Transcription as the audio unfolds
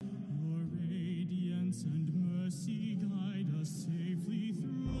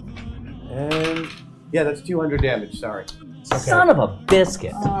Yeah, that's 200 damage, sorry. Okay. Son of a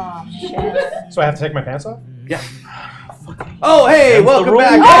biscuit. Oh, shit. So I have to take my pants off? Yeah. Oh, hey, That's welcome the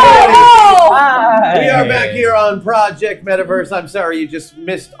back. rule. Oh! We are back here on Project Metaverse. I'm sorry you just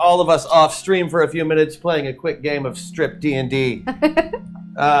missed all of us off stream for a few minutes playing a quick game of Strip D&D.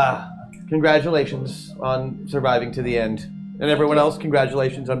 Congratulations on surviving to the end. And everyone else,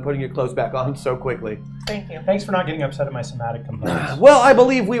 congratulations on putting your clothes back on so quickly. Thank you. Thanks for not getting upset at my somatic components. Well, I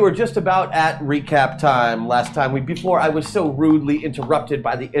believe we were just about at recap time last time. Before I was so rudely interrupted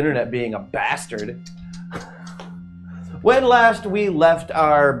by the internet being a bastard. When last we left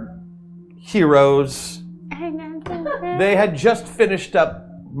our heroes, they had just finished up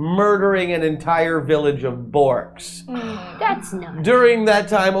murdering an entire village of Borks. That's not. During that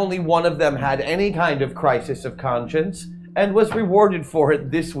time, only one of them had any kind of crisis of conscience and was rewarded for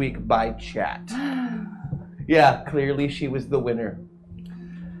it this week by chat. Yeah, clearly she was the winner.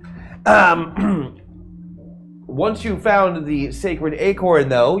 Once you found the sacred acorn,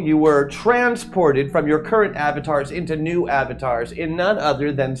 though, you were transported from your current avatars into new avatars in none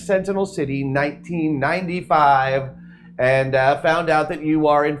other than Sentinel City 1995, and found out that you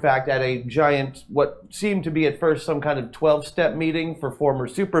are, in fact, at a giant, what seemed to be at first some kind of 12-step meeting for former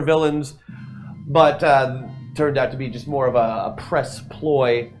supervillains, but turned out to be just more of a press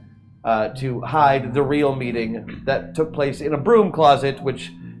ploy to hide the real meeting that took place in a broom closet,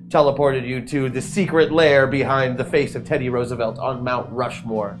 which teleported you to the secret lair behind the face of Teddy Roosevelt on Mount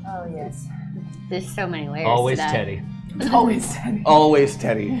Rushmore. Oh, yes. There's so many layers Always to that. Teddy. It's always Teddy. Always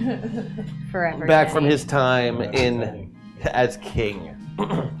Teddy. Forever. Back Teddy. from his time as king.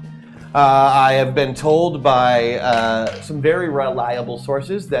 I have been told by some very reliable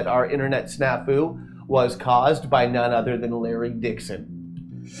sources that our internet snafu was caused by none other than Larry Dixon.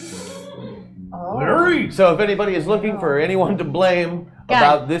 Oh. Larry! So if anybody is looking for anyone to blame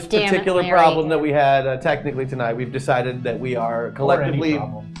about this damn it, particular Larry. problem that we had technically tonight, we've decided that we are collectively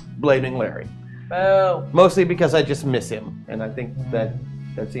blaming Larry. Boo. Mostly because I just miss him, and I think that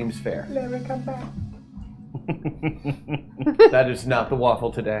seems fair. Larry, come back. That is not the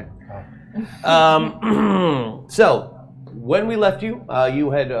waffle today. So, when we left you,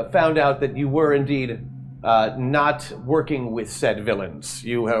 you had found out that you were indeed not working with said villains.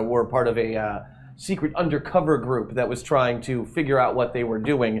 You were part of a secret undercover group that was trying to figure out what they were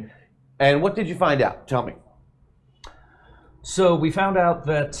doing. And what did you find out? Tell me. So we found out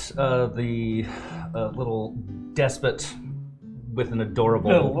that the little despot with an adorable...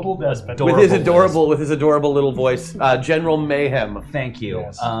 The little despot. With his adorable little voice, General Mayhem. Thank you.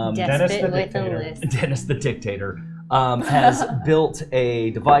 Yes. Dennis Despot with a list. Dennis the Dictator has built a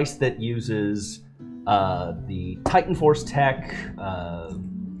device that uses the Titan Force tech,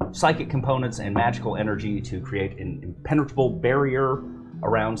 psychic components, and magical energy to create an impenetrable barrier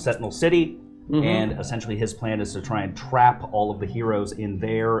around Sentinel City. Mm-hmm. And essentially his plan is to try and trap all of the heroes in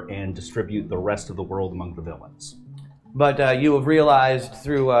there and distribute the rest of the world among the villains. But you have realized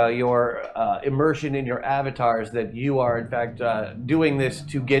through your immersion in your avatars that you are, in fact, doing this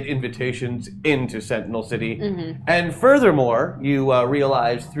to get invitations into Sentinel City. Mm-hmm. And furthermore, you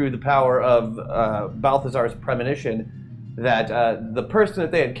realize through the power of Balthazar's premonition that the person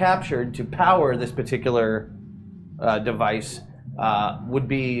that they had captured to power this particular device would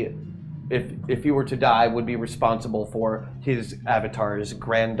be, if he were to die, would be responsible for his avatar's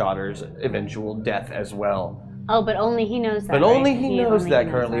granddaughter's eventual death as well. Oh, but only he knows that. But right? only he knows that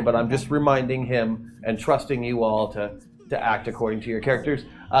currently, that. but I'm just reminding him and trusting you all to act according to your characters.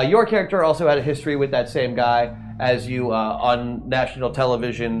 Your character also had a history with that same guy, as you on national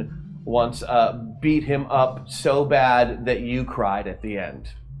television once beat him up so bad that you cried at the end.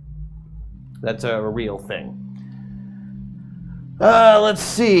 That's a real thing. Let's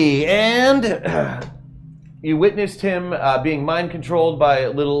see, and you witnessed him being mind controlled by a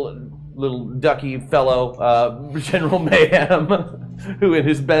little ducky fellow, General Mayhem, who in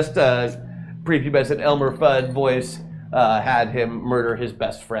his best prepubescent Elmer Fudd voice had him murder his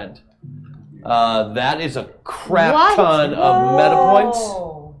best friend. That is a crap ton of meta points.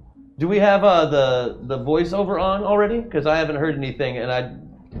 Do we have the voiceover on already? Because I haven't heard anything, and I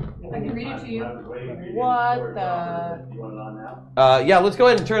can read it to you. What the? You want it on now? Yeah, let's go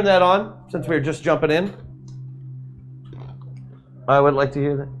ahead and turn that on, since we're just jumping in. I would like to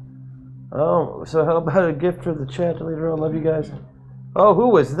hear that. Oh, so how about a gift for the chat later on? Love you guys. Oh, who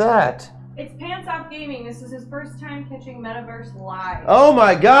was that? It's Pants Off Gaming. This is his first time catching Metaverse live. Oh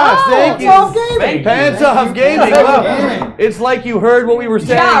my gosh, thank you. Pants Off Gaming. Wow. It's like you heard what we were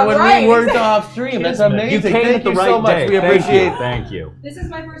saying when we weren't off stream. That's amazing. You came Thank at the you right so much. day. We appreciate Thank you. This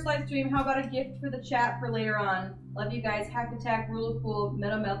is my first live stream. How about a gift for the chat for later on? Love you guys. Hack Attack, Rule of Cool,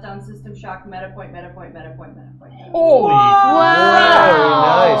 Meta Meltdown, System Shock, Meta Point, Meta Point, Meta Point, Meta Point. Holy Very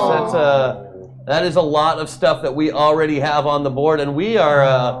nice. That is a lot of stuff that we already have on the board, and we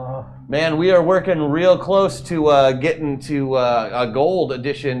are, we are working real close to getting to a gold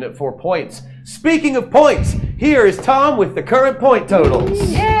edition for points. Speaking of points, here is Tom with the current point totals.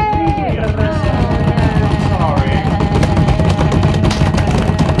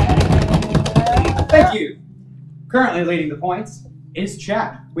 Thank you. Currently leading the points is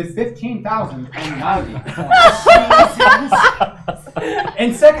Chad with 15,090 points.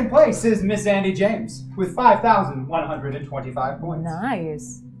 In second place is Miss Andy James with 5,125 points.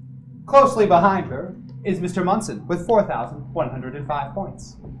 Nice. Closely behind her is Mr. Munson with 4,105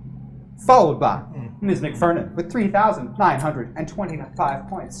 points. Followed by Ms. McFernan with 3,925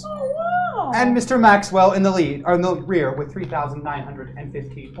 points. Oh, wow. And Mr. Maxwell in the lead, or in the rear, with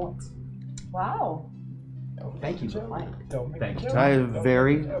 3,915 points. Wow. Thank you for playing. Thank you. I am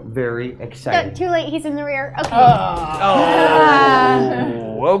very, very excited. Too late, he's in the rear. Okay.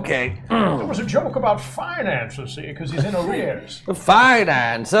 Oh, okay. There was a joke about finance, you see, because he's in arrears.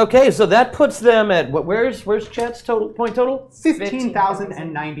 Finance. Okay, so that puts them at where's Chet's point total?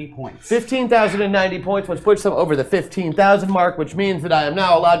 15,090 points. 15,090 points, which puts them over the 15,000 mark, which means that I am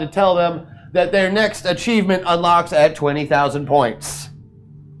now allowed to tell them that their next achievement unlocks at 20,000 points.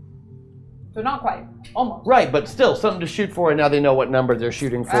 So not quite. Almost. Right, but still something to shoot for, and now they know what number they're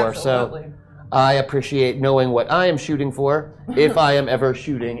shooting for. Absolutely. So I appreciate knowing what I am shooting for, if I am ever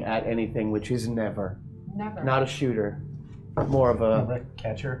shooting at anything, which is never. Never. Not a shooter. More of a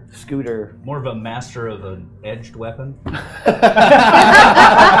Catcher. scooter. More of a master of an edged weapon. Oh,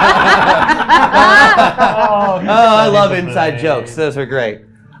 I love inside jokes. Those are great.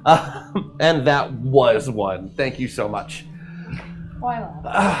 And that was one. Thank you so much. Why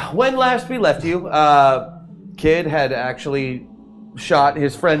not? When last we left you, Kid had actually shot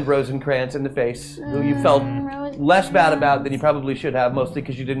his friend Rosencrantz in the face, who you felt less bad about than you probably should have, mostly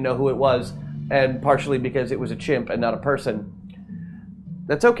because you didn't know who it was, and partially because it was a chimp and not a person.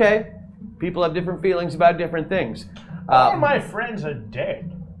 That's okay. People have different feelings about different things. All my friends are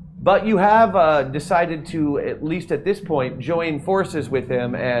dead. But you have decided to, at least at this point, join forces with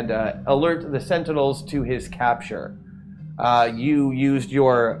him and alert the Sentinels to his capture. You used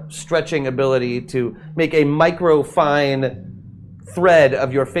your stretching ability to make a micro-fine thread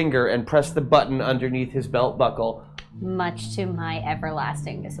of your finger and press the button underneath his belt buckle. Much to my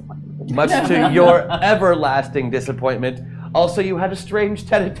everlasting disappointment. Much to your everlasting disappointment. Also, you had a strange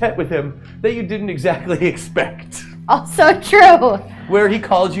tete-a-tete with him that you didn't exactly expect. Also true. Where he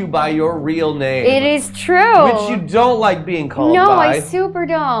called you by your real name. It is true. Which you don't like being called no, by. I super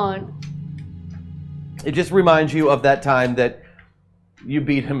don't. It just reminds you of that time that you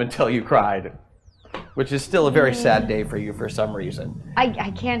beat him until you cried. Which is still a very sad day for you for some reason.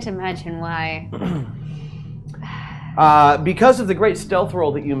 I can't imagine why. Because of the great stealth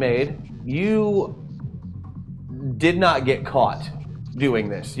roll that you made, you did not get caught doing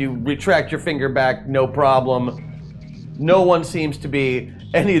this. You retract your finger back, no problem. No one seems to be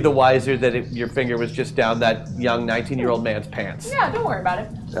any the wiser that your finger was just down that young 19-year-old man's pants. Yeah, don't worry about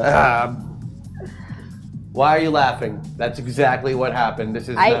it. Why are you laughing? That's exactly what happened. This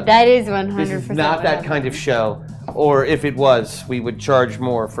is that is 100%. This is not that kind of show. Or if it was, we would charge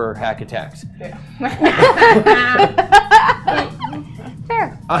more for hack attacks.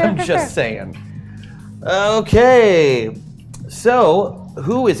 Fair. I'm just saying. Okay. So,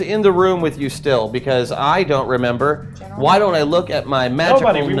 who is in the room with you still? Because I don't remember. Why don't I look at my magical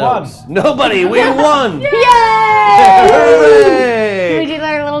Nobody, we notes? won. Nobody, we won! Yay! Hooray! We did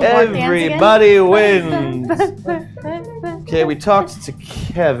our little dwarf dance again? Everybody wins. Okay, we talked to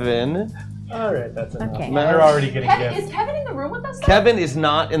Kevin. All right, that's enough. Okay. They're already getting Kevin, gifts. is Kevin in the room with us? Though? Kevin is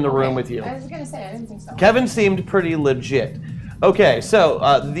not in the room with you. I was gonna say I didn't think so. Kevin seemed pretty legit. Okay, so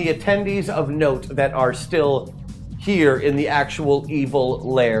the attendees of note that are still here in the actual evil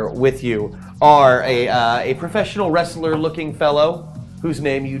lair with you are a professional wrestler-looking fellow whose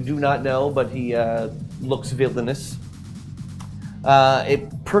name you do not know, but he looks villainous. A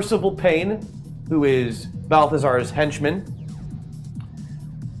Percival Payne, who is Balthazar's henchman.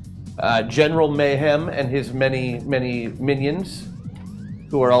 General Mayhem and his many, many minions,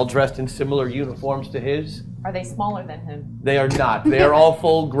 who are all dressed in similar uniforms to his. Are they smaller than him? They are not. They are all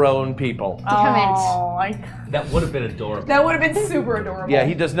full-grown people. Oh, That would have been adorable. that would have been super adorable. Yeah,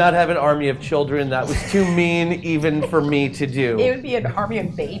 he does not have an army of children. That was too mean even for me to do. It would be an army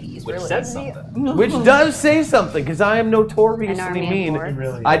of babies, Which really. says something. Which does say something, because I am An notoriously army of mean. orcs.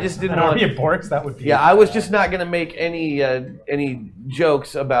 Really? I just didn't An want. army of Borks, that would be. Yeah, I was just not going to make any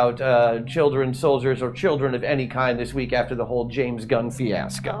jokes about children, soldiers, or children of any kind this week after the whole James Gunn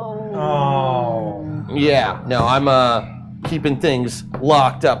fiasco. Oh. Yeah, no, I'm keeping things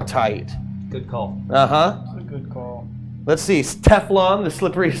locked up tight. Good call. Uh-huh. That's a good call. Let's see, Teflon, the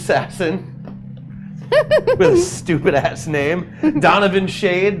slippery assassin. With a stupid-ass name. Donovan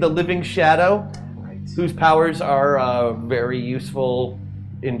Shade, the living shadow, whose powers are very useful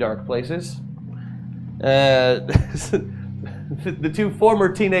in dark places. The two former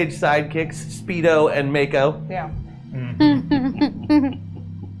teenage sidekicks, Speedo and Mako. Yeah.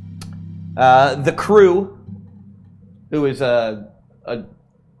 The crew, who is a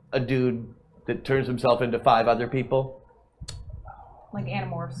dude that turns himself into 5 other people. Like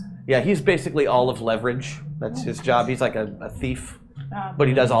Animorphs. Yeah, he's basically all of Leverage. That's his job. He's like a thief, Oh, but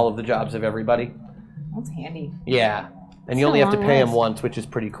he does all of the jobs of everybody. that's handy. Yeah, and you It's only a have to long pay him list. once, which is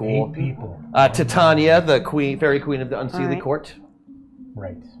pretty cool. 8 people. Titania, the queen, fairy queen of the Unseelie Alright. Court,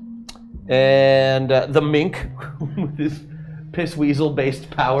 Right. and the Mink with his piss weasel-based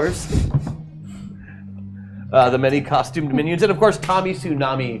powers. The many costumed minions, and of course Tommy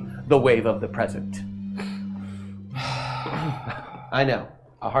Tsunami, the wave of the present. I know,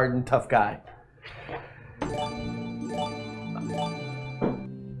 a hard and tough guy.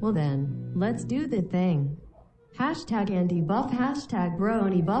 Well then, let's do the thing. Hashtag Andy buff, hashtag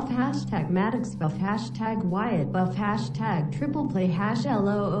Brony buff, hashtag Maddox buff, hashtag Wyatt buff, hashtag triple play hash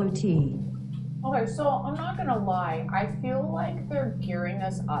LOOT. Okay, so I'm not gonna lie. I feel like they're gearing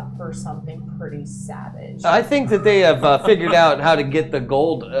us up for something pretty savage. I think that they have figured out how to get the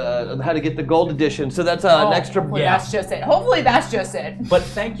gold edition. So that's an extra. Hopefully Yeah. that's just it. Hopefully that's just it. But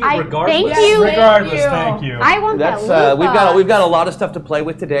thank you I regardless. thank you. Regardless, Thank thank you. you. I want That's that we've loot got a box. lot of stuff to play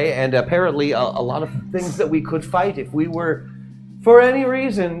with today, and apparently a lot of things that we could fight if we were, for any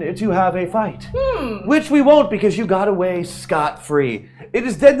reason, to have a fight. Which we won't, because you got away scot-free. It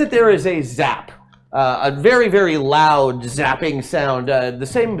is then that there is a zap. A very, very loud zapping sound. The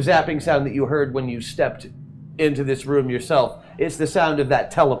same zapping sound that you heard when you stepped into this room yourself. It's the sound of that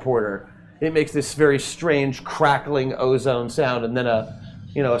teleporter. It makes this very strange crackling ozone sound, and then a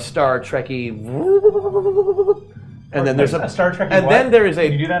Star Trekky. And then there's a Star Trek. And then there is Can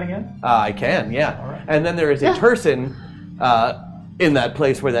you a. do that again? I can, yeah. All right. And then there is a person in that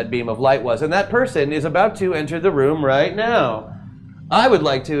place where that beam of light was, and that person is about to enter the room right now. I would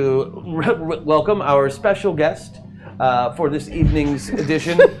like to welcome our special guest for this evening's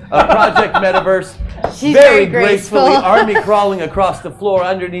edition of Project Metaverse. She's very very graceful. gracefully, army crawling across the floor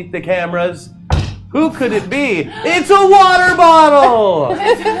underneath the cameras. Who could it be? It's a water bottle!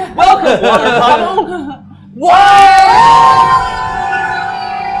 Welcome, water bottle.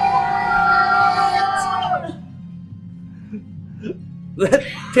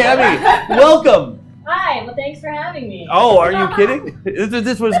 Tammy, welcome! Hi, well, thanks for having me. Oh, are you kidding?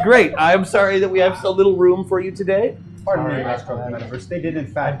 This was great. I'm sorry that we have so little room for you today. Pardon me, Sorry. Master of the Metaverse. They did, in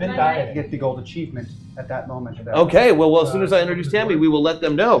fact, I've been dying. get the gold achievement at that moment. Okay, well, as soon as I introduce Tammy, we will let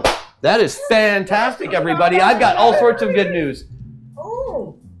them know. That is fantastic, everybody. I've got all sorts of good news.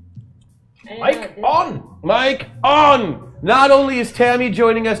 Oh. Mike, on! Mike, on! Not only is Tammy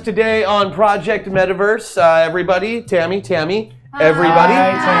joining us today on Project Metaverse, everybody, Tammy, everybody.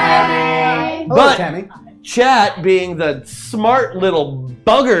 Hi, Tammy. Hello, But Tammy. chat, being the smart little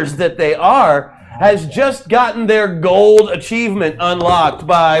buggers that they are, has just gotten their gold achievement unlocked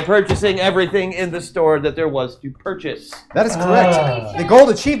by purchasing everything in the store that there was to purchase. That is correct. The gold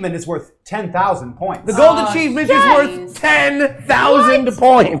achievement is worth 10,000 points. The gold achievement is worth 10,000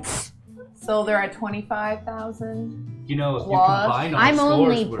 points. So they're at 25,000. You know, if you Plus, combine all I'm the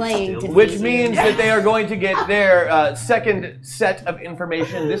only scores, we're playing still- to Which means that they are going to get their second set of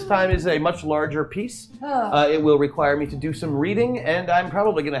information. This time is a much larger piece. It will require me to do some reading, and I'm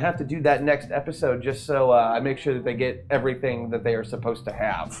probably going to have to do that next episode just so I make sure that they get everything that they are supposed to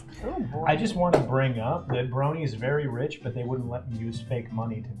have. I just want to bring up that Brony is very rich, but they wouldn't let me use fake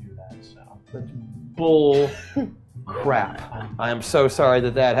money to do that. So Bull crap. I am so sorry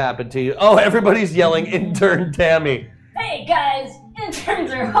that happened to you. Oh, everybody's yelling, intern Tammy. Hey, guys,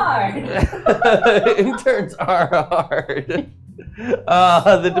 interns are hard. Interns are hard.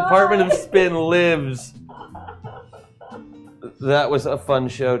 The Department of Spin lives. That was a fun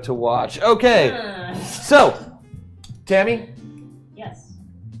show to watch. Okay, so Tammy Yes.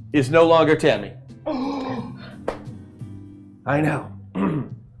 is no longer Tammy. I know.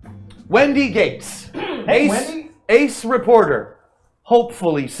 Wendy Gates. Hey, Wendy. Ace reporter.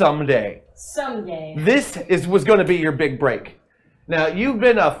 Hopefully someday. Someday. This was going to be your big break. Now, you've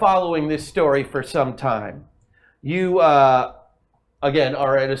been following this story for some time. You, again,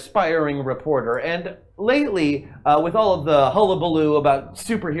 are an aspiring reporter. And lately, with all of the hullabaloo about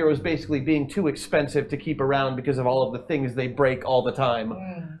superheroes basically being too expensive to keep around because of all of the things they break all the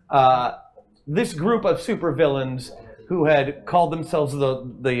time, this group of supervillains who had called themselves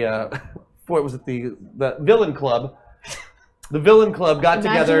the Villain Club. The Villain Club got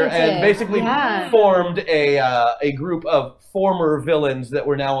together and basically formed a group of former villains that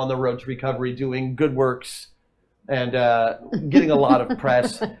were now on the road to recovery, doing good works and getting a lot of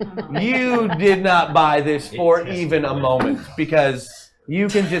press. You did not buy this for even a moment because you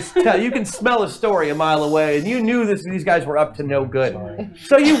can just tell, you can smell a story a mile away, and you knew these guys were up to no good.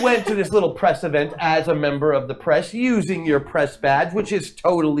 So you went to this little press event as a member of the press, using your press badge, which is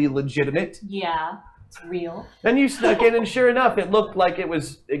totally legitimate. Yeah, it's real. Then you snuck in, and sure enough, it looked like it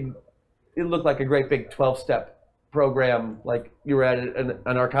looked like a great big 12-step program, like you were at an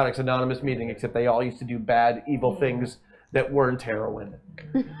Narcotics Anonymous meeting, except they all used to do bad, evil things that weren't heroin.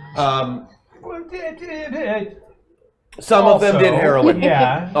 Some of them did heroin.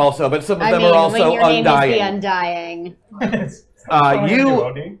 Yeah. Also, but some of them are also when your name undying. is the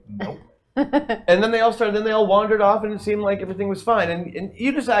Undying. Nope. And then they all wandered off, and it seemed like everything was fine. And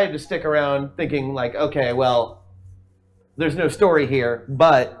you decided to stick around, thinking like, okay, well, there's no story here,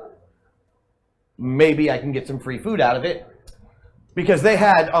 but maybe I can get some free food out of it. Because they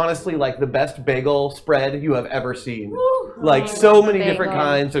had, honestly, like the best bagel spread you have ever seen. Like so many different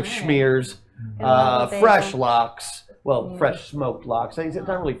kinds of schmears, fresh lox. Well, fresh smoked lox. It's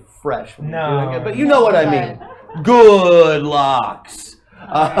not really fresh when you're doing it, but you know what I mean. Good lox. All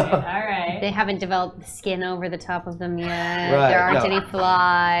right. They haven't developed the skin over the top of them yet. Right, There aren't no. any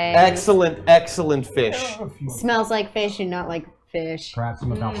flies. Excellent fish. Smells like fish and not like fish. Perhaps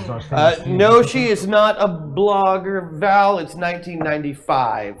some of Alcazar's No, she is not a blogger, Val. It's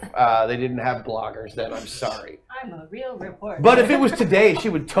 1995. They didn't have bloggers then. I'm sorry. I'm a real reporter. But if it was today, she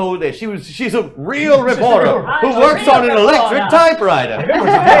would totally. She's a real reporter who I'm a works real on an electric reporter. typewriter. If it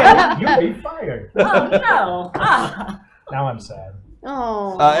was today, you'd be fired. Oh no! Ah. Now I'm sad.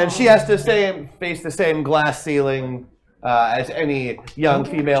 Oh. And she has to face the same glass ceiling as any young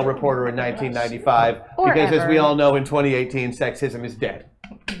female reporter in 1995, Or because as ever. we all know, in 2018, sexism is dead.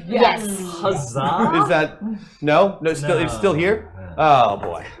 Yes. Huzzah! Is that no? No, still it's still here. Oh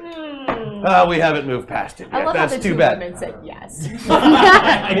boy. We haven't moved past it I yet. love That's how the too two bad. women said yes.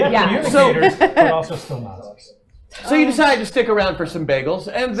 Communicators, but also still Nazis. So you decided to stick around for some bagels,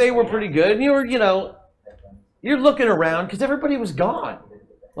 and they were pretty good. And you were, you're looking around because everybody was gone.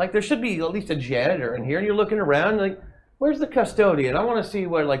 Like there should be at least a janitor in here, and you're looking around like, where's the custodian? I want to see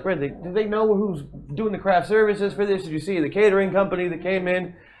where do they know who's doing the craft services for this? Did you see the catering company that came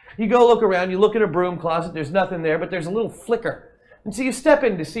in? You go look around, you look in a broom closet, there's nothing there, but there's a little flicker. And so you step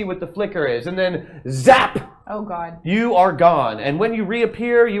in to see what the flicker is, and then zap! Oh God. You are gone. And when you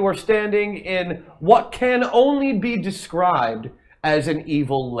reappear, you are standing in what can only be described as an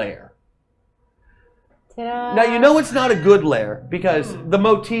evil lair. Ta-da. Now, you know it's not a good lair because the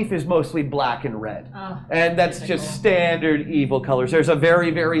motif is mostly black and red. And that's just standard evil colors. There's a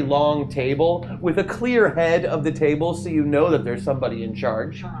very, very long table with a clear head of the table so you know that there's somebody in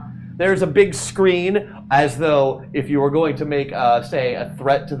charge. There's a big screen, as though if you were going to make, say, a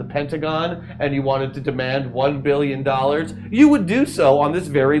threat to the Pentagon and you wanted to demand $1 billion, you would do so on this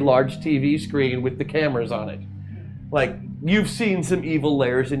very large TV screen with the cameras on it. Like, you've seen some evil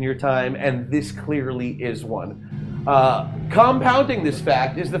lairs in your time, and this clearly is one. Compounding this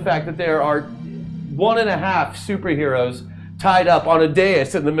fact is the fact that there are 1.5 superheroes tied up on a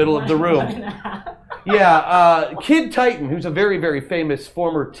dais in the middle of the room. Yeah, Kid Titan, who's a very, very famous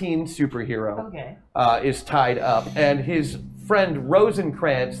former teen superhero, is tied up, and his friend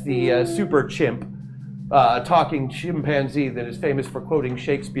Rosencrantz, the super chimp, talking chimpanzee that is famous for quoting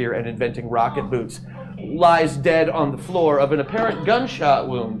Shakespeare and inventing rocket boots, lies dead on the floor of an apparent gunshot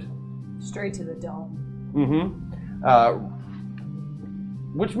wound. Straight to the dome.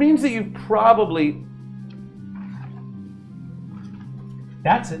 Which means that you've probably...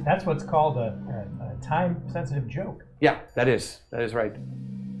 That's what's called a time-sensitive joke. Yeah, that is right.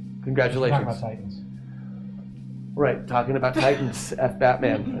 Congratulations. Talking about Titans. Right, talking about Titans, F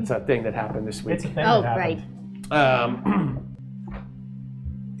Batman. That's a thing that happened this week. It's a thing Oh, that right. happened.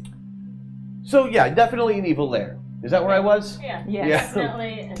 So yeah, definitely an evil lair. Is that where I was? Yeah. Yes.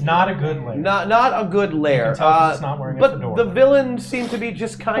 Definitely. Not a good lair. Not a good lair. You can tell 'cause it's not wearing a but fedora. the villains seem to be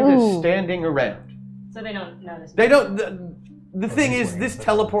just kind of Ooh. standing around. So they don't notice. They don't. the thing is, this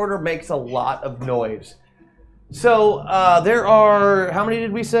teleporter makes a lot of noise. So there are, how many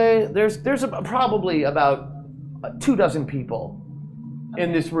did we say? There's probably about 24 people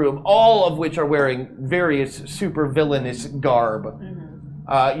in this room, all of which are wearing various super villainous garb.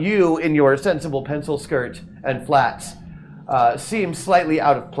 You, in your sensible pencil skirt and flats, seem slightly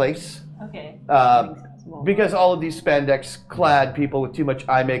out of place. Okay. Because all of these spandex-clad people with too much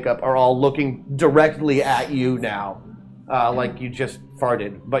eye makeup are all looking directly at you now. Like you just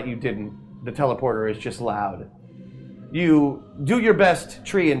farted, but you didn't. The teleporter is just loud. You do your best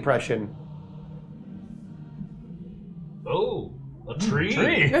tree impression. Oh, a tree.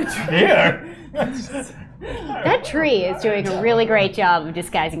 Here. That tree is doing a really great job of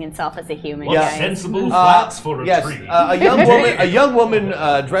disguising himself as a human. What guys. sensible flats for a yes, tree. a young woman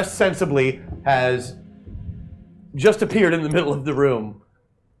dressed sensibly has just appeared in the middle of the room.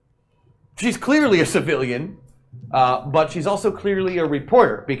 She's clearly a civilian, but she's also clearly a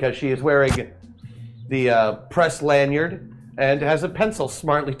reporter because she is wearing the press lanyard and has a pencil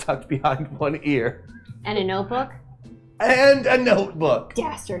smartly tucked behind one ear. And a notebook? And a notebook.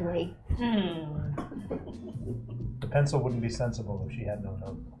 Dastardly. The pencil wouldn't be sensible if she had no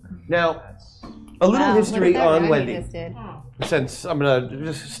notebook. Now, a little history look at that on guy Wendy. you just did. Since I'm going to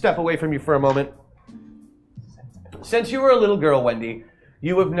just step away from you for a moment. Since you were a little girl, Wendy,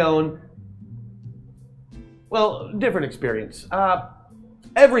 you have known, well, different experience.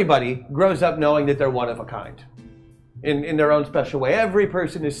 Everybody grows up knowing that they're one of a kind in their own special way. Every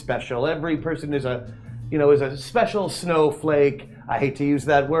person is special. Every person is a special snowflake. I hate to use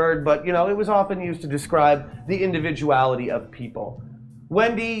that word, but, it was often used to describe the individuality of people.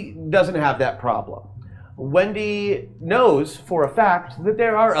 Wendy doesn't have that problem. Wendy knows for a fact that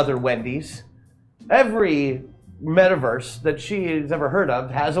there are other Wendys. Every metaverse that she has ever heard of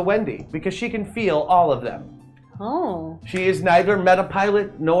has a Wendy because she can feel all of them. Oh. She is neither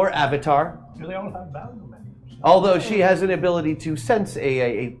Metapilot nor Avatar, Do they all have value menus? although she has an ability to sense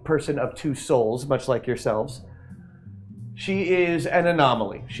a person of two souls, much like yourselves. She is an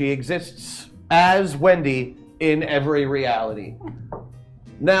anomaly. She exists as Wendy in every reality.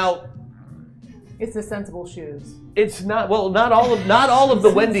 Now, It's the sensible shoes. it's not not all of the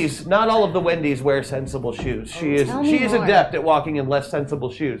Wendys wear sensible shoes. She is Tell me more. adept at walking in less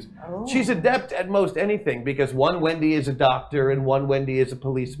sensible shoes. Oh. She's adept at most anything because one Wendy is a doctor and one Wendy is a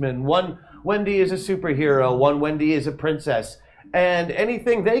policeman, one Wendy is a superhero, one Wendy is a princess, and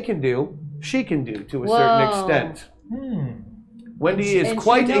anything they can do, she can do to a certain Whoa. extent. Wendy is and she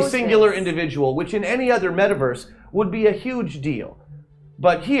quite a knows singular this. individual, which in any other metaverse would be a huge deal.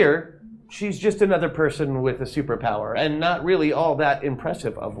 But here, she's just another person with a superpower, and not really all that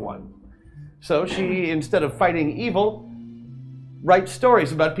impressive of one. So she, instead of fighting evil, writes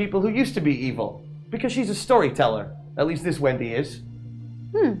stories about people who used to be evil, because she's a storyteller. At least this Wendy is.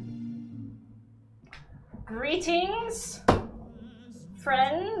 Greetings,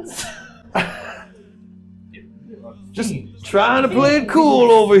 friends. Just trying to play it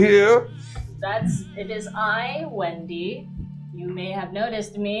cool over here. It is I, Wendy. You may have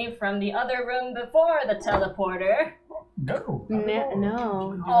noticed me from the other room before the teleporter. Go.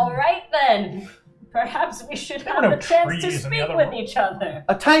 No. All right then. Perhaps we should There have were no the chance to trees in the speak other with room. each other.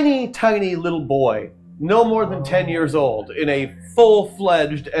 A tiny, tiny little boy, no more than 10 years old, in a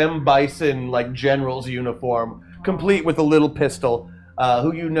full-fledged M. Bison, general's uniform, complete with a little pistol,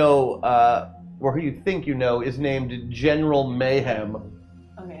 who you know, or who you think you know, is named General Mayhem.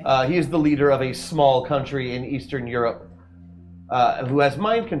 Okay. He is the leader of a small country in Eastern Europe, who has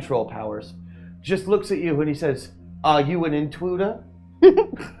mind control powers. Just looks at you and he says, "Are you an intruder?"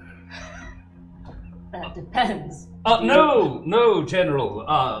 That depends. No,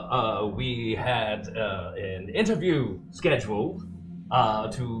 General. We had an interview scheduled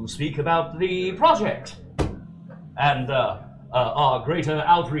to speak about the project and our greater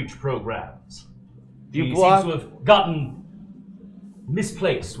outreach programs. You He block- seems to have gotten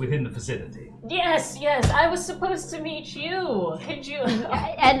misplaced within the facility. Yes, I was supposed to meet you. Did you?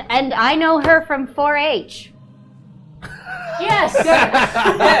 And I know her from 4-H. Yes.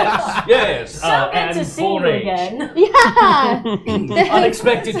 Yes. So good and to see you 4-H. again. Yeah.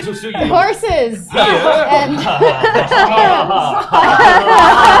 Unexpected to see you. Horses. I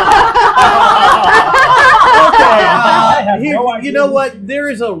have no idea. You know what? There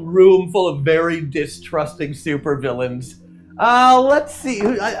is a room full of very distrusting supervillains. Let's see.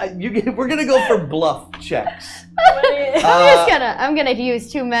 We're gonna go for bluff checks. I'm gonna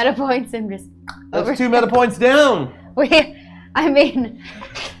use 2 meta points and just. That's 2 meta points down. I'm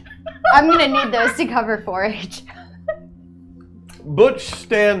gonna need those to cover 4-H. Butch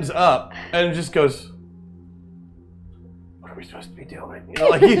stands up and just goes, are we supposed to be doing? You know,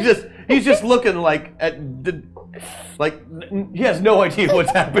 like he's just looking like he has no idea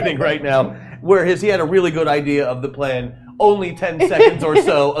what's happening right now. Whereas he had a really good idea of the plan only 10 seconds or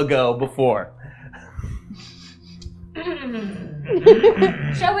so ago before. Shall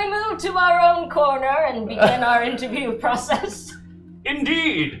we move to our own corner and begin our interview process?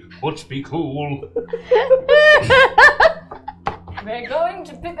 Indeed. Let's be cool. We're going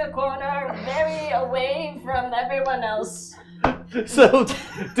to pick a corner very away from everyone else. So,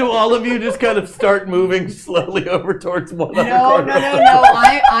 do all of you just kind of start moving slowly over towards one other No. corner?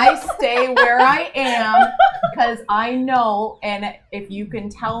 I stay where I am because I know, and if you can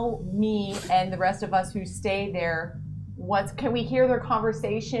tell me and the rest of us who stay there, can we hear their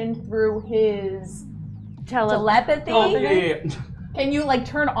conversation through his telepathy? Oh, yeah. Can you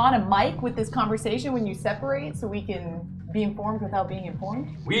turn on a mic with this conversation when you separate so we can be informed without being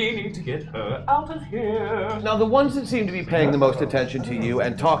informed? We need to get her out of here. Now, the ones that seem to be paying the most attention to you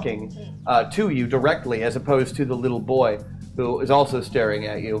and talking to you directly, as opposed to the little boy who is also staring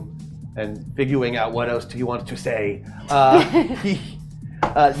at you and figuring out what else he wants to say,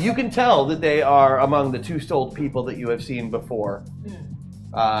 you can tell that they are among the two-souled people that you have seen before.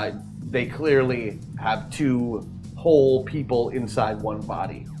 They clearly have two whole people inside one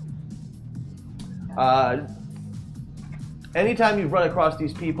body. Anytime you've run across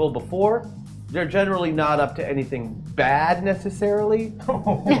these people before, they're generally not up to anything bad necessarily.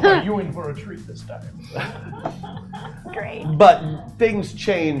 Are you in for a treat this time? Great. But things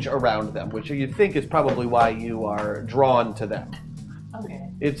change around them, which you think is probably why you are drawn to them. Okay.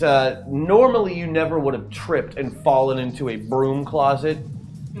 It's normally you never would have tripped and fallen into a broom closet,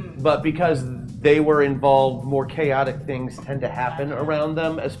 but because they were involved, more chaotic things tend to happen around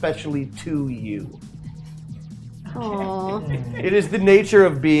them, especially to you. Aww. It is the nature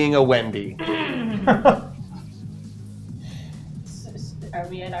of being a Wendy. Are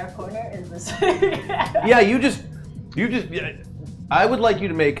we in our corner? Is this? Yeah, you just. I would like you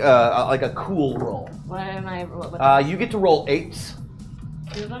to make a cool roll. What am I? You get to roll 8s.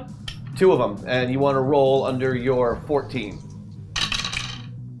 2 of them? 2 of them, and you want to roll under your 14.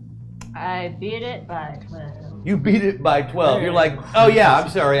 I beat it by 12. You beat it by 12. You're like, oh yeah, I'm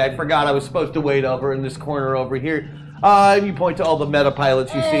sorry, I forgot I was supposed to wait over in this corner over here. And you point to all the meta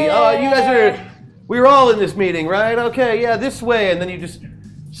pilots you see. Oh, you guys we were all in this meeting, right? Okay, yeah, this way. And then you just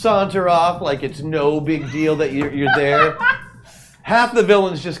saunter off like it's no big deal that you're there. Half the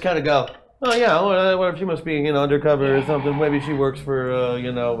villains just kind of go, oh yeah, what if she must be undercover or something? Maybe she works for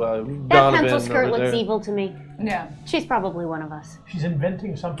Donovan. That pencil skirt over looks there. evil to me. Yeah. She's probably one of us. She's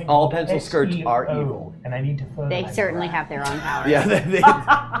inventing something. All called pencil skirts are SEO, evil. and I need to further. They certainly have their own powers. Yeah,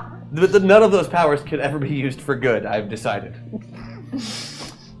 but none of those powers could ever be used for good, I've decided.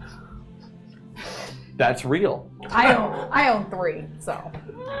 That's real. I own 3, so.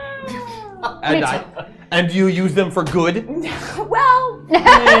 And do you use them for good? Well.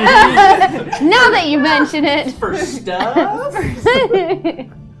 Now that you mention it. For stuff?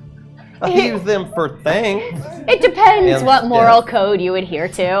 I use them for things. It depends And what moral death. code you adhere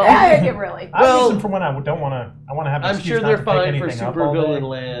to. Yeah, really. I Well, use them for when I don't want to. I want to have. An I'm excuse sure not they're to pick fine for anything up all supervillain day.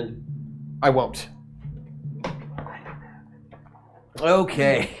 land. I won't.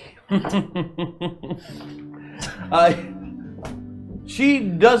 Okay. She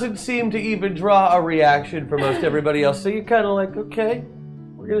doesn't seem to even draw a reaction for most everybody else, so you're kind of like, okay,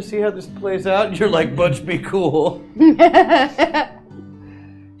 we're going to see how this plays out. And you're like, Butch, be cool.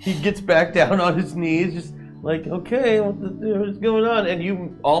 He gets back down on his knees, just like, okay, what's going on? And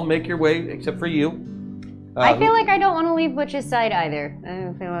you all make your way, except for you. I feel like I don't want to leave Butch's side either.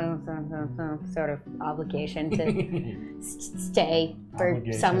 I feel like some sort of obligation to stay for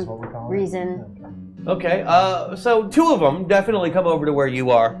Obligation is some what we call it. reason. Okay, so 2 of them definitely come over to where you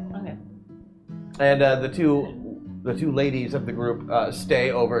are. Okay. And the two ladies of the group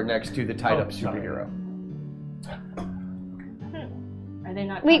stay over next to the tied-up superhero. Are they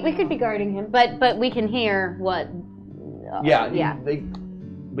not? We could be guarding him, but we can hear what. Yeah.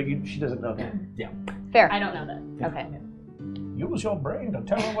 But she doesn't know that. Yeah. Fair. I don't know that. Okay. Use your brain to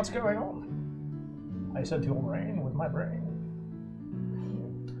tell her what's going on. I said to your brain with my brain.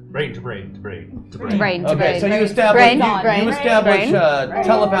 Brain to brain to brain to brain. Brain. Okay, so you brain. establish Brain. you establish Brain.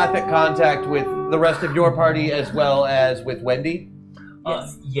 telepathic contact with the rest of your party as well as with Wendy.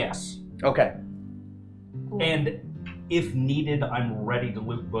 Yes. Okay. And if needed, I'm ready to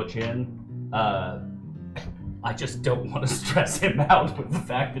loop Butch in. I just don't want to stress him out with the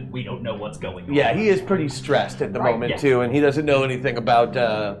fact that we don't know what's going on. Yeah, he is pretty stressed at the moment yeah. too, and he doesn't know anything about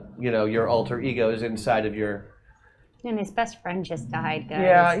your alter egos inside of your And his best friend just died, guys.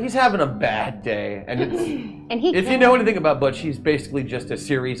 Yeah, he's having a bad day, and it's, And he if you know anything about Butch, he's basically just a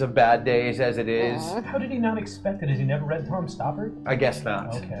series of bad days as it is. How did he not expect it? Has he never read Tom Stoppard? I guess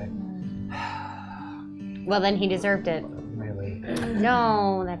not. Okay. Well, then he deserved it. Really?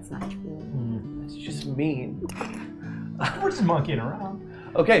 No, that's not true. It's just mean. We're just monkeying around.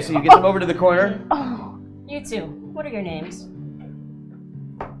 Okay, so you get them over to the corner. You two, what are your names?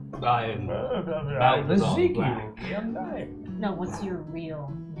 I'm Ezekiel. Black. I'm dying. No, what's your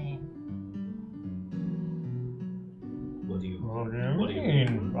real name? What do you What do you What do you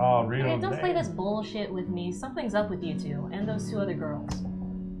mean? Oh, real Okay, don't play name. this bullshit with me. Something's up with you two and those two other girls.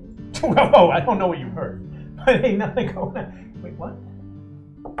 Whoa, I don't know what you heard. But ain't nothing going on. Wait, what?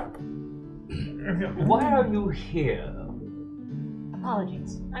 Why are you here?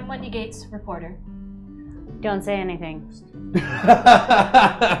 Apologies. I'm Wendy Gates, reporter. Don't say anything.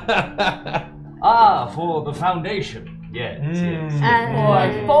 Ah, for the foundation. Yes, yes.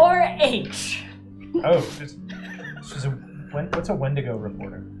 For 4-H. Oh, she's a. What's a Wendigo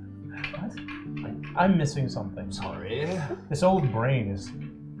reporter? What? I'm missing something. Sorry. This old brain is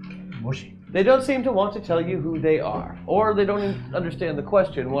mushy. They don't seem to want to tell you who they are, or they don't even understand the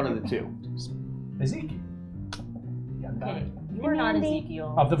question, one of the two. Ezekiel. Yeah, I'm Okay, dying. you are not Mandy.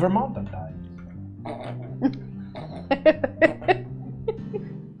 Ezekiel. Of the Vermont, I'm dying.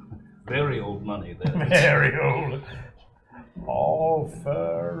 Very old money there. Very old. All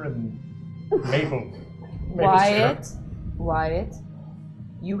fur and maple. Wyatt,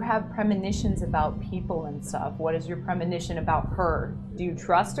 you have premonitions about people and stuff. What is your premonition about her? Do you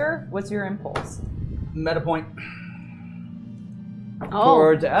trust her? What's your impulse? Meta point.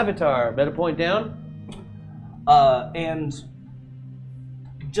 Towards Avatar. Meta point down. And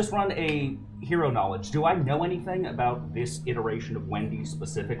just run a hero knowledge. Do I know anything about this iteration of Wendy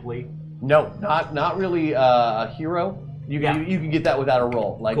specifically? No, not really a hero. You can get that without a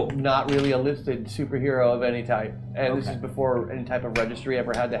roll. Like, Cool. not really a listed superhero of any type. And this Okay. is before any type of registry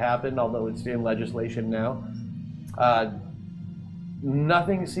ever had to happen, although it's in legislation now.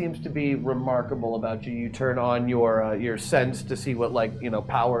 Nothing seems to be remarkable about you. You turn on your sense to see what, like,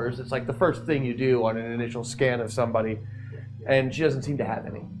 powers. It's like the first thing you do on an initial scan of somebody, and she doesn't seem to have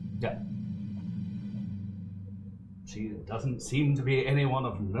any. Okay. She doesn't seem to be anyone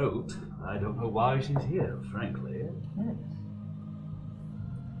of note. I don't know why she's here, frankly.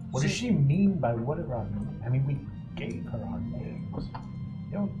 What does she mean by what are our names? I mean, we gave her our names.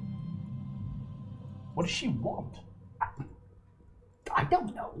 What does she want? I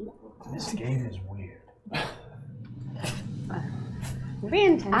don't know. This game is weird. Were we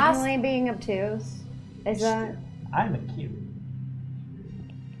intentionally being obtuse? Is that? I'm a kid.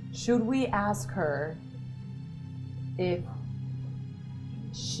 Should we ask her if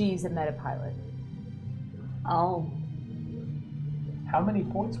she's a metapilot? Oh. How many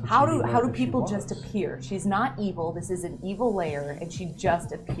points would How she be do worth if she people was? just appear? She's not evil. This is an evil layer, and she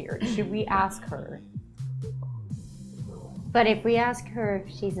just appeared. Should we ask her? But if we ask her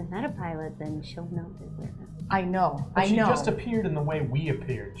if she's a metapilot, then she'll know that we're not. I know. But I she know. just appeared in the way we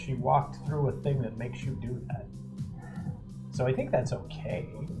appeared. She walked through a thing that makes you do that. So I think that's okay.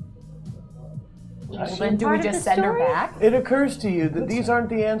 Well, then do we part of just the send her story? back? It occurs to you that these aren't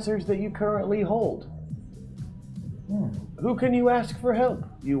the answers that you currently hold. Who can you ask for help,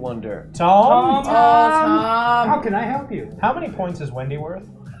 you wonder? Tom? How can I help you? How many points is Wendy worth?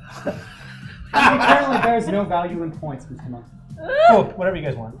 Apparently there's no value in points, Mr. Monk. Cool, whatever you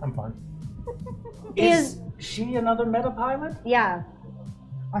guys want. I'm fine. Is she another metapilot? Yeah.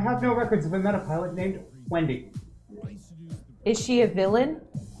 I have no records of a metapilot named Wendy. Is she a villain?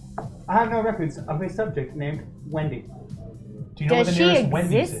 I have no records of a subject named Wendy. Do you know Does where the she nearest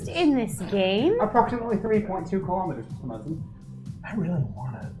Wendy's exist is? in this game? Approximately 3.2 kilometers, Mr. Munson. I really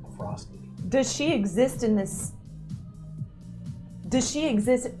want a Frosty. Does she exist in this? Does she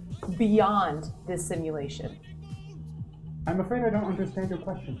exist beyond this simulation? I'm afraid I don't understand your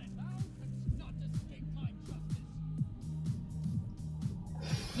question.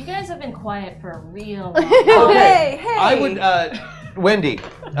 You guys have been quiet for a real long time. Okay, Hey, I would, Wendy,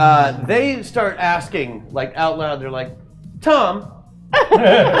 they start asking, like, out loud, they're like, Tom,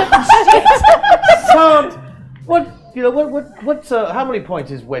 Tom, what's, how many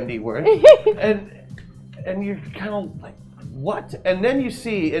points is Wendy worth? And you're kind of like, what? And then you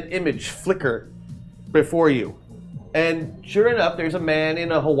see an image flicker before you. And sure enough, there's a man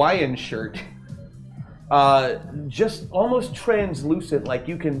in a Hawaiian shirt, just almost translucent, like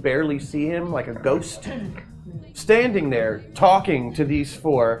you can barely see him, like a ghost, standing there talking to these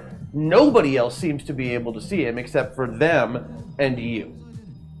four. Nobody else seems to be able to see him except for them and you.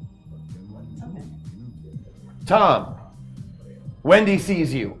 Tom, Wendy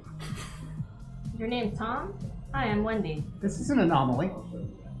sees you. Your name's Tom? Hi, I'm Wendy. This is an anomaly.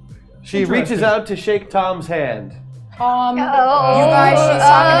 She reaches out to shake Tom's hand. You guys, she's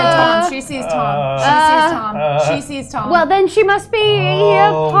talking to Tom. She sees Tom. She sees Tom. She sees Tom. Well, then she must be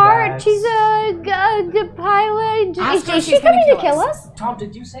a part. that's- She's a pilot. Ask her if Is she she's gonna coming to kill kill us. us? Tom,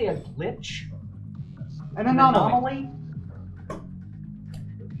 did you say a glitch? An anomaly.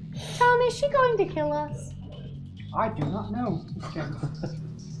 Tom, is she going to kill us? I do not know.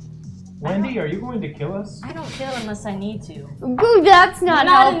 Wendy, are you going to kill us? I don't kill unless I need to. Ooh, that's not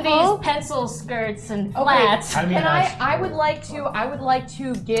Not in helpful. these pencil skirts and Okay, flats. I mean, and I would like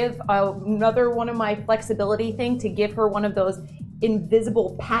to give another one of my flexibility thing to give her one of those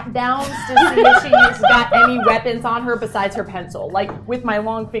invisible pat downs to see if she's got any weapons on her besides her pencil. Like with my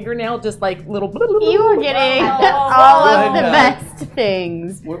long fingernail, just like little. You were getting Oh, all of the good. best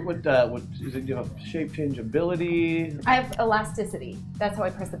things. What is it? Do you have shape change ability? I have elasticity. That's how I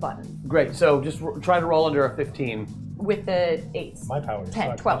press the button Great. So just try to roll under a 15 with the 8s. My powers 10,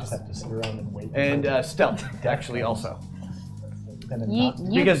 suck. 12. I just have to sit around and wait. and stealth actually also. And then You,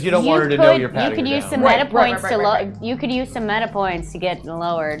 not- Because you don't want her to know you're You patting could her use down. some Right, meta right, points right, to right, lower. You could use some meta points to get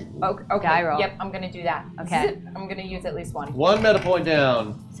lowered. Okay. Die roll. Yep, I'm gonna do that. Okay. Zip. I'm gonna use at least one. One meta point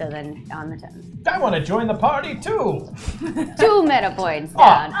down. So then on the 10. I want to join the party too. 2 meta points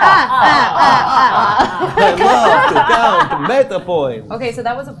down. Ah. I love to count meta points. Okay, so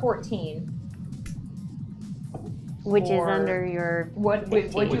that was a 14. Which is Or- under your. What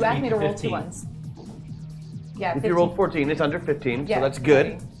would Which you ask me to roll 15. 2 ones? Yeah, If 15. you roll 14, it's under 15, Yeah, so that's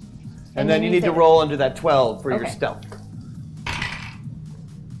good. sorry. And then you need to said- roll under that 12 for your Okay. stealth.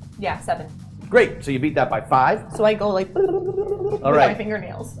 Yeah, 7. Great. So you beat that by 5. So I go like All with my right.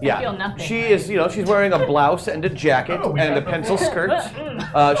 fingernails. Yeah. feel nothing. She is, she's wearing a blouse and a jacket Oh, we and a got pencil the-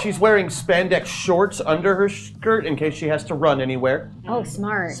 skirt. She's wearing spandex shorts under her skirt in case she has to run anywhere. Oh,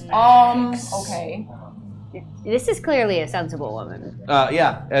 smart. Okay. This is clearly a sensible woman.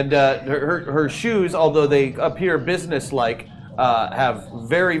 Yeah, and her shoes, although they appear businesslike, have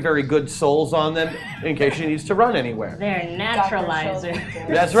very, very good soles on them in case she needs to run anywhere. They're naturalizer.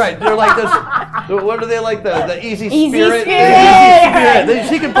 That's right. They're like this. What are they like? The Easy Easy Spirit? Spirit. Easy Spirit.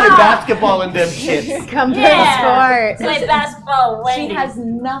 She can play basketball in them shits. Come Yeah. sport. Play basketball, She Wendy. has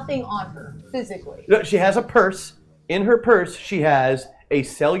nothing on her physically. Look, she has a purse. In her purse, she has a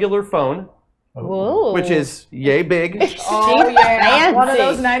cellular phone, Whoa. which is yay big. Oh yeah, one of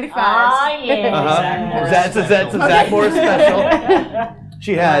Fancy. those 95s. Oh, yeah. Uh-huh. That's a Zach Morris special.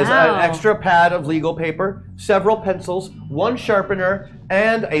 She has Wow. an extra pad of legal paper, several pencils, one sharpener,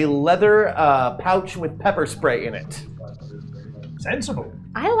 and a leather pouch with pepper spray in it. Sensible.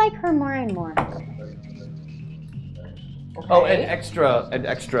 I like her more and more. Oh, and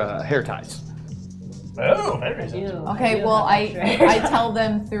extra hair ties. Oh, very nice. Okay, well I tell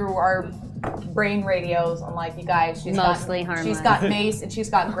them through our brain radios. I'm like, you guys, she's Mostly got, harmless. she's got mace and she's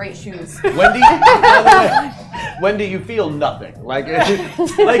got great shoes. Wendy, by the way, Wendy, you feel nothing. Like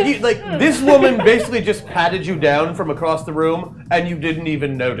this woman basically just patted you down from across the room, and you didn't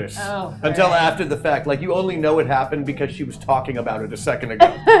even notice Oh, until right. after the fact. Like you only know it happened because she was talking about it a second ago.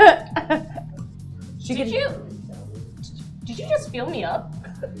 Did you just feel me up?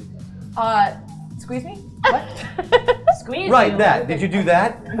 Squeeze me? What? Squeeze Right, you. that. Did you do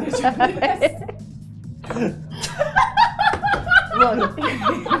that?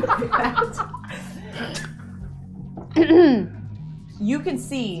 You can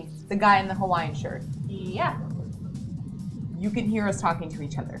see the guy in the Hawaiian shirt. Yeah. You can hear us talking to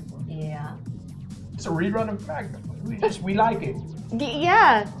each other. Yeah. It's a rerun of Magnum. We like it.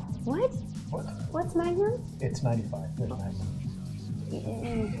 Yeah. What? What? What's Magnum? It's 95. There's Magnum.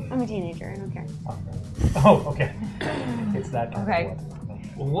 I'm a teenager. I don't care. Oh, okay. It's that kind Okay.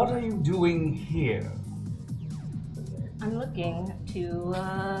 of one. What are you doing here? I'm looking to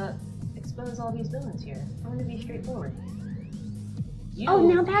expose all these villains here. I want to be straightforward. You, Oh,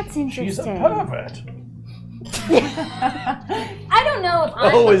 now that's She's a interesting. pervert. I don't know if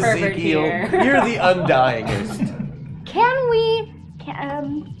I'm Oh, the pervert Ezekiel, here. you're the undyingest. Can we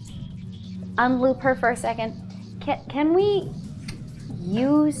unloop her for a second? Can we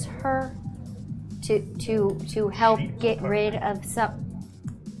use her to help get rid of some?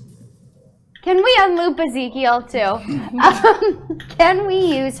 Can we unloop Ezekiel too? Can we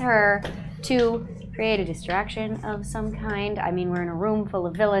use her to create a distraction of some kind? I mean, we're in a room full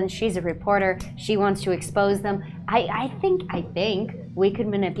of villains. She's a reporter. She wants to expose them. I think we could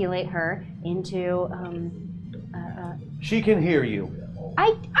manipulate her into. She can hear you.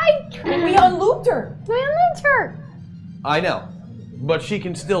 We unlooped her. We unlooped her. I know, but she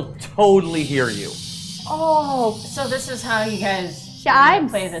can still totally hear you. Oh, So this is how you guys I'm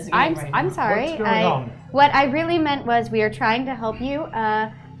play this game I'm right I'm now. sorry. What's going on? What I really meant was we are trying to help you.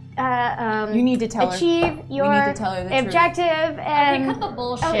 you need to tell her. achieve your We need to tell her the truth. objective Okay, and cut the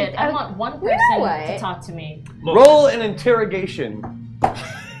bullshit. I want one you know person what? to talk to me. Look, Roll an interrogation.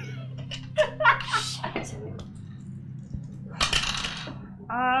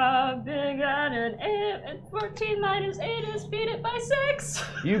 Big at an 8, and 14 minus 8 is beat it by 6.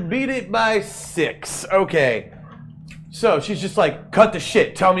 You beat it by 6. Okay. So she's just like, cut the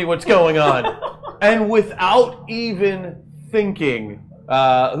shit. Tell me what's going on. And without even thinking,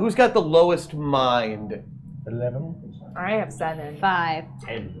 who's got the lowest mind? 11. I have 7. 5,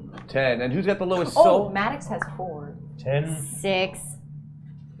 10. 10. And who's got the lowest Oh, soul? Maddox has 4. 10. 6.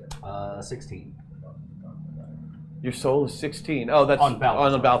 16. Your soul is 16. Oh, that's On Balthazar.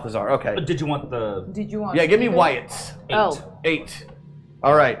 on the Balthazar. Okay. Did you want the Did you want? Yeah, give me Steven? Wyatt's. 8? Oh. 8.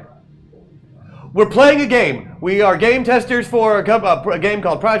 All right. We're playing a game. We are game testers for a game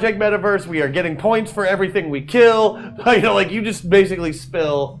called Project Metaverse. We are getting points for everything we kill. You know, like you just basically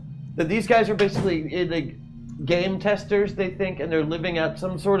spill that these guys are basically like game testers, they think, and they're living out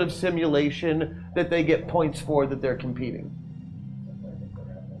some sort of simulation that they get points for that they're competing.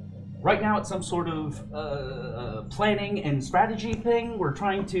 Right now, it's some sort of planning and strategy thing. We're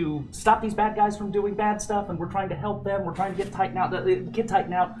trying to stop these bad guys from doing bad stuff, and we're trying to help them. We're trying to get tightened out.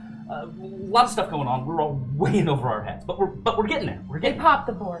 A lot of stuff going on. We're all way in over our heads, but we're getting there. We're They getting pop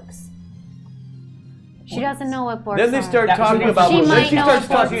the Borks. She doesn't know what Borks Then they are. start That was talking an about. She Then might she know starts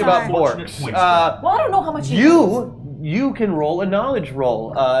what talking Borks about are. Borks. Well, I don't know how much you know. You can roll a knowledge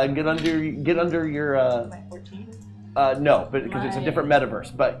roll and get under your. No, but because it's a different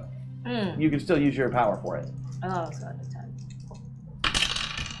metaverse, but you can still use your power for it. Oh, so this time.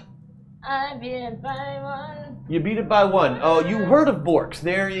 I beat it by 1. You beat it by 1. Oh, you heard of Borks?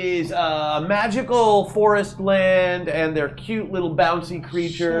 There is a magical forest land, and they're cute little bouncy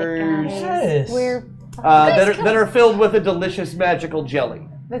creatures Yes. We're that are filled with a delicious magical jelly.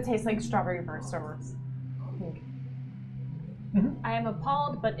 That tastes like strawberry bursters. I am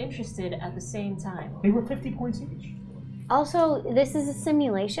appalled but interested at the same time. They were 50 points each. also, this is a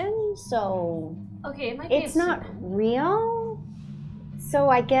simulation, so Okay, it might be it's not real. So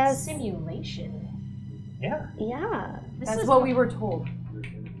I guess, simulation. Yeah. yeah. That's what we were told.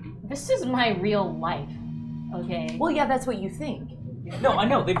 This is my real life. Okay. Well, yeah, that's what you think. No, I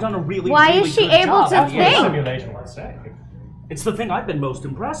know. They've done a really, Why really is she good able job. to That's what a think? simulation would say. It's the thing I've been most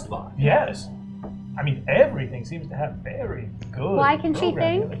impressed by. Yes. I mean, everything seems to have very good. Why can she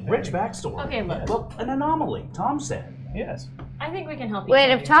programming. think? Rich backstory. Okay, look. Well, an anomaly, Tom said. Yes. I think we can help each Wait,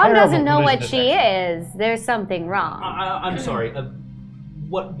 other. if Tom Terrible doesn't know what collision she is, there's something wrong. I'm sorry.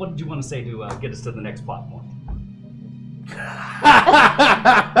 What did you want to say to get us to the next plot point?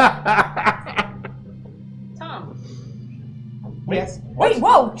 Tom. Yes. Wait,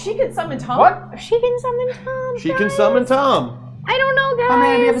 whoa! She can summon Tom. What? She can summon Tom. She can guys. summon Tom. I don't know, guys. How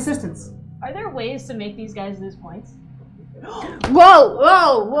may I be of assistance? Are there ways to make these guys lose points? Whoa,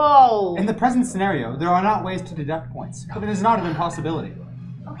 whoa, whoa. In the present scenario, there are not ways to deduct points, but it is not an impossibility.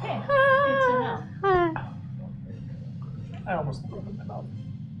 Okay. Good to know. I almost threw it in my mouth.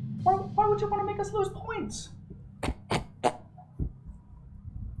 Why would you want to make us lose points?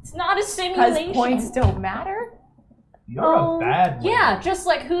 It's not a Because simulation. points don't matter. You're Oh. a bad one. Yeah, just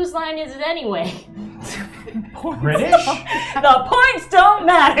like whose line is it anyway? British? The points don't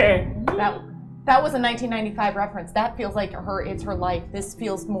matter. That was a 1995 reference. That feels like her. It's her life. This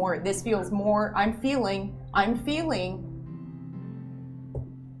feels more. This feels more. I'm feeling.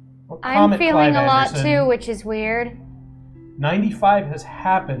 Well, I'm comment, feeling Clive a lot Anderson. too, which is weird. 95 has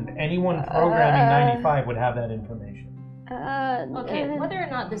happened. Anyone programming 95 would have that information. Okay, whether or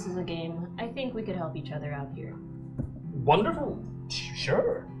not this is a game, I think we could help each other out here. Wonderful.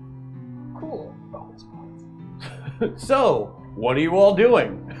 Sure. Cool. Bonus points. So, what are you all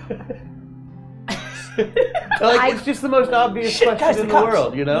doing? Like, it's just the most obvious Shit, question guys, in the the cops.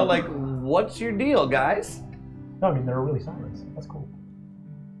 world, you know? Like, what's your deal, guys? No, I mean, there are really sirens. That's cool.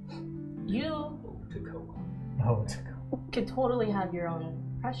 You No, it's cool. could totally have your own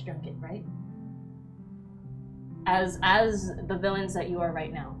press junket, right? As the villains that you are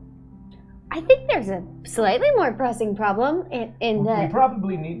right now. I think there's a slightly more pressing problem in We that.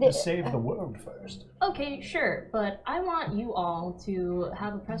 probably need to save the world first. Okay, sure, but I want you all to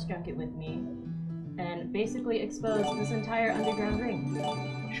have a press junket with me and basically expose this entire underground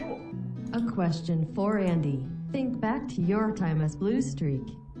ring. Sure. A question for Andy. Think back to your time as Blue Streak.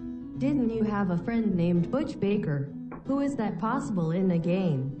 Didn't you have a friend named Butch Baker? Who is that possible in a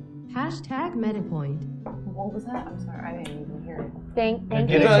game? #MetaPoint. What was that? I'm sorry. I didn't even hear it. Thank It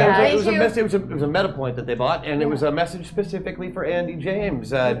you, was Chad. It was a meta point that they bought, and it was a message specifically for Andy James.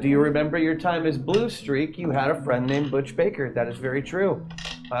 Do you remember your time as Blue Streak? You had a friend named Butch Baker. That is very true.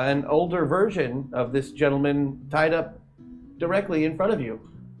 An older version of this gentleman tied up directly in front of you.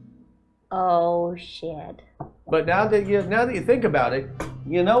 Oh shit. But now that you think about it,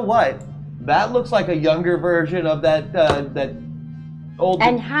 you know what? That looks like a younger version of that old.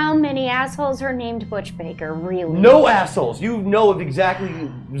 And how many assholes are named Butch Baker? Really? No assholes. You know of exactly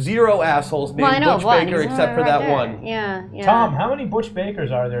 0 assholes named Well, I know Butch one. Baker He's except for right that there. one. Yeah. Tom, how many Butch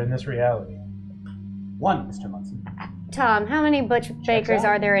Bakers are there in this reality? 1, Mr. Munson. Tom, how many Butch Bakers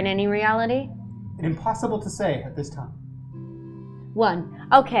are there in any reality? Impossible to say at this time. 1.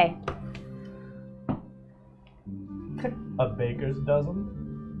 Okay. A baker's dozen?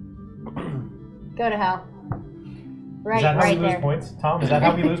 Go to hell. Is Right, that how right we lose there. points? Tom, is that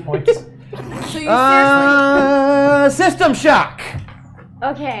how we lose points? So you seriously? System shock.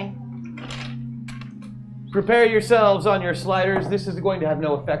 Okay. Prepare yourselves on your sliders. This is going to have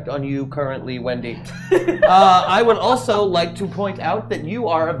no effect on you currently, Wendy. I would also like to point out that you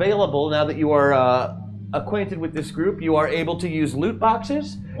are available now that you are acquainted with this group. You are able to use loot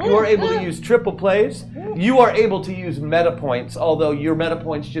boxes. You are able to use triple plays. You are able to use meta points, although your meta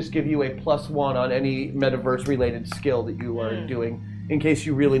points just give you a +1 on any metaverse-related skill that you are doing, in case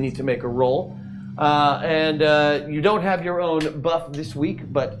you really need to make a roll. And you don't have your own buff this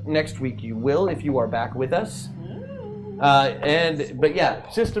week, but next week you will if you are back with us. But yeah,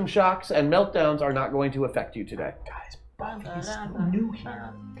 system shocks and meltdowns are not going to affect you today. Guys, Buffy's new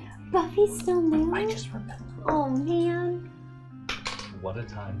here. Buffy's still new? I just remembered. Oh, man. What a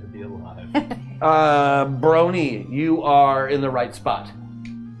time to be alive. Brony, you are in the right spot.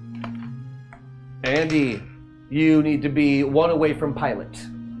 Andy, you need to be 1 away from Pilot.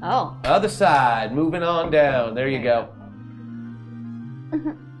 Oh. Other side, moving on down. There you go.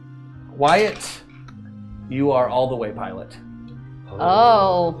 Wyatt, you are all the way Pilot.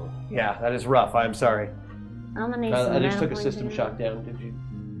 Oh. Yeah, that is rough. I'm sorry. I'm gonna need I some just took a mana system points. shot down, did you?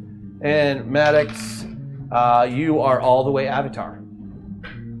 And Maddox, you are all the way Avatar.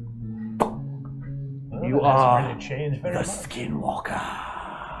 You That's are going to change very the much. Skinwalker.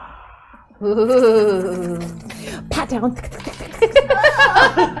 Ooh. Pat down.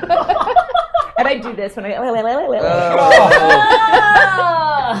 And I do this when I.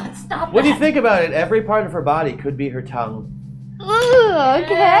 Stop When you think about it, every part of her body could be her tongue. Ooh,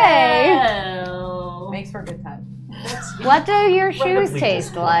 okay. Makes for a good time. What do your shoes Incredibly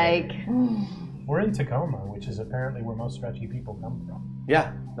taste like? We're in Tacoma, which is apparently where most stretchy people come from.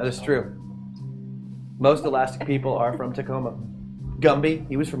 Yeah, that is true. Most elastic people are from Tacoma. Gumby,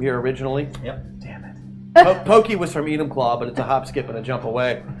 he was from here originally. Yep. Damn it. Pokey was from Enumclaw, but it's a hop, skip, and a jump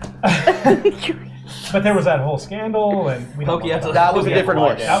away. But there was that whole scandal, and we don't Pokey want had to- That was a Pokey had different to lie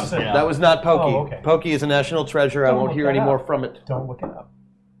horse. down. That was That was not Pokey. Oh, okay. Pokey is a national treasure. I Don't won't look hear that any more up. from it. Don't look it up.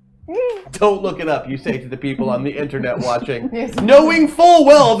 Don't look it up, you say to the people on the internet watching, knowing full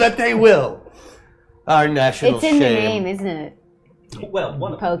well that they will. Our national It's in the shame. name, isn't it? Well,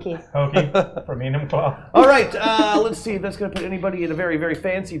 one of Pokey. Pokey from Enumclaw. All right, let's see if that's going to put anybody in a very, very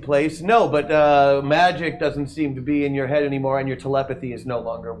fancy place. No, but magic doesn't seem to be in your head anymore, and your telepathy is no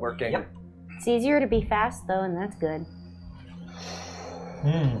longer working. Yep. It's easier to be fast, though, and that's good.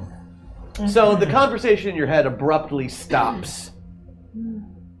 So the conversation in your head abruptly stops.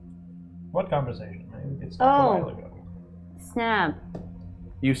 What conversation? It stopped a while ago. Snap.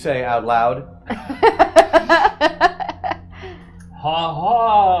 You say out loud, Ha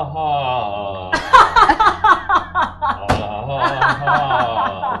ha ha.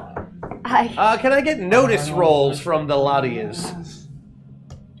 can I get notice rolls from the Ladias?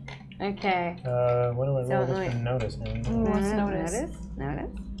 Okay. What do I So, roll this wait. for notice? Man? What's notice? Notice.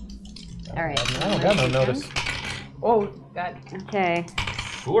 All right. I don't got no notice. Oh, God. Okay.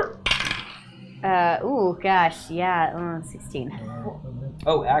 Sure. Ooh, gosh, yeah. 16.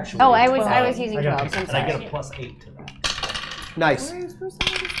 Oh, actually. Oh, I was using I got 12. So I'm And I sorry. get a +8 to that. Nice.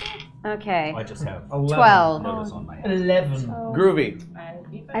 Okay. I just have 12. notice on my head. 11. Groovy.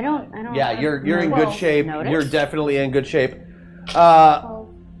 I don't. Yeah, you're in good shape. Notice? You're definitely in good shape.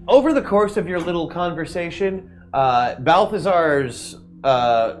 Over the course of your little conversation, Balthazar's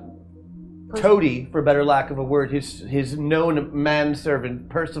toady, for better lack of a word, his known manservant,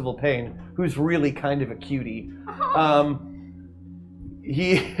 Percival Payne, who's really kind of a cutie,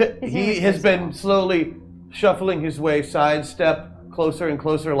 he has been slowly shuffling his way sidestep closer and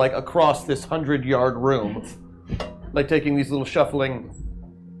closer, like across this 100-yard room, like taking these little shuffling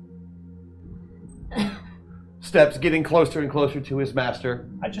steps, getting closer and closer to his master.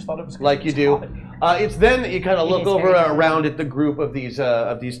 I just thought it was like you do. It's then that you kind of It look is over very around at the group of these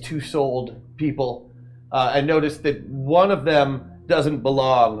two-souled people, and notice that one of them doesn't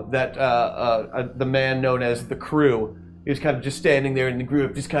belong. That the man known as the Crew is kind of just standing there in the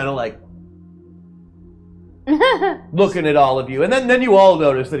group, just kind of like looking at all of you, and then you all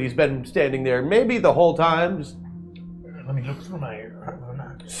notice that he's been standing there maybe the whole time. Just, let me look through my.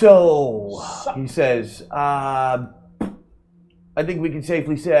 so he says, "I think we can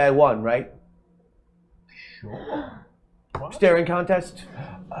safely say I won, right?" Sure. What? Staring contest.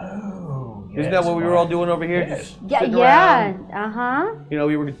 Oh, yes. Isn't that what we were all doing over here? Yes. Just Yeah, sitting yeah. around? Uh-huh. You know,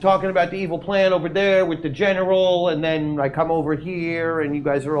 we were talking about the evil plan over there with the general, and then I come over here, and you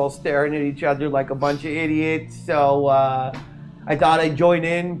guys are all staring at each other like a bunch of idiots. So I thought I'd join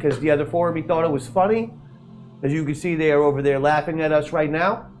in because the other four of me thought it was funny. As you can see, they are over there laughing at us right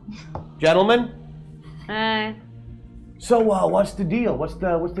now, gentlemen. So what's the deal? What's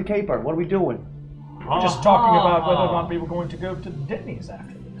the caper? What are we doing? We're just talking about whether or not we were going to go to Denny's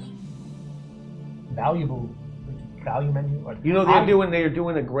after this. Value menu. You know they're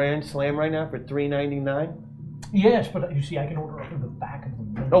doing a grand slam right now for $3.99. Yes, but you see, I can order up in the back of the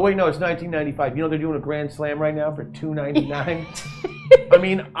menu. Oh wait, no, it's $19.95. You know they're doing a grand slam right now for $2.99. I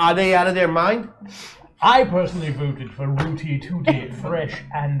mean, are they out of their mind? I personally voted for Rooty Tooty, fresh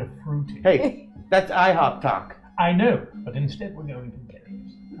and fruity. Hey, that's IHOP talk. I know, but instead we're going to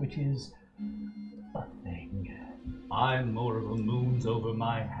Denny's, which is a thing. I'm more of a moons over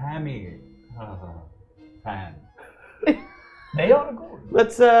my hammy fan. They are good.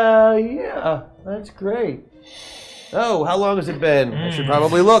 Let's yeah, that's great. Oh, how long has it been? I should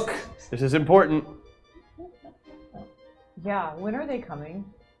probably look. This is important. Yeah, when are they coming?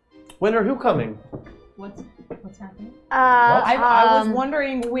 When are who coming? What's happening? I was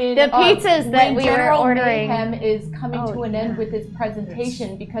wondering when the pizzas that when we were General ordering. Mayhem is coming to an end yeah. with his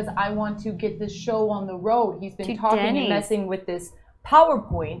presentation because I want to get this show on the road. He's been To talking Denny's. and messing with this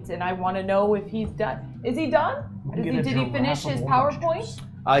PowerPoint, and I want to know if he's done. Is he done? Did he finish his PowerPoint?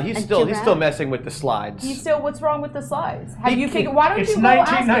 He's still messing with the slides. He's still. What's wrong with the slides? Have you He- figured? Why don't It's you go ask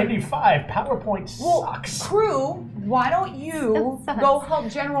him? 1995. PowerPoint sucks. Crew, why don't you go help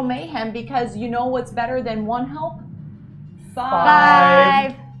General Mayhem because you know what's better than one help?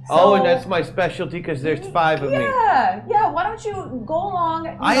 Five. Oh, and So- that's my specialty because there's 5 of me. Yeah. Why don't you go along?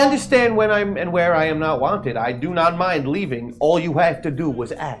 I understand when I'm and where I am not wanted. I do not mind leaving. All you have to do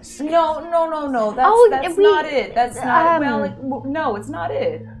was ask. No. That's not it. That's not. No, it's not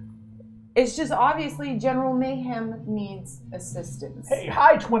it. It's just obviously General Mayhem needs assistance. Hey,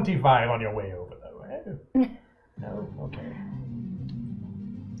 high 25 on your way over, though. Eh? No? Okay.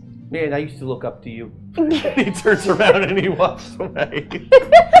 Man, I used to look up to you. He turns around and he walks away.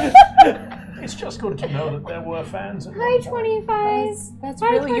 It's just good to know that there were fans. At Hi, 25. That's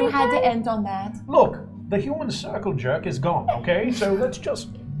Hi, really, you had to 25. end on that. Look, the human circle jerk is gone, okay? So let's just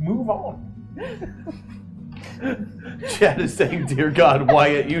move on. Chad is saying, "Dear God,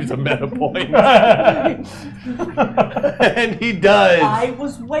 Wyatt, use a meta point." And he does. I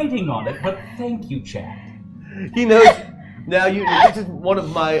was waiting on it, but thank you, Chad. He knows. Now this is one of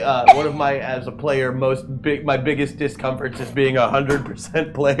my as a player my biggest discomforts is being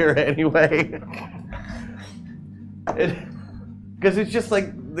 100% player anyway. Because it's just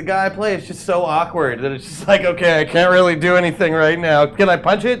like the guy I play is just so awkward that it's just like, okay, I can't really do anything right now. Can I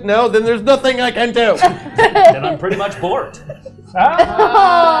punch it? No, then there's nothing I can do. Then I'm pretty much bored. So we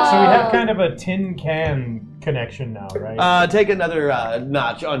have kind of a tin can connection now, right? Take another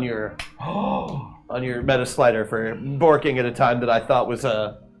notch on your meta slider for borking at a time that I thought was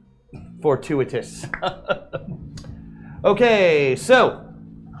fortuitous. Okay, so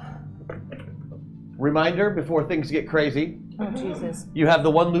reminder before things get crazy. Oh, Jesus. You have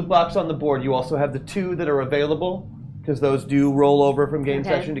the 1 loot box on the board. You also have the 2 that are available because those do roll over from game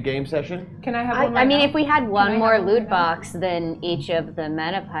session to game session. Can I have one? I right mean, now? if we had I one have more one loot right now? box, then each of the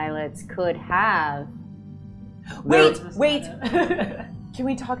meta pilots could have. Wait. Can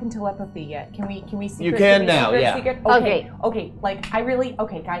we talk in telepathy yet? Can we secret? You can now, yeah. Okay. Like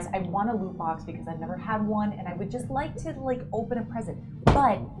okay, guys. I want a loot box because I've never had one, and I would just like to open a present.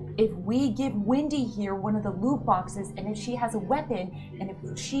 But if we give Wendy here one of the loot boxes, and if she has a weapon, and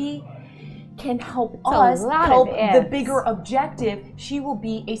if she can help us help the bigger objective, she will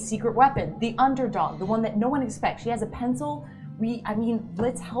be a secret weapon, the underdog, the one that no one expects. She has a pencil.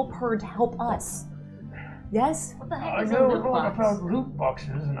 Let's help her to help us. Yes? What the heck I is a know a loot lot box? about loot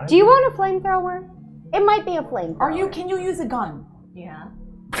boxes, and I Do you want a flamethrower? It might be a flamethrower. Can you use a gun? Yeah.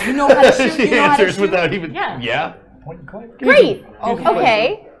 You know how to shoot? She You know how to answers shoot? without even. Yeah. Yeah. point and click. Great. Okay.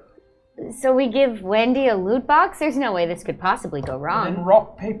 Okay. So we give Wendy a loot box? There's no way this could possibly go And wrong. then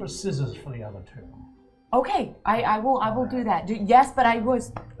rock, paper, scissors for the other two. Okay, I will do that. Yes, but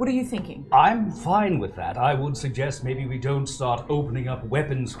what are you thinking? I'm fine with that. I would suggest maybe we don't start opening up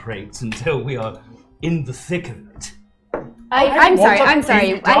weapons crates until we are in the thick of it. I'm sorry.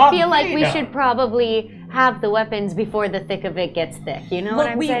 Done. I feel like we Yeah. should probably have the weapons before the thick of it gets thick. You know what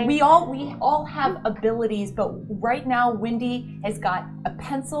I'm saying? we all have abilities, but right now Wendy has got a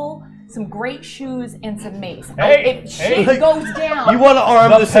pencil, some great shoes, and some mace. Hey, if she hey. goes down, You want to arm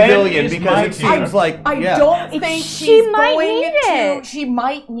The the pen civilian is because my it seems like I yeah. don't think She she's might going need to. it. She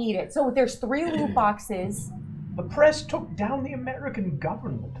might need it. So there's 3 loot boxes. The press took down the American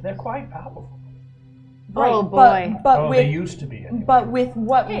government. They're quite powerful. Oh, boy. But They with used to be. Anyway. but with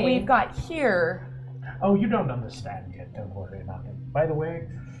what Hey. we've got here, Oh, you don't understand yet. Don't worry about it. By the way,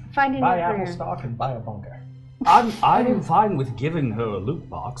 Find a new buy career. Apple stock and buy a bunker. I'm fine with giving her a loot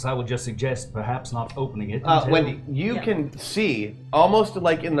box. I would just suggest perhaps not opening it until... Wendy, you can see almost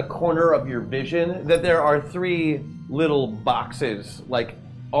like in the corner of your vision that there are 3 little boxes, like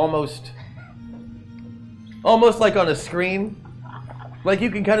almost like on a screen. Like you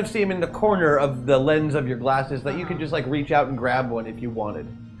can kind of see them in the corner of the lens of your glasses that you could just like reach out and grab one if you wanted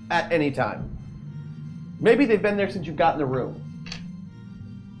at any time. Maybe they've been there since you got in the room.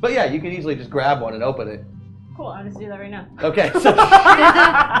 But yeah, you could easily just grab one and open it. Cool, I'll just do that right now. Okay, so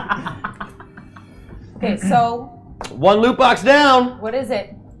okay. So 1 loot box down. what is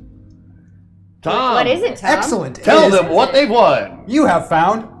it? Tom, What is it, Tom? Excellent. Tell It is- them what they've won. You have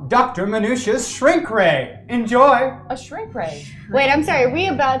found Dr. Minutia Shrink Ray. Enjoy. A shrink ray. Wait, I'm sorry. Are we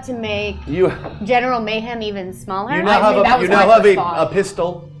about to make You General Mayhem even smaller? You now that have was you my now have first thought. a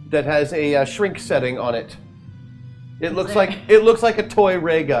pistol that has a shrink setting on it. It looks like a toy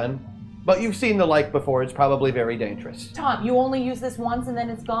ray gun, but you've seen the like before. It's probably very dangerous. Tom, you only use this once and then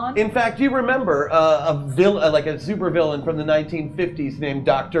it's gone? In fact, you remember a villain, like a supervillain from the 1950s named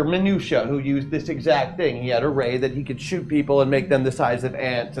Dr. Minutia, who used this exact thing. He had a ray that he could shoot people and make them the size of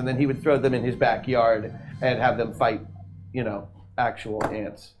ants, and then he would throw them in his backyard and have them fight, actual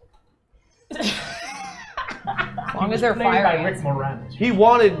ants. As long as they're Played fire by ants. Rick Moranis. He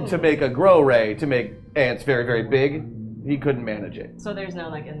wanted to make a grow ray to make ants very, very big. He couldn't manage it. So there's no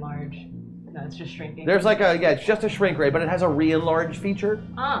like enlarge. No, it's just shrinking. There's it's just a shrink ray, but it has a re-enlarge feature.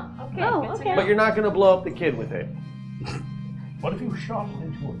 Ah, okay. Oh, good to okay. know. But you're not going to blow up the kid with it. What if you shot it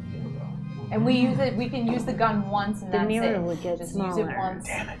into a mirror? And we can use the gun once and The that's mirror it. would get Just smaller. use it once.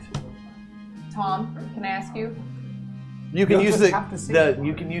 Damn it. Tom, can I ask you? You can You'll use just have to see it.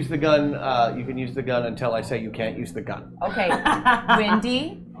 you can use the gun. You can use the gun until I say you can't use the gun. Okay,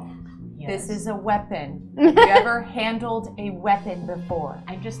 Wendy, Yes. this is a weapon. Have you ever handled a weapon before?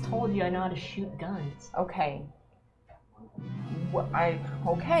 I just told you I know how to shoot guns. Okay.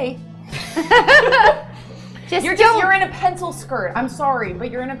 Okay. You're in a pencil skirt. I'm sorry,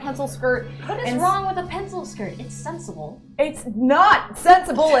 but you're in a pencil skirt. What is and wrong with a pencil skirt? It's sensible. It's not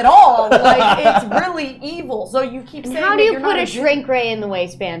sensible at all. Like it's really evil. So you keep saying How do that you you're put not a shrink ray in the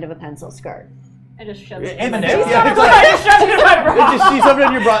waistband of a pencil skirt? I just shoved it. Even M&M. yeah, it's like, just see something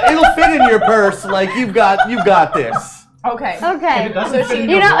in your bra. It'll fit in your purse. Like you've got this. Okay. Okay. If it doesn't fit in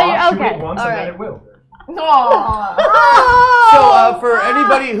you your know, bra, shoot okay, it once all and right. then it will. Aww. So for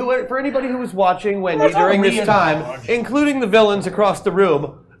anybody who was watching Wendy That's during not this time, re-enlarged. including the villains across the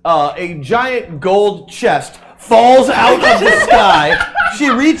room, a giant gold chest falls out of the sky. She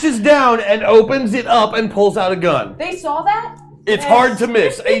reaches down and opens it up and pulls out a gun. They saw that? It's hard to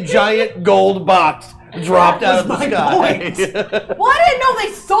miss. A giant gold box dropped out of the sky. Well, I didn't know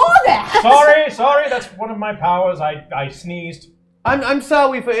they saw that. Sorry, that's one of my powers. I sneezed. I'm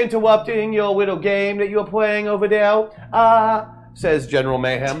sorry for interrupting your little game that you're playing over there. Says General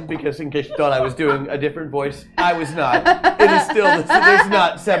Mayhem, because in case you thought I was doing a different voice, I was not. It is still, there's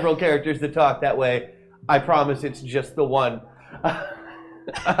not several characters that talk that way. I promise it's just the one.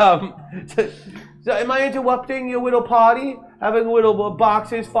 So am I interrupting your little party? Having little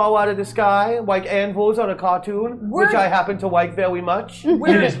boxes fall out of the sky like anvils on a cartoon, which I happen to like very much.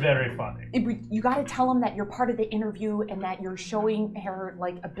 It is very funny. You got to tell them that you're part of the interview and that you're showing her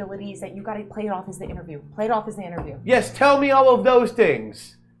like abilities. That you got to play it off as the interview. Play it off as the interview. Yes, tell me all of those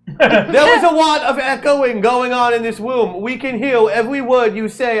things. There was a lot of echoing going on in this room. We can hear every word you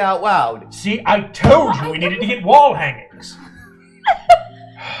say out loud. See, I told you we needed to get wall hangings.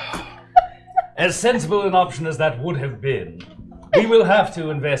 As sensible an option as that would have been, we will have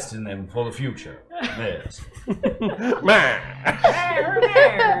to invest in them for the future. Yes.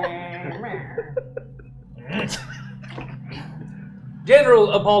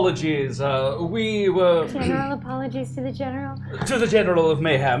 General apologies. We were General apologies to the general. to the General of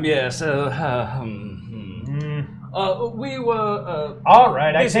Mayhem. Yes. We were. All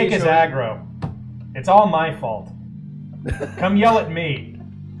right, I busy take his showing- aggro. It's all my fault. Come yell at me.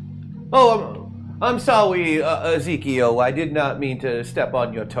 Oh, I'm sorry, Ezekiel. I did not mean to step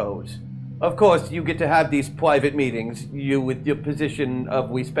on your toes. Of course, you get to have these private meetings, you with your position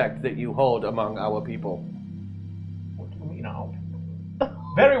of respect that you hold among our people. What do you mean, how?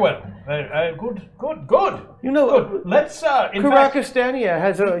 Very well. Good. You know, Good. Let's, in fact... Karakastania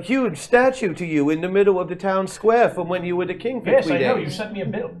has a huge statue to you in the middle of the town square from when you were the king for Yes, 3 I know. days. You sent me a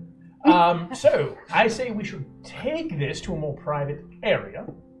bill. So, I say we should take this to a more private area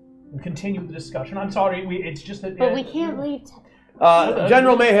and continue the discussion. I'm sorry, it's just that... But we can't leave.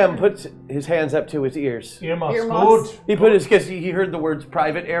 General Mayhem puts his hands up to his ears. Earmuffs. Earmuffs. Good. He put his, because he heard the words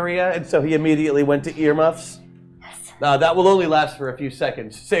private area, and so he immediately went to earmuffs. That will only last for a few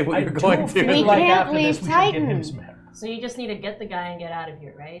seconds. Say what I you're going do feel to. We like can't after leave this, we should give him Titan. some hair. So you just need to get the guy and get out of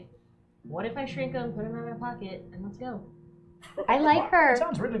here, right? What if I shrink him, put him in my pocket, and let's go? I like her. That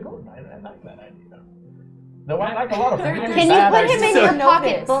sounds really good. I like that idea. Though I like a lot of really Can you bad put him ideas. in So- your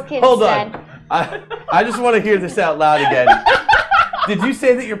pocketbook instead? Hold on. I just want to hear this out loud again. Did you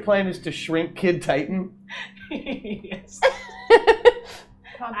say that your plan is to shrink Kid Titan? Yes.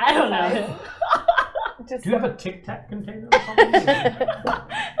 I don't know. Just Do you have a Tic Tac container or something?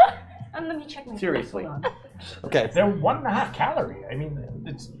 Let me check my Seriously. Hold on. Okay. They're 1.5 calorie. I mean,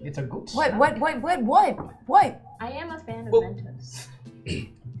 it's a good snack. What? I am a fan of Well- Mentos.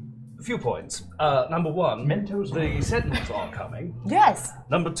 A few points. Number one, Mentos. the Sentinels are coming. Yes.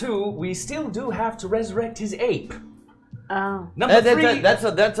 Number two, we still do have to resurrect his ape. Oh. Number three,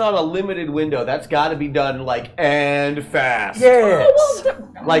 That's on a limited window. That's got to be done and fast. yes.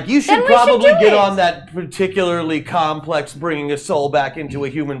 Like you should Then we should probably do get it. on that particularly complex bringing a soul back into a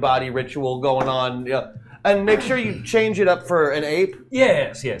human body ritual going on, and make sure you change it up for an ape.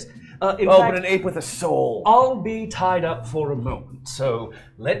 Yes. In Oh, fact, but an ape with a soul. I'll be tied up for a moment, so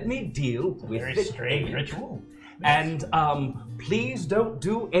let me deal with Very the strange ape. ritual. And please don't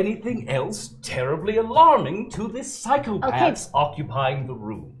do anything else terribly alarming to this psychopaths occupying the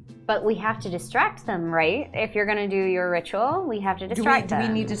room. But we have to distract them, right? If you're gonna do your ritual, we have to Do distract we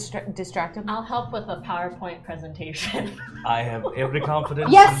them. need to distract him? I'll help with a PowerPoint presentation. I have every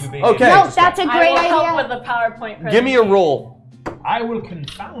confidence Yes! in you being Okay. able No, to that's a I great will help idea. with a PowerPoint presentation. Give me a roll. I will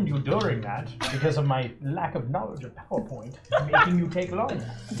confound you during that because of my lack of knowledge of PowerPoint, making you take long.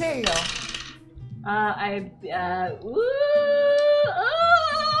 There you go.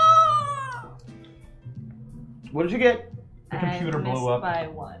 What did you get? The computer I blew missed up. by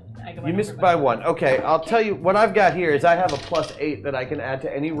one. I got my You missed number by one. Okay, I'll tell you what I've got here is I have a +8 that I can add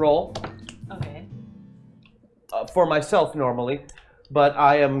to any roll Okay. for myself normally, but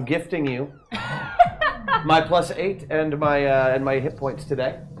I am gifting you my +8 and my hit points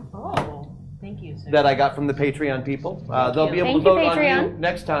today Oh, thank you, sir. that I got from the Patreon people. They'll be able Thank to you, vote on you Patreon.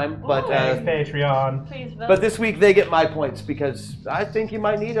 next time, but Thanks, Patreon. Please vote. but this week they get my points because I think you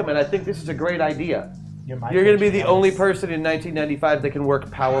might need them, and I think this is a great idea. You're my You're going to be the Patreon. only person in 1995 that can work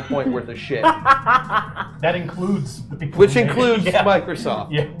PowerPoint worth of shit, That includes the people. which who made it. includes Yeah. Microsoft.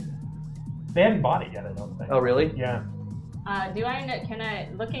 Yeah. They hadn't bought it yet, I don't think. Oh, really? Yeah. do I know, can I,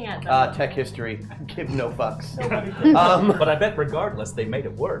 looking at the... Tech history. Give no fucks. But I bet regardless, they made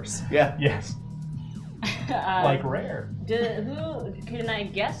it worse. Yeah. Yes. Like Rare. Can I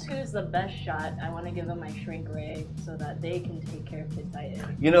guess who's the best shot? I want to give them my shrink ray so that they can take care of Kid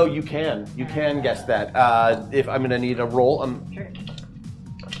Titan. You know, you can guess that. If I'm gonna need a roll, Sure.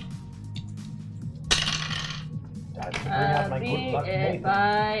 I have to bring out my good Beat luck it Nathan.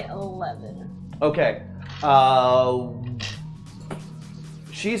 by 11. okay.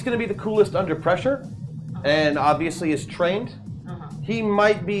 She's gonna be the coolest under pressure, and obviously is trained. Uh-huh. He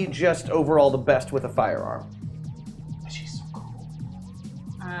might be just overall the best with a firearm. She's so cool.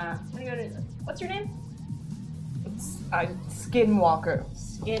 Let me go to, what's your name? Skinwalker.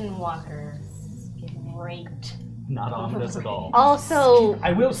 Skinwalker. Great. Not on this at all. Also,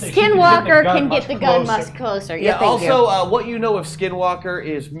 I will say she can Skinwalker get the gun can much get the gun closer. much closer. Yeah. thank you. Also, what you know of Skinwalker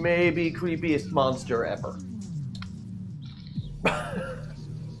is maybe creepiest monster ever.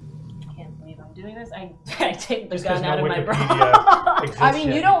 Can't believe I'm doing this. I take the Just 'cause gun out no of my bra. Wikipedia exists I mean,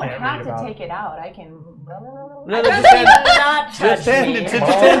 yet, you don't can't have read to about take it out. I can. No, just hand, Not touch just hand me. it, just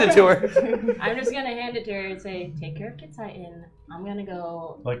hand it to her. I'm just gonna hand it to her and say, take care of Kid Titan. I'm gonna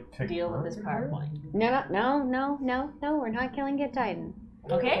go Like, take deal with this murder? PowerPoint. No, we're not killing Kid Titan.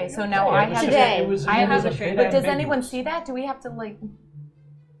 Okay? So now Yeah, I it was have Today. it was- I it have was a bit shrink. But does ambiguous. anyone see that? Do we have to like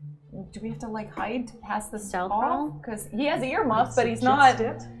do we have to like hide to pass the Stealth off? roll? Because he has earmuffs, but he's not.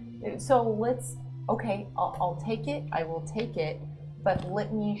 So let's. Okay, I'll take it. I will take it. But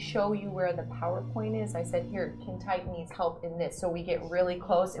let me show you where the PowerPoint is. I said, here, Kintyke needs help in this. So we get really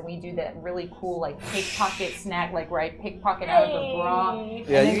close and we do that really cool, like, pickpocket snack, like, where I pickpocket out of the bra. And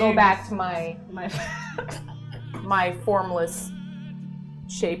then go back to my formless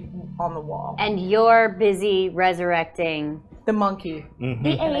shape on the wall. And you're busy resurrecting The monkey. Mm-hmm.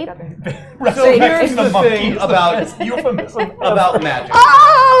 the ape. So here's the thing about magic.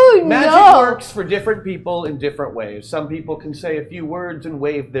 Oh, Magic no! works for different people in different ways. Some people can say a few words and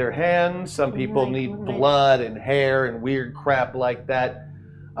wave their hands. Some people need blood and hair and weird crap like that.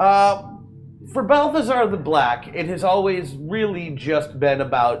 For Balthazar the Black, it has always really just been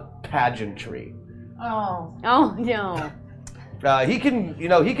about pageantry. Oh. Oh, no. He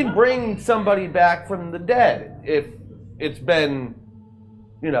can bring somebody back from the dead if it's been,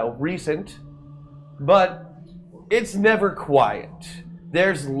 recent. But it's never quiet.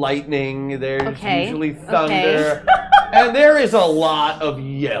 There's lightning, there's usually thunder, and there is a lot of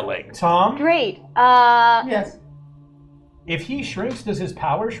yelling. Tom? Great. Yes. If he shrinks, does his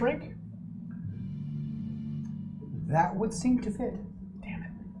power shrink? That would seem to fit.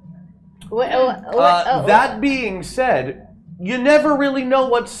 That being said, you never really know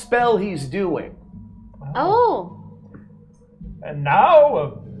what spell he's doing. Oh. And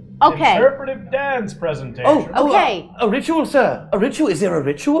now, Okay. interpretive dance presentation. Okay. A ritual, sir. A ritual? Is there a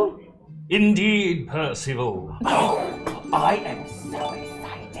ritual? Indeed, Percival. I am so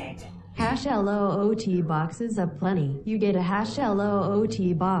excited. #LOOT boxes aplenty. You get a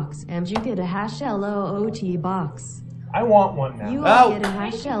 #LOOT box, and you get a #LOOT box. I want one now. You all get a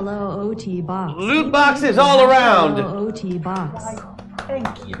 #LOOT box. Loot boxes all around. #LOOT box.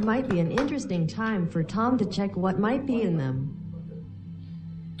 Thank you. Might be an interesting time for Tom to check what might be in them.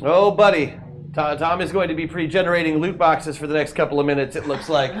 Oh, buddy. Tom is going to be pre-generating loot boxes for the next couple of minutes, it looks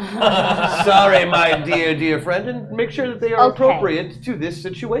like. Sorry, my dear friend, and make sure that they are appropriate to this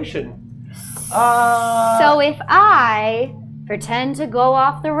situation. So if I pretend to go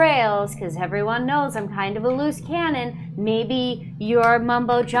off the rails, because everyone knows I'm kind of a loose cannon, maybe your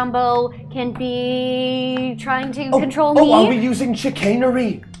mumbo jumbo can be trying to control me? Are we using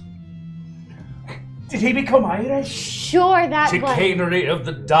chicanery? Did he become Irish? Sure, that was... Chicanery of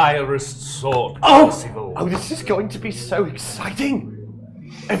the direst sort, Oh, Percival. this is going to be so exciting.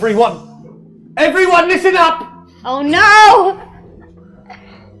 Everyone listen up! Oh no!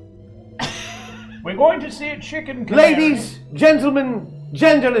 We're going to see a chicken canary. Ladies, gentlemen,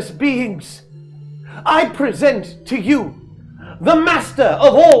 genderless beings, I present to you the master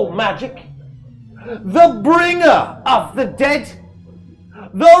of all magic, the bringer of the dead,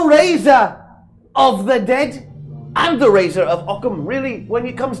 the raiser of the dead, and the raiser of Occam. Really, when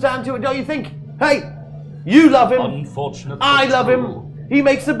it comes down to it, don't you think? Hey, you love him. Unfortunately, I love him. He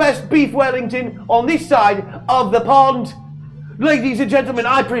makes the best beef Wellington on this side of the pond. Ladies and gentlemen,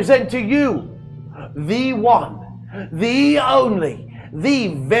 I present to you the one, the only, the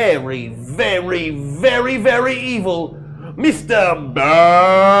very, very, very, very evil Mr.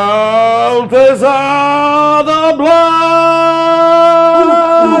 Balthazar the Black!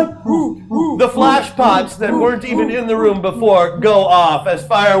 The flash pots that weren't even in the room before go off as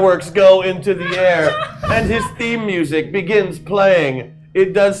fireworks go into the air, and his theme music begins playing.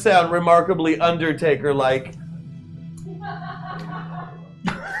 It does sound remarkably Undertaker-like.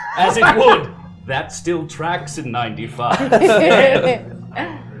 As it would. That still tracks in 95.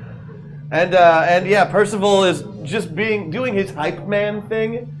 And yeah, Percival is just doing his hype man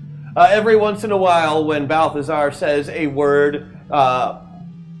thing. Every once in a while, when Balthazar says a word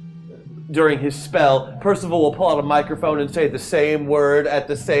during his spell, Percival will pull out a microphone and say the same word at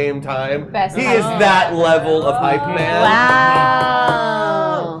the same time. He is that level of hype man.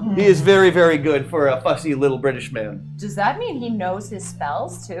 Wow. He is very, very good for a fussy little British man. Does that mean he knows his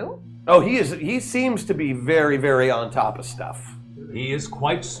spells too? Oh, he seems to be very, very on top of stuff. He is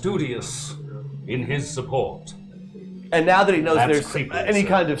quite studious in his support. And now that he knows That's there's creepy, any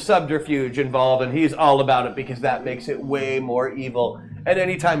kind of subterfuge involved, and he's all about it because that makes it way more evil. And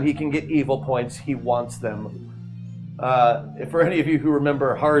anytime he can get evil points, he wants them. For any of you who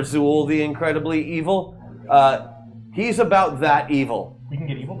remember Harzul the Incredibly Evil, he's about that evil. We can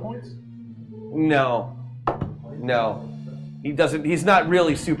get evil points? No. He doesn't. He's not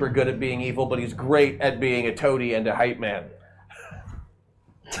really super good at being evil, but he's great at being a toady and a hype man.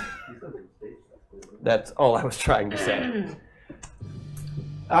 That's all I was trying to say.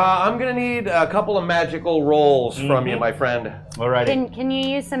 I'm gonna need a couple of magical rolls from you, my friend. Alrighty. Can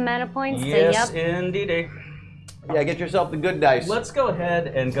you use some mana points Yes, to... Yep. indeed. Yeah, get yourself the good dice. Let's go ahead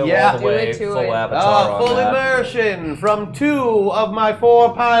and go Yeah. all the Do way it to full it. avatar on Full that. immersion from 2 of my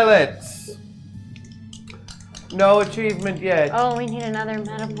 4 pilots. No achievement yet. Oh, we need another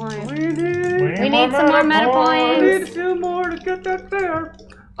meta point. We need We need some more meta points. 2 more to get that there.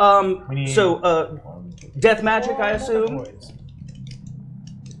 We need Death magic, I assume?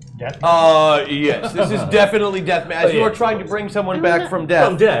 Death? Yes, this is definitely death. As you are trying to bring someone back from death.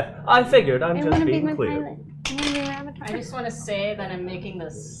 From death. I figured. I'm I just want to be being my clear. pilot. I want to be your avatar. I just want to say that I'm making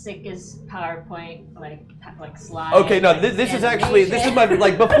the sickest PowerPoint like slide. Okay, no, like, this is actually, this is my,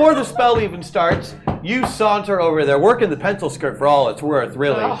 like, before the spell even starts, you saunter over there, working the pencil skirt for all it's worth,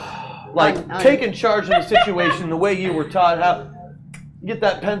 really. Like, taking charge of the situation the way you were taught how. Get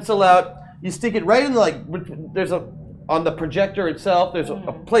that pencil out, you stick it right in, there's on the projector itself, there's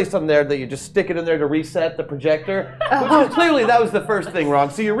a place on there that you just stick it in there to reset the projector. Which is clearly, that was the first thing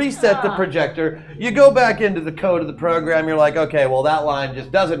wrong. So you reset the projector, you go back into the code of the program, you're like, okay, well that line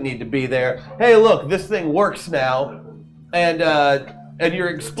just doesn't need to be there. Hey, look, this thing works now. And you're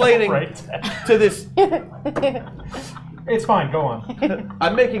explaining to this... It's fine, go on.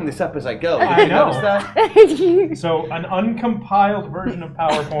 I'm making this up as I go. I Did you know. notice that? So, an uncompiled version of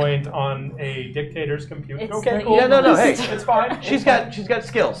PowerPoint on a dictator's computer. It's Okay, the cool. Yeah, no, hey. It's fine. She's got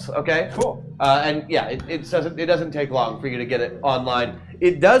skills, okay? Cool. And yeah, it doesn't take long for you to get it online.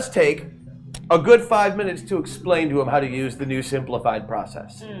 It does take a good 5 minutes to explain to him how to use the new simplified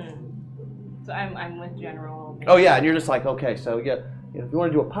process. So I'm with General. Oh yeah, and you're just like, okay, so yeah, if you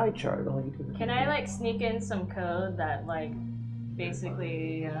want to do a pie chart, all you do. Can I like sneak in some code that like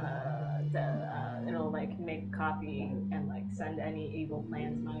basically it'll like make a copy and like send any evil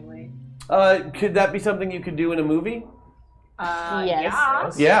plans my way? Could that be something you could do in a movie?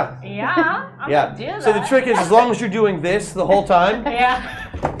 Yes. Yeah. Yeah. I'm Yeah. gonna do that. So the trick is, as long as you're doing this the whole time,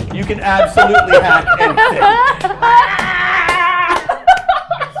 Yeah. you can absolutely hack anything.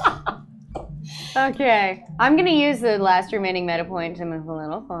 Okay, I'm gonna use the last remaining meta point to move a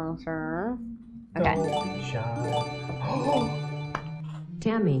little closer. Okay.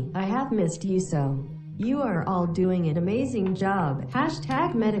 Tammy, I have missed you so. You are all doing an amazing job.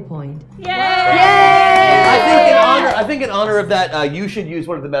 Hashtag MetaPoint. I think in honor of that, you should use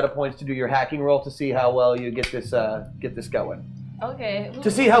one of the meta points to do your hacking roll to see how well you get this going. Okay. To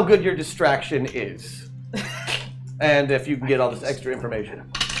see how good your distraction is, and if you can get all this extra information.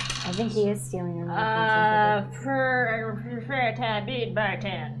 I think he is stealing your meta Prefer to beat by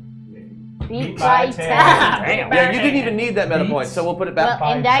 10. points. Beat by by 10. 10. Yeah, you didn't even need that meta point, so we'll put it back.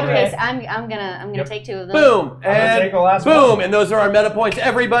 Well, in that Correct. case, I'm gonna Yep. take 2 of them. Boom gonna and take the last boom, one. and those are our meta points.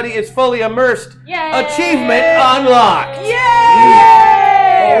 Everybody is fully immersed. Yay! Achievement unlocked.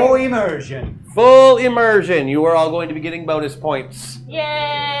 Oh, immersion. Full immersion. You are all going to be getting bonus points.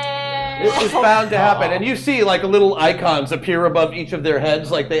 Yay! This is bound to happen, and you see like little icons appear above each of their heads,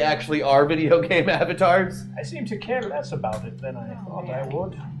 like they actually are video game avatars. I seem to care less about it than I thought I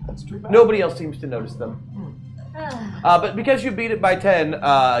would. That's too bad. Nobody else seems to notice them. But because you beat it by 10,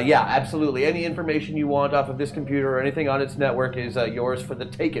 yeah, absolutely. Any information you want off of this computer or anything on its network is yours for the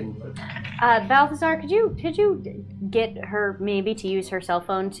taking. Balthazar, could you get her maybe to use her cell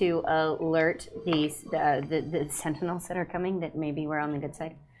phone to alert these the sentinels that are coming? That maybe we're on the good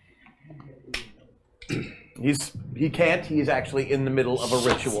side. He can't. He's actually in the middle of a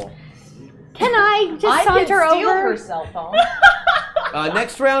ritual. Can I just I saunter can steal over? her cell phone.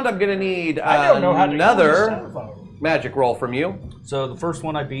 Next round, I'm going to need I don't know how to use a cell another phone. magic roll from you. So the first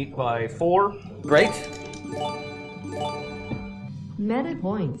one I beat by 4. Great. Meta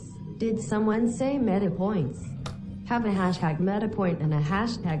points. Did someone say meta points? Have a hashtag meta point and a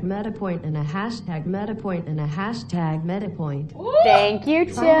hashtag meta point and a hashtag meta point and a hashtag meta point. Thank you,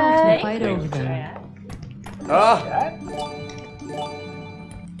 Try not to Chad. fight over them.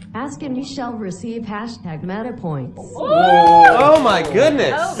 Ask and you shall receive hashtag meta points. Oh my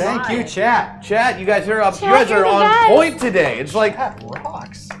goodness. Thank you, chat. Chat, you guys are you're the on best. point today. It's like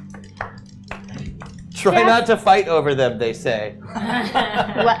Rocks. try not to fight over them, they say.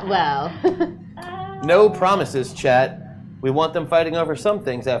 Well. No promises, chat. We want them fighting over some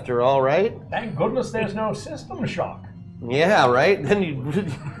things after all, right? Thank goodness there's no system shock. Yeah, right? Then you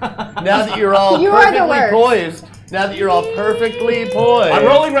now that you're all You are the perfectly worst. poised. Now that you're all perfectly poised. I'm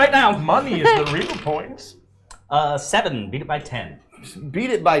rolling right now. Money is the real points. 7. Beat it by 10. Beat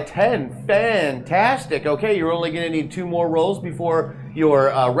it by 10. Fantastic. Okay, you're only going to need 2 more rolls before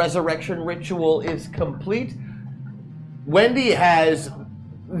your resurrection ritual is complete. Wendy has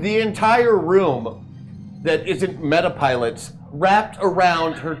the entire room that isn't Metapilots wrapped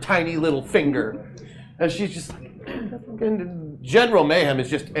around her tiny little finger. And she's just like, and General Mayhem is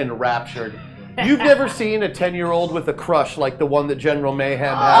just enraptured. You've never seen a 10-year-old with a crush like the one that General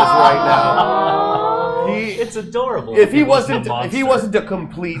Mayhem has right now. It's adorable. If he wasn't a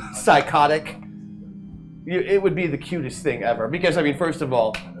complete psychotic, it would be the cutest thing ever. Because I mean, first of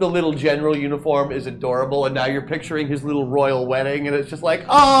all, the little general uniform is adorable, and now you're picturing his little royal wedding, and it's just like,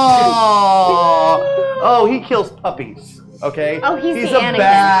 oh, he kills puppies. Okay. Oh, he's a the Anakin.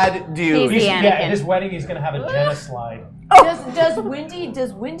 bad dude. He's the Yeah, Anakin. at his wedding, he's gonna have a genocide. Does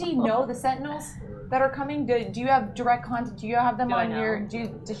Wendy know the Sentinels that are coming? Do you have direct contact? Do you have them on your?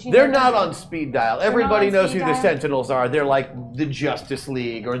 Does she? They're know not them? on speed dial. Everybody on knows speed who the dial? Sentinels are. They're like the Justice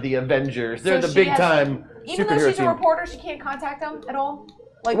League or the Avengers. They're So the she big time Even though superhero she's a team. reporter, she can't contact them at all.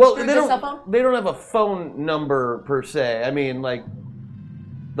 Like Well, through they the cell phone. don't. They don't have a phone number per se. I mean, like.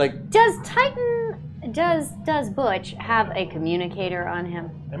 Does Butch have a communicator on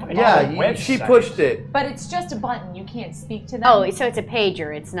him? Yeah, she pushed it. But it's just a button. You can't speak to them. Oh, so it's a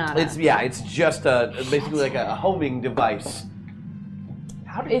pager. It's not. It's just basically like a homing device.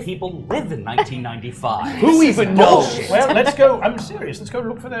 How did people live in 1995? Who even knows? Well, let's go. I'm serious. Let's go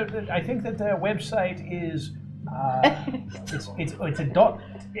look for their. I think that their website is. It's a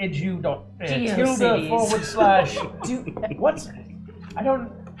 .edu.tilde / What's? I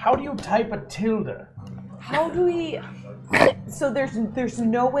don't. How do you type a tilde? How do we? So there's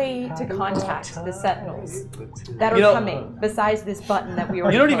no way to contact the Sentinels that are coming besides this button that we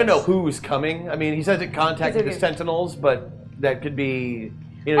already. You don't even know pushed. who's coming. I mean, he says it contacted the Sentinels, but that could be.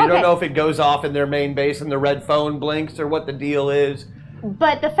 You Okay. don't know if it goes off in their main base and the red phone blinks or what the deal is.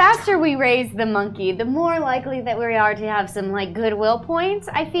 But the faster we raise the monkey, the more likely that we are to have some like goodwill points.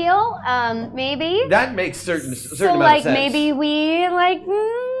 I feel, maybe. That makes certain So amount like of sense. maybe we like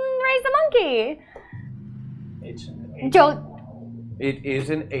raise the monkey. It's Don't. It is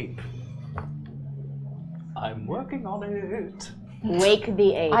an ape. I'm working on it. Wake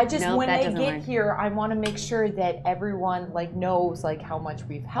the ape. I just Nope, when that they doesn't get work. here, I want to make sure that everyone like knows like how much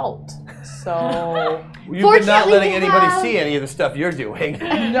we've helped. So You've been not Fortunately, letting we anybody have- see any of the stuff you're doing. no.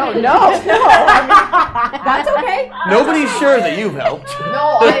 I mean, that's okay. Nobody's sure that you've helped.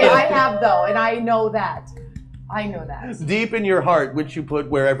 No, I have though, and I know that. Deep in your heart, which you put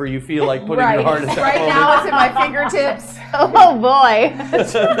wherever you feel like putting right. your heart at that Right moment. now, it's in my fingertips. Oh boy.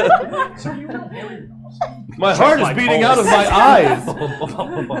 My heart is beating out of my eyes.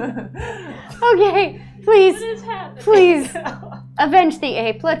 Okay, please, What is happening? please, avenge the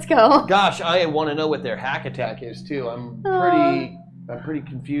ape. Let's go. Gosh, I want to know what their hack attack is too. I'm pretty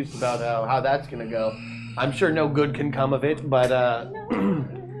confused about how that's gonna go. I'm sure no good can come of it, but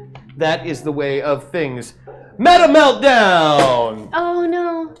that is the way of things. Meta Meltdown! Oh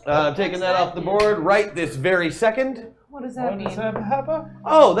no. I'm taking that off the board right this very second. What does that mean?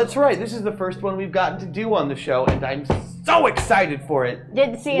 Oh, that's right. This is the first one we've gotten to do on the show, and I'm so excited for it.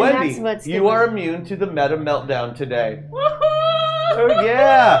 Did see, and Wendy, that's what's you are immune to the Meta Meltdown today. Oh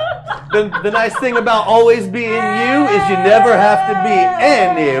yeah. The nice thing about always being you is you never have to be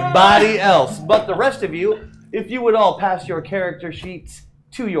anybody else. But the rest of you, if you would all pass your character sheets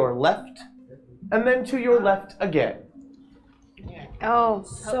to your left, and then to your left again. Oh,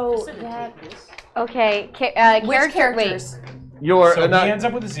 So that okay. which Character. characters? Your So he not- ends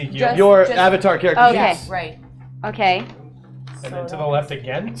up with Ezekiel. Just- your avatar character Okay. sheets. Right. Wait. Okay. And then to the left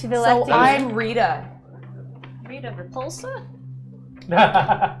again. To the So left. I'm Rita. Rita Repulsa?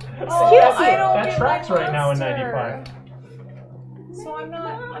 That I don't get tracks my right now in monster. 95. So I'm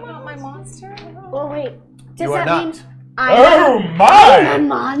not my monster. Oh wait. Does You are that not. mean Oh I'm a my!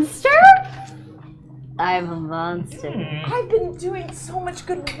 monster? I'm a monster. I've been doing so much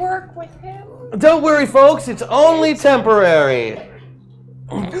good work with him. Don't worry, folks. It's only temporary.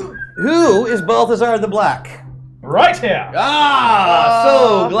 Who is Balthazar the Black? Right here. Ah,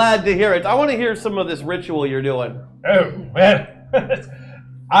 so glad to hear it. I want to hear some of this ritual you're doing. Oh, well,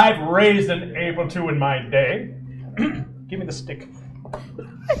 I've raised an ape or two in my day. Give me the stick.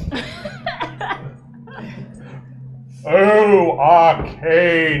 Oh,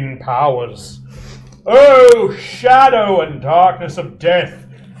 arcane powers. Oh, shadow and darkness of death.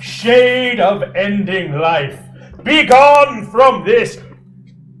 Shade of ending life. Begone from this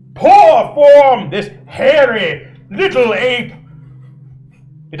poor form, this hairy little ape.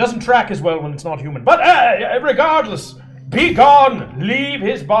 It doesn't track as well when it's not human. But regardless, be gone. Leave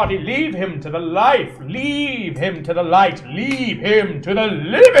his body. Leave him to the life. Leave him to the light. Leave him to the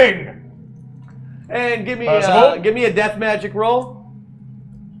living. And give me Possible? a death magic roll.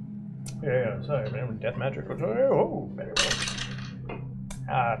 Yeah, sorry, man. Death magic. Oh, very well.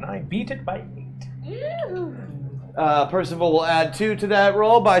 And I beat it by 8. Percival will add 2 to that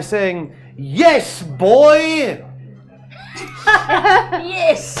roll by saying, "Yes, boy."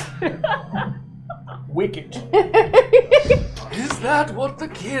 Yes. Wicket. Is that what the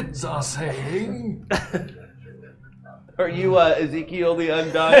kids are saying? Are you Ezekiel the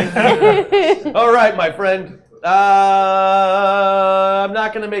Undying? All right, my friend. I'm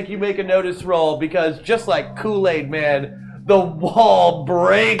not going to make you make a notice roll because just like Kool-Aid Man, the wall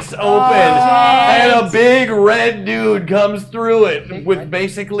breaks open and a big red dude comes through it with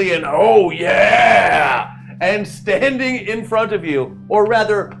basically an "oh yeah!" and standing in front of you, or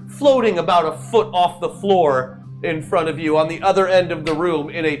rather floating about a foot off the floor in front of you on the other end of the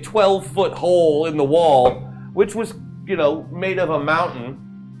room in a 12-foot hole in the wall, which was, made of a mountain.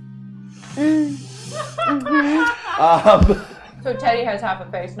 So Teddy has half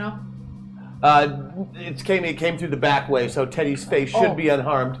a face now? It came through the back way, so Teddy's face should be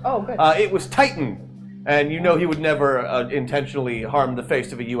unharmed. Oh, good. It was Titan, and he would never intentionally harm the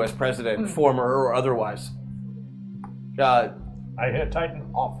face of a U.S. president, former or otherwise. I hear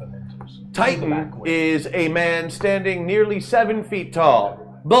Titan often. Titan is a man standing nearly 7 feet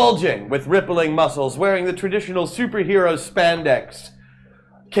tall, bulging with rippling muscles, wearing the traditional superhero spandex,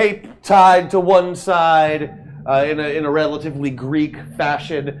 cape tied to one side in a relatively Greek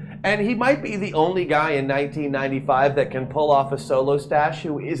fashion, and he might be the only guy in 1995 that can pull off a solo stash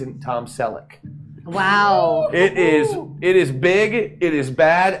who isn't Tom Selleck. Wow. It is big, it is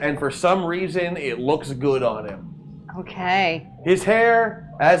bad, and for some reason it looks good on him. Okay. His hair,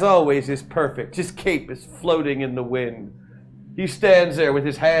 as always, is perfect. His cape is floating in the wind. He stands there with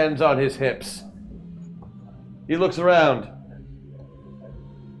his hands on his hips. He looks around.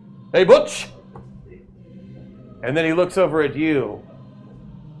 Hey, Butch! And then he looks over at you.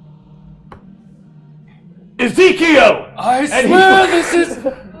 Ezekiel! I swear this is...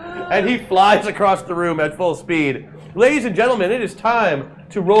 And he flies across the room at full speed. Ladies and gentlemen, it is time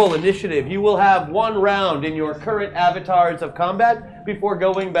to roll initiative. You will have 1 round in your current avatars of combat before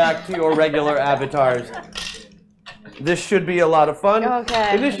going back to your regular avatars. This should be a lot of fun.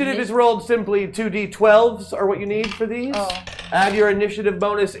 Okay. Initiative is rolled simply 2d12s are what you need for these. Oh. Add your initiative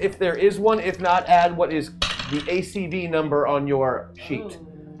bonus if there is one. If not, add what is the ACV number on your sheet.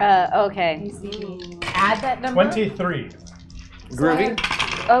 Okay. Add that number. 23. Groovy?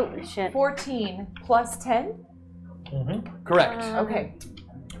 Oh, shit. 14 plus 10? Correct. Okay.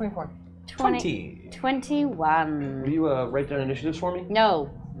 24. 21. Will you write down initiatives for me? No.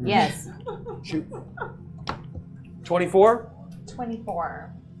 Yes. Shoot. 24?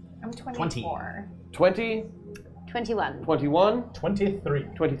 24. I'm 24. 20? 21. 21? 23.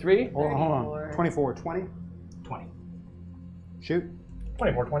 23? Hold on. 24, 20. 20. Shoot.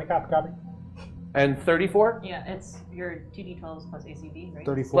 24, 20, copy. And 34? Yeah, it's your 2d12s plus ACV, right?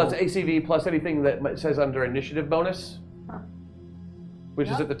 34. Plus ACV plus anything that says under initiative bonus, which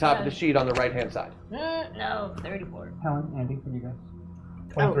is at the top of the sheet on the right-hand side. No, 34. Helen, Andy, for you guys.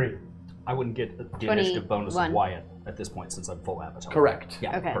 23. I wouldn't get the initiative bonus of 21. Wyatt at this point since I'm full avatar. Correct.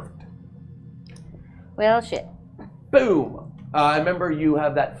 Yeah, Okay. perfect. Well, shit. Boom! Remember, you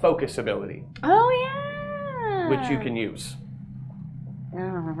have that focus ability, Oh, yeah. which you can use.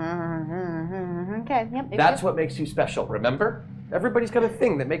 Okay, yep. That's what makes you special, remember? Everybody's got a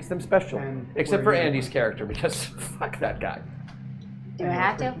thing that makes them special. And Except what for are you Andy's character, because fuck that guy. Do I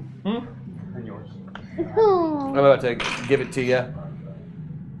have to? And yours. I'm about to give it to you.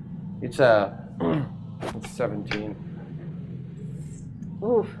 It's it's 17.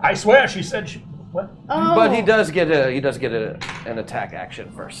 Oof. I swear she said she... What? Oh. But he does get an attack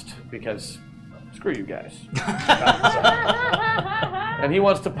action first, because screw you guys. And he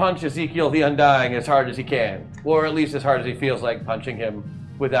wants to punch Ezekiel the Undying as hard as he can, or at least as hard as he feels like punching him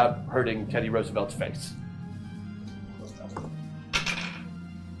without hurting Teddy Roosevelt's face.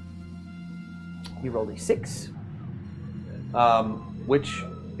 He rolled a 6, which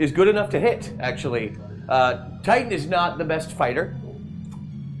is good enough to hit, actually. Titan is not the best fighter.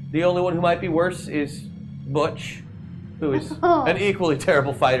 The only one who might be worse is Butch, who is an equally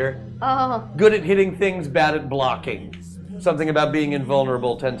terrible fighter. Oh. Good at hitting things, bad at blocking. Something about being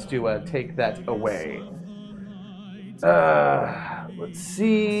invulnerable tends to take that away. Let's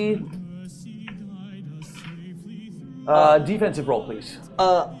see. Defensive roll, please.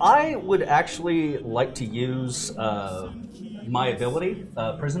 I would actually like to use my ability,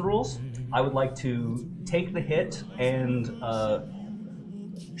 Prison Rules. I would like to take the hit and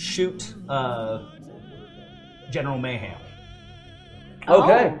shoot General Mayhem.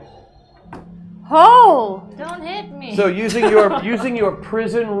 Okay. Oh! Don't hit me. So using your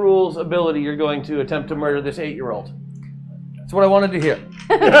Prison Rules ability, you're going to attempt to murder this 8-year-old. That's what I wanted to hear.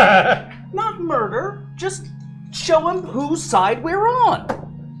 Not murder, just show him whose side we're on.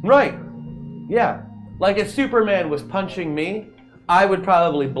 Right. Yeah. Like if Superman was punching me, I would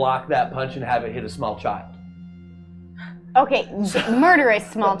probably block that punch and have it hit a small child. Okay, murderous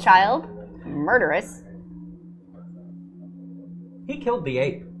small child. Murderous. He killed the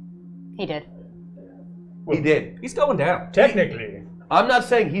ape. He did. He did. He's going down. Technically. I'm not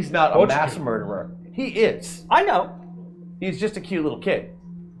saying he's not a What's mass true? murderer. He is. I know. He's just a cute little kid.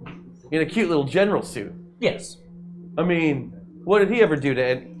 In a cute little general suit. Yes. I mean, what did he ever do to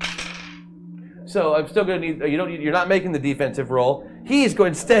it? So I'm still going to need, you're not making the defensive roll. He's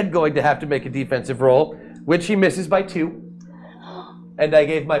instead going to have to make a defensive roll, which he misses by 2. And I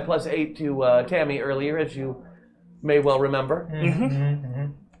gave my +8 to Tammy earlier, as you may well remember.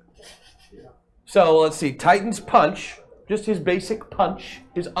 So let's see, Titan's punch, just his basic punch,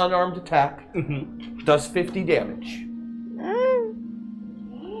 his unarmed attack, does 50 damage.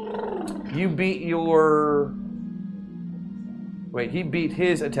 You beat your... Wait, he beat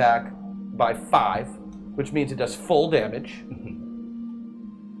his attack by 5, which means it does full damage,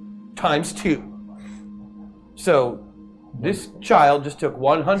 times 2. So this child just took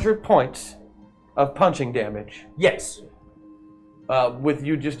 100 points of punching damage. Yes. With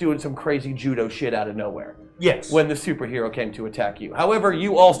you just doing some crazy judo shit out of nowhere. Yes. When the superhero came to attack you. However,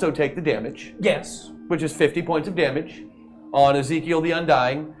 you also take the damage. Yes. Which is 50 points of damage on Ezekiel the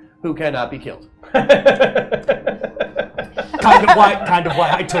Undying, who cannot be killed. kind of why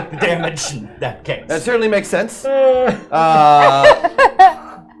I took the damage in that case. That certainly makes sense. The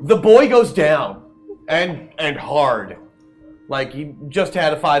boy goes down, and hard. Like he just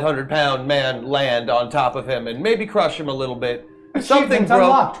had a 500-pound man land on top of him and maybe crush him a little bit. Something Achievement broke.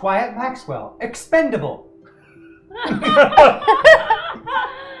 unlocked. Wyatt Maxwell. Expendable.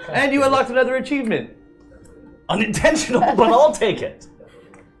 And you unlocked another achievement. Unintentional, but I'll take it.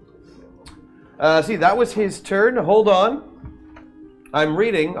 See, that was his turn. Hold on. I'm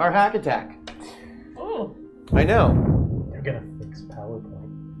reading our hack attack. Oh. I know. You're gonna fix PowerPoint.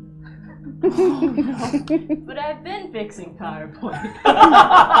 But I've been fixing PowerPoint.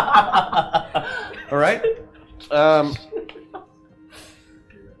 All right.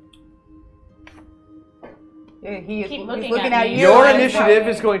 He's Keep looking looking at at you. me. Your and it's initiative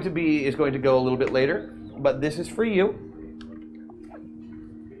like- is going to go a little bit later, but this is for you.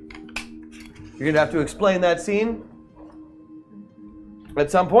 You're gonna have to explain that scene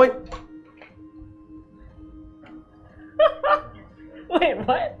at some point. Wait,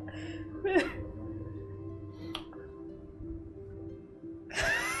 what?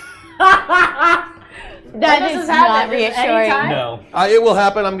 That is not reassuring. No. It will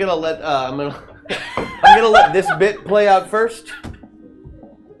happen. I'm gonna let I'm gonna let this bit play out first.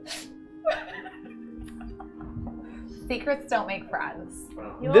 Secrets don't make friends.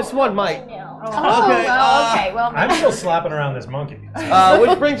 This one might. Oh, Okay, well, okay. Well, I'm still slapping around this monkey.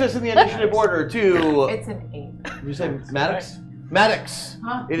 Which brings us in the initiative order to. it's an 8. Did you say Maddox? Maddox,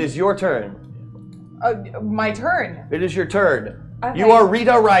 Huh? it is your turn. My turn. It is your turn. Okay. You are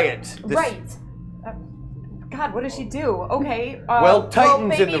Rita Riot. This- Right. God, what does she do? Okay. Well,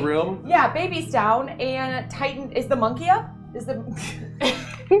 Titan's in baby- the room. Yeah, baby's down, and Titan is the monkey up. Is the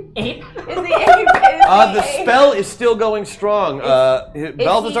Ape? is the ape? The spell is still going strong.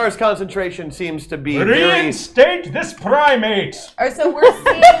 Balthazar's concentration seems to be very. Reinstate this primate! So we're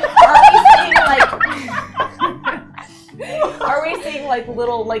seeing. Are we seeing like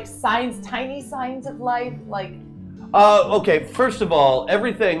little signs, tiny signs of life, like? Okay, first of all,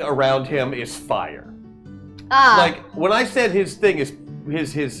 everything around him is fire. Like when I said his thing is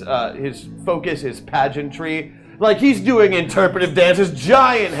his focus is pageantry. Like he's doing interpretive dances,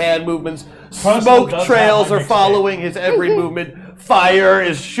 giant hand movements, smoke does trails have are my following his every movement. Fire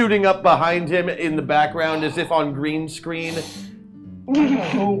is shooting up behind him in the background as if on green screen.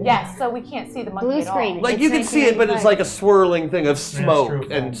 Yes, so we can't see the monkey Blue at all. screen. Like It's you can see it, but it's 1995. like a swirling thing of smoke true.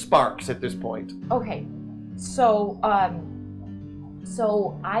 and sparks at this point. Okay, so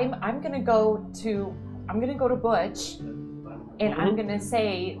so I'm gonna go to Butch, and I'm gonna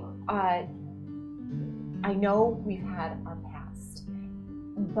say, I know we've had our past,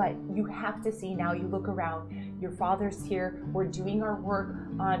 but you have to see now. You look around. Your father's here. We're doing our work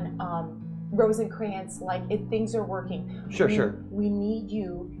on Rosencrantz. Like things are working. Sure. We need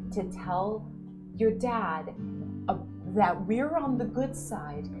you to tell your dad that we're on the good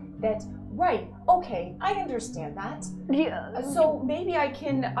side. That right? Okay, I understand that. So maybe I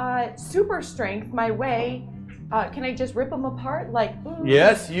can super strength my way. Can I just rip them apart? Like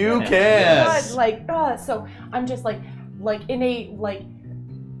Yes, you can. God, so I'm just like in a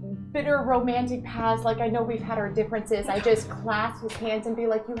bitter romantic past. Like I know we've had our differences. I just clasp his hands and be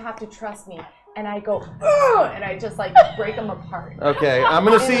like, you have to trust me. and I go, ugh, and I just like break him apart. Okay, I'm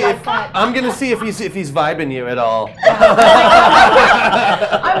gonna see like if that. I'm gonna see if he's vibing you at all. I'm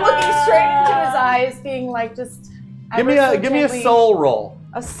looking straight into his eyes, being like, just Give me a soul roll.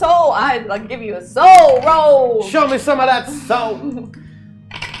 A soul. I'd like give you a soul roll. Show me some of that soul.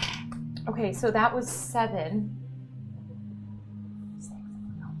 Okay, so that was 7.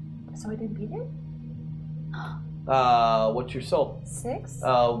 So I didn't beat it? What's your soul? 6?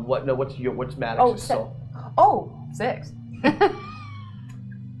 What's Maddox's soul? Oh, 6.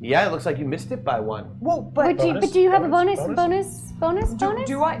 Yeah, it looks like you missed it by 1. Well, but do you have a bonus? Do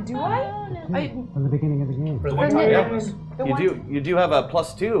I? From the beginning of the game. You do have a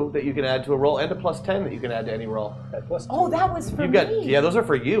 +2 that you can add to a roll and a +10 that you can add to any roll. Oh, that was for You've me. got those are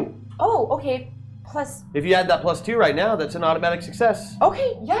for you. Oh, okay. Plus. If you add that +2 right now, that's an automatic success.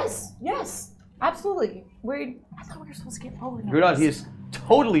 Okay. Yes. Absolutely. I thought we were supposed to get lower. Rudolph, he is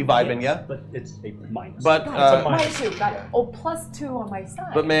totally vibing you. But it's a minus. But -2. Got it. Oh, +2 on my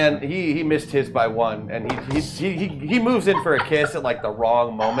side. But man, he missed his by 1, and he moves in for a kiss at like the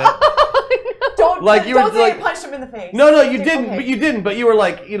wrong moment. Don't like you don't were say like I punched him in the face. No, you didn't. Okay. But you didn't. But you were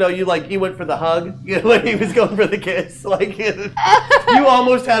like, you went for the hug. Like he was going for the kiss. Like you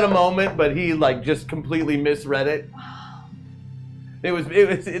almost had a moment, but he like just completely misread it.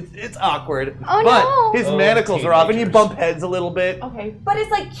 It's awkward. Oh, but no. his manacles are off, and you bump heads a little bit. Okay, but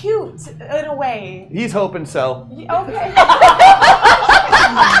it's like cute in a way. He's hoping so. Okay.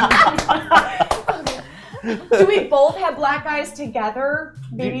 Do we both have black eyes together?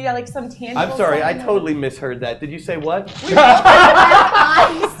 Maybe like some tangible. I'm sorry, I sign? totally misheard that. Did you say what? We both have black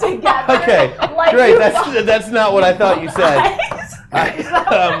eyes together. Okay, Like great. you That's not what I thought you said.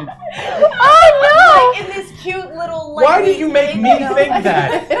 Oh Like in this cute little. Like, Why do you make me think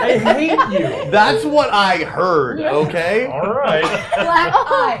that? I hate you. That's what I heard. Okay. All right. Black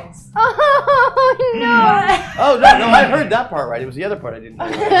eyes. Oh no! Oh no, I heard that part right. It was the other part I didn't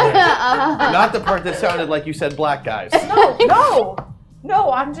hear. Not the part that sounded like you said black guys.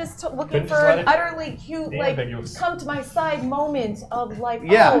 No, I'm just looking Couldn't for just let an it utterly cute, be like, ambiguous. come to my side moment of like.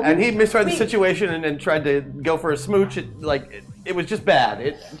 Yeah, oh, and he misread the we- situation and tried to go for a smooch. It was just bad.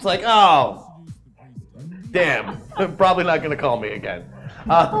 It's like, oh, damn. Probably not gonna call me again.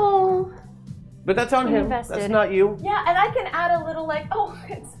 Oh. But that's on him. Invested. That's not you. Yeah, and I can add a little like, oh,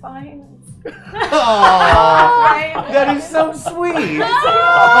 it's fine. Aww, Right? that is so sweet.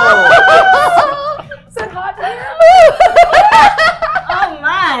 Oh. Is it hot here? Oh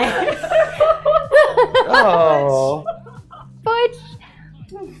my! Oh. Butch.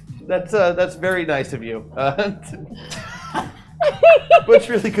 That's very nice of you. Butch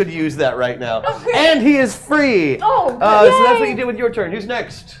really could use that right now. And he is free. Oh, so that's what you did with your turn. Who's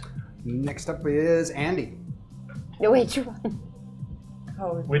next? Next up is Andy. Which one?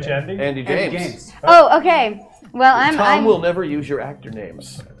 Which ending? Andy James. Oh, okay. Well, I'm. Tom will never use your actor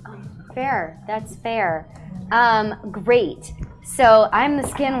names. Fair. That's fair. Great. So I'm the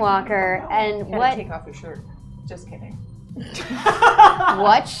Skinwalker, and Gotta take off your shirt. Just kidding.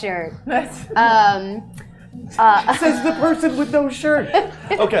 what shirt? Says the person with no shirt.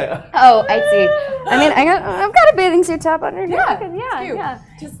 Okay. Oh, I see. I mean, I've got a bathing suit top under here. Yeah, Yeah.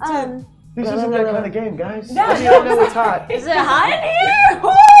 Just This isn't that kind of game, guys. No, I know it's hot. Is it hot in here?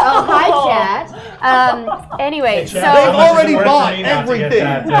 Oh, hi, chat. Anyway, Chat, so how much is already it worth bought to me not to get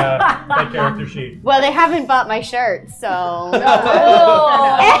everything. that character sheet. well, they haven't bought my shirt, so.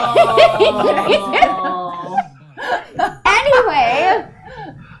 Anyway,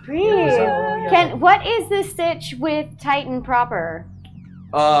 breathe. What is the stitch with Titan proper?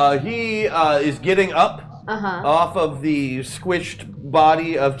 He is getting up Uh-huh. off of the squished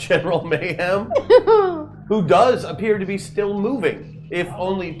body of General Mayhem, who does appear to be still moving, if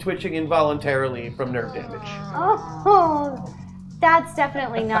only twitching involuntarily from nerve damage. Oh, that's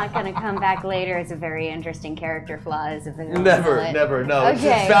definitely not going to come back later as a very interesting character flaw as a vanilla Never, mullet. no. It's Okay.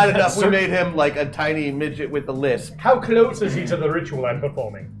 just bad enough we made him like a tiny midget with a lisp. How close is he to the ritual I'm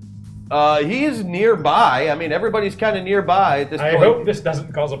performing? He is nearby. I mean, everybody's kind of nearby at this I point. hope this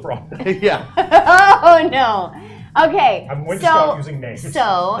doesn't cause a problem. Yeah. Oh no. Okay. I'm going to start using names.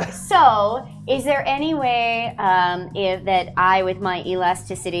 So, is there any way that I, with my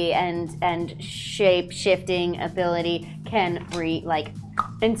elasticity and shape shifting ability, can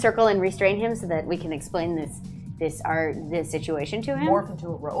encircle and restrain him so that we can explain this situation to him? morph into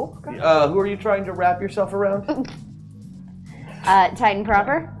a rope. Who are you trying to wrap yourself around? Titan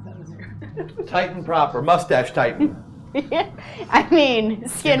proper. Titan proper, mustache Titan. I mean, going for a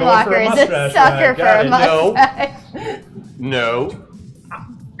Skinwalker is a mustache, sucker for got a it. mustache. No.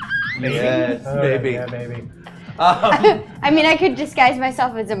 Maybe. Yes, maybe. Yeah, maybe. I mean, I could disguise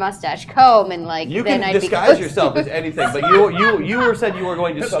myself as a mustache comb and like. You then can I'd disguise be yourself as anything, but you said you were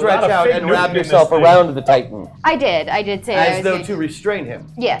going to There's a stretch lot of out fake and Newton wrap in this yourself thing. around the Titan, I did say that I as was though going to restrain him.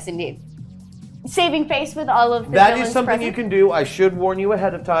 Yes, indeed. Saving face with all of the That villains is something present? you can do. I should warn you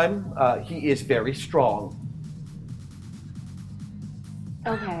ahead of time. He is very strong.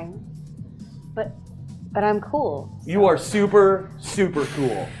 Okay. But I'm cool. You are super, super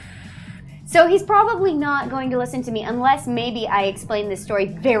cool. So he's probably not going to listen to me unless maybe I explain this story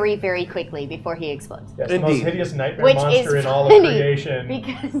very, very quickly before he explodes. Yes, the most Indeed. hideous nightmare Which monster is in all of funny, creation.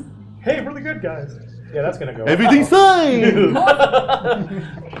 because Hey, we're the good guys. Yeah, that's gonna go. Everything's fine. you know what?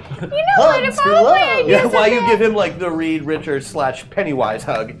 Probably I Yeah, guess why I'm you gonna- give him like the Reed Richards / Pennywise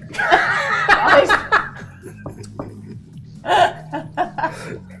hug?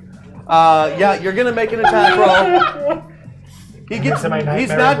 Yeah, you're gonna make an attack roll. He's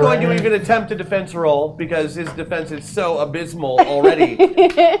nightmare not going to brain. even attempt a defense roll because his defense is so abysmal already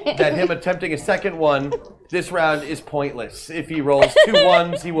that him attempting a second one this round is pointless. If he rolls 2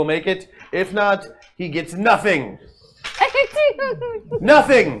 1s, he will make it. If not, he gets nothing.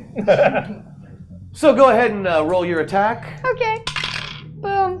 Nothing. So go ahead and roll your attack. Okay.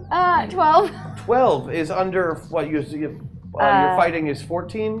 Boom. 12. 12 is under what your fighting is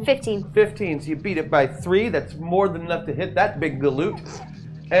 14? 15. 15, so you beat it by 3. That's more than enough to hit that big galoot.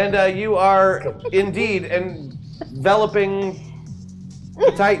 And you are indeed enveloping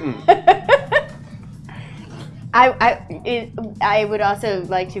the Titan. I would also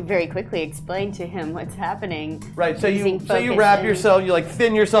like to very quickly explain to him what's happening. Right, so you using focus wrap and- yourself, you like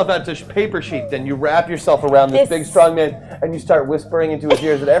thin yourself out to paper sheet, then you wrap yourself around this This- big strong man and you start whispering into his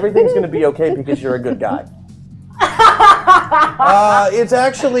ears that everything's going to be okay because you're a good guy. It's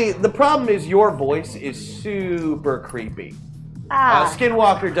actually, the problem is your voice is super creepy.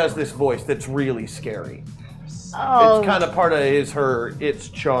 Skinwalker does this voice that's really scary. Oh. It's kind of part of its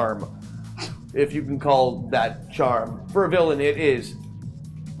charm, if you can call that charm. For a villain, it is.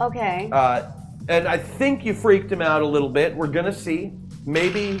 Okay. And I think you freaked him out a little bit. We're gonna see.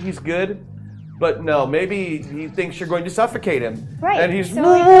 Maybe he's good, but no, maybe he thinks you're going to suffocate him. Right, And he's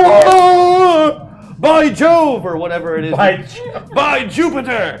so by Jove or whatever it is. By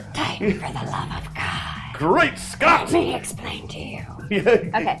Jupiter. Titan, for the love of God. Great Scott. Let me explain to you. Yeah.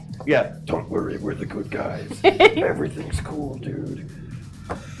 Okay. Yeah. Don't worry, we're the good guys. Everything's cool, dude.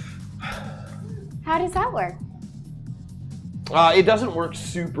 How does that work? It doesn't work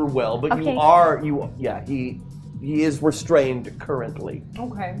super well, but Okay. he is restrained currently.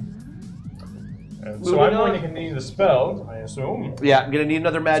 Okay. And so Moving I'm going on. to continue the spell, I assume. Yeah, I'm gonna need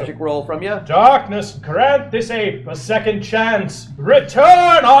another magic roll from you. Darkness, grant this ape a second chance.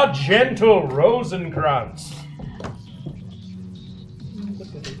 Return our gentle Rosencrantz.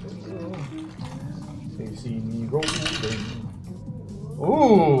 They see me rolling.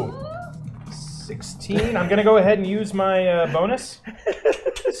 Ooh, 16. I'm gonna go ahead and use my bonus.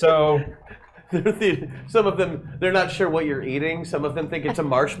 So Some of them, they're not sure what you're eating. Some of them think it's a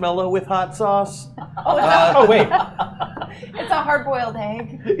marshmallow with hot sauce. oh wait, It's a hard-boiled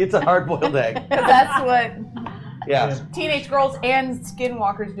egg. It's a hard-boiled egg. 'Cause that's what Yeah. teenage girls and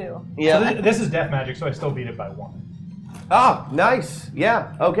skinwalkers do. Yeah. so this is death magic, so I still beat it by 1. Ah, nice.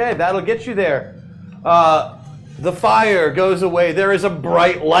 Yeah. Okay, that'll get you there. The fire goes away. There is a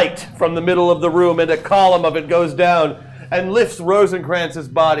bright light from the middle of the room, and a column of it goes down and lifts Rosencrantz's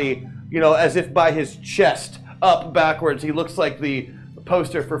body, as if by his chest, up backwards. He looks like the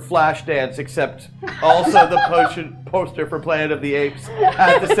poster for Flashdance, except also the poster for Planet of the Apes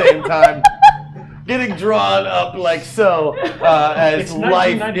at the same time. Getting drawn up like so as It's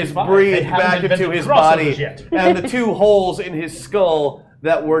life is 1995. breathed They haven't back into invented his crossovers body. yet. And the 2 holes in his skull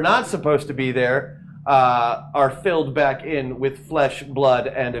that were not supposed to be there are filled back in with flesh, blood,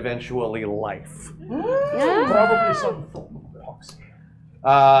 and eventually life. Probably some form of pox.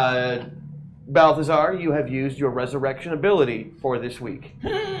 Balthazar, you have used your resurrection ability for this week.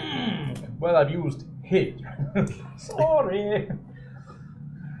 Well, I've used hit. Sorry.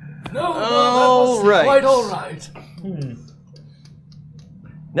 All right. Quite all right.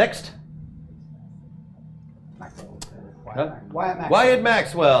 Next. Huh? Wyatt Maxwell. Wyatt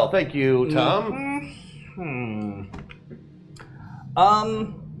Maxwell. Thank you, Tom.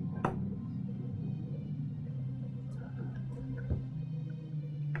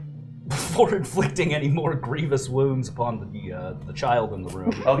 Before inflicting any more grievous wounds upon the child in the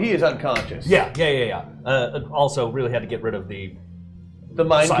room. Oh, he is unconscious. Yeah. Also, really had to get rid of the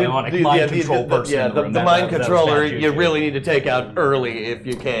mind psionic mind control person. in the room. the That- mind that was controller bad you juju. really need to take out early if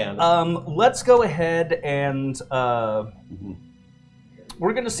you can. Let's go ahead and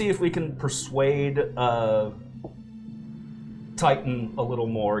we're going to see if we can persuade Titan a little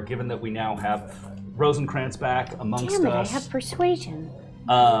more, given that we now have Rosencrantz back amongst Damn it, us. I have persuasion.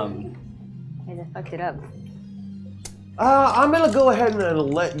 Um, I fucked it up. I'm gonna go ahead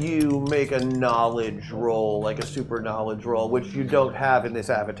and let you make a knowledge roll, like a super knowledge roll, which you don't have in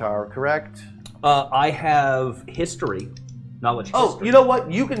this avatar, correct? I have history, knowledge. Oh, history. you know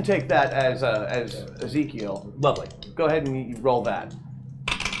what? You can take that as Ezekiel. Lovely. Go ahead and you roll that.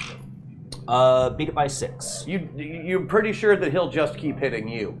 Beat it by 6. You're pretty sure that he'll just keep hitting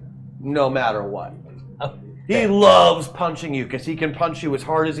you, no matter what. Oh, He loves punching you because he can punch you as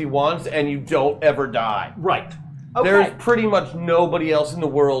hard as he wants, and you don't ever die. right. Okay. There's pretty much nobody else in the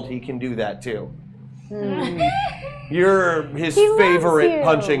world he can do that to. You're his He loves favorite you.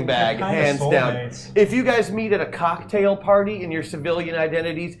 punching bag, Kinda hands down. soulmates. If you guys meet at a cocktail party in your civilian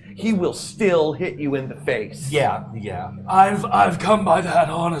identities, he will still hit you in the face. Yeah. I've come by that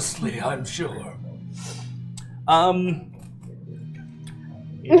honestly, I'm sure. Yeah,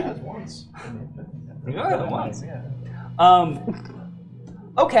 once. Yeah, once. Yeah.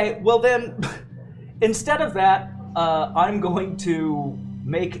 Okay, well then, instead of that, I'm going to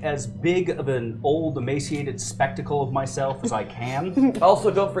make as big of an old, emaciated spectacle of myself as I can. Also,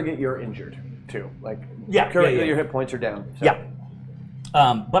 don't forget you're injured, too. Like, Yeah, currently yeah. your hit points are down. So. Yeah.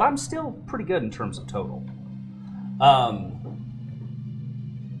 But I'm still pretty good in terms of total.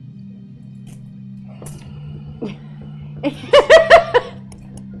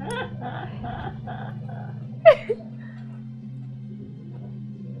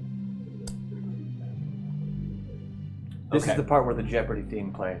 This Okay. is the part where the Jeopardy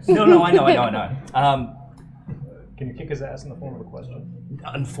theme plays. No, I know. Can you kick his ass in the form of a question?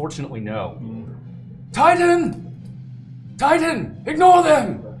 Unfortunately, no. Titan! Titan! Ignore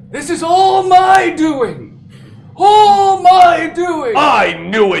them! This is all my doing! All my doing! I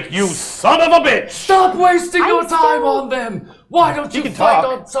knew it, you son of a bitch! Stop wasting your time on them! Why don't you can fight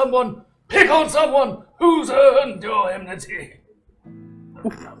talk. on someone, pick on someone who's earned your enmity?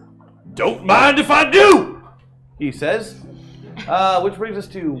 Don't mind if I do! He says. Which brings us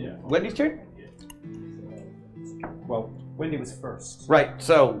to Wendy's turn? Well, Wendy was first. Right,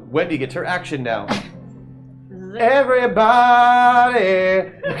 so Wendy gets her action now.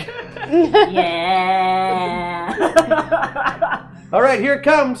 Everybody! Yeah. Alright, here it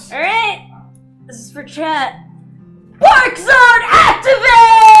comes. Alright. This is for chat. Bark Zone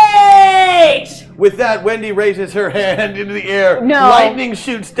activate! With that, Wendy raises her hand into the air. No. Lightning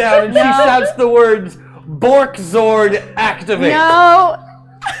shoots down and she shouts the words, Bork Zord activate. No!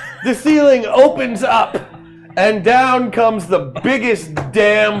 The ceiling opens up, and down comes the biggest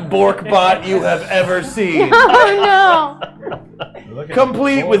damn Bork bot you have ever seen. Oh Look at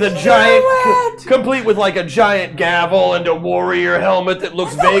Complete with a giant, complete with like a giant gavel and a warrior helmet that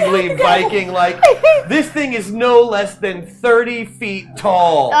looks vaguely Viking-like. This thing is no less than 30 feet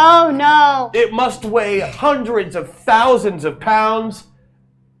tall. Oh no! It must weigh hundreds of thousands of pounds.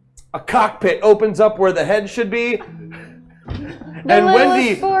 A cockpit opens up where the head should be. And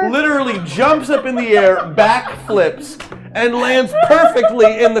Wendy literally jumps up in the air, backflips, and lands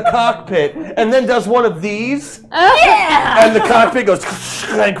perfectly in the cockpit, and then does one of these. Yeah! And the cockpit goes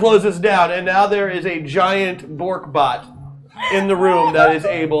and closes down, and now there is a giant Bork bot in the room that is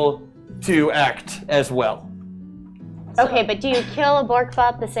able to act as well. Okay, but do you kill a Bork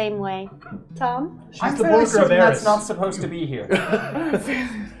bot the same way, Tom? I'm the fairly Borker of certain that's Eris. not supposed to be here.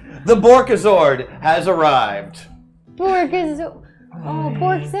 The Borkazord has arrived. Bork is... Oh,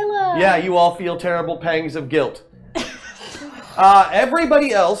 Borkzilla! Yeah, you all feel terrible pangs of guilt.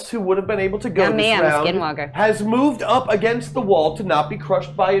 Everybody else who would have been able to go Not this me, I'm a round skinwalker. has moved up against the wall to not be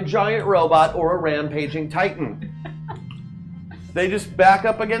crushed by a giant robot or a rampaging titan. They just back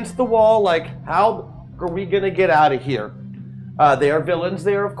up against the wall like, how are we going to get out of here? They are villains.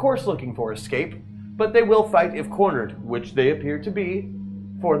 They are, of course, looking for escape, but they will fight if cornered, which they appear to be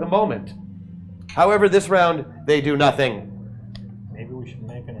for the moment. However, this round, they do nothing. Maybe we should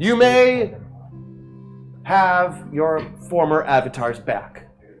make an You escape may plan. have your former avatars back.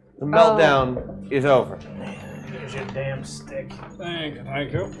 The meltdown is over. Here's your damn stick. Thank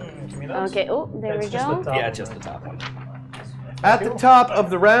you. Give me those. Okay, oh, there That's we just go. the top Yeah, one. just the top one. At the top of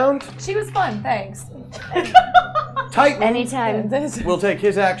the round, She was fun, thanks. Titan Anytime. will take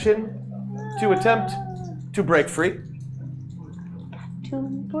his action to attempt to break free.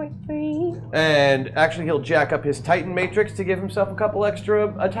 2, 4, 3. And actually, he'll jack up his Titan matrix to give himself a couple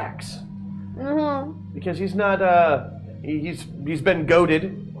extra attacks. Mm-hmm. Because he's not, he's been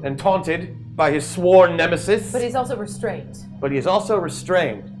goaded and taunted by his sworn nemesis. But he's also restrained. But he is also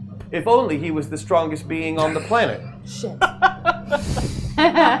restrained. If only he was the strongest being on the planet. Shit.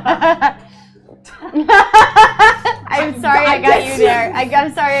 I I'm sorry I got you there.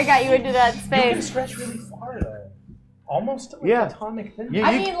 I'm sorry I got you into that You can space. stretch really far though. Almost like Yeah. atomic thin. You-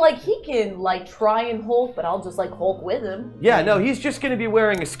 I mean, like, he can, like, try and Hulk, but I'll just, like, Hulk with him. Yeah, no, he's just going to be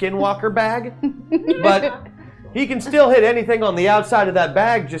wearing a Skinwalker bag, but he can still hit anything on the outside of that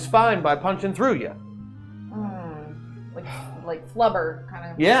bag just fine by punching through you. Like flubber,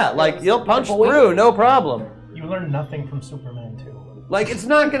 kind of. Yeah, like he'll punch Avoid- through, no problem. You learn nothing from Superman 2. Like, it's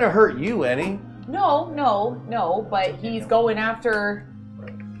not going to hurt you any. No, but he's going after...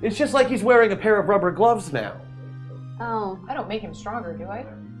 It's just like he's wearing a pair of rubber gloves now. Oh. I don't make him stronger, do I?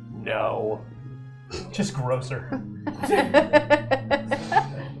 No. Just grosser.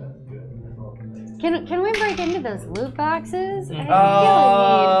 Can we break into those loot boxes?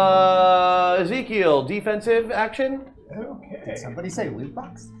 Ezekiel, defensive action? Okay. Did somebody say loot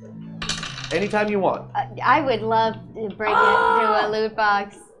box? Anytime you want. I would love to break into a loot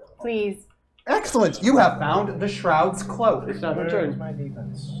box. Please. Excellent! You have found the Shroud's cloak. It's not her Where's turn, my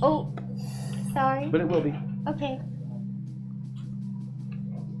defense? Oh, sorry. but it will be. Okay.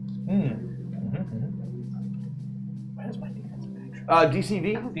 Where's my defense action?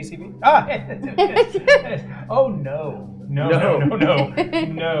 DCV? DCV? Ah! Oh no.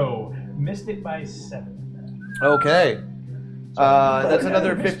 No. Missed it by 7. Okay. That's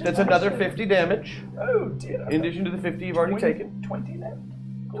another 50, that's another 50 damage. Oh dear. In addition to the 50 you've already taken. 20 left.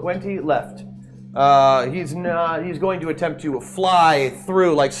 20 left. He's going to attempt to fly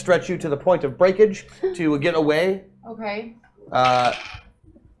through, like stretch you to the point of breakage to get away. Okay.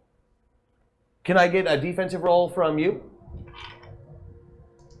 Can I get a defensive roll from you?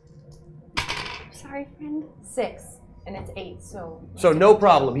 Sorry, friend. 6, and it's 8, so... So no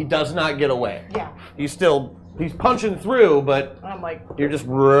problem. He does not get away. Yeah. He's punching through, but I'm like... you're just,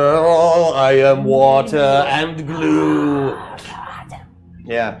 I am water and glue.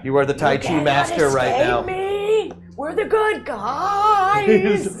 Yeah, you are the Tai Chi master right now. Me. We're the good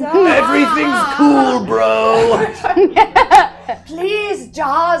guys. Everything's cool, bro. Please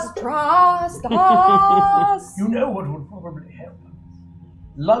just trust us. You know what would probably help?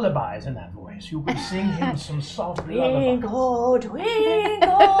 Lullabies in that voice. You could sing him some soft lullabies. Twinkle,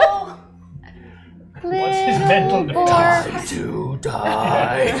 twinkle. What's his mental defense? To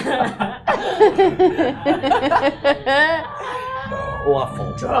die.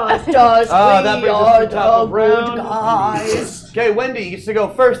 Awful. Trust us, that we brings us are to the top of the good round. guys. Okay, Wendy gets to go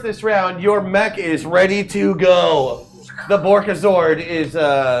first this round. Your mech is ready to go. The Borkazord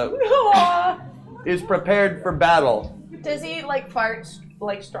is prepared for battle. Does he like fart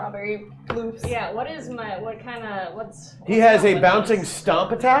like strawberry loops? Yeah, what's... He has a bouncing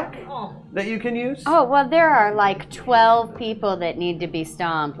stomp attack Oh. that you can use. Oh, well, there are like 12 people that need to be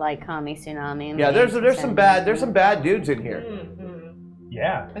stomped, like Kami Tsunami. Yeah, there's some bad dudes in here.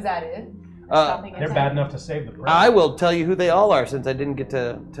 Yeah. Is that it? They're bad enough to save the I will tell you who they all are since I didn't get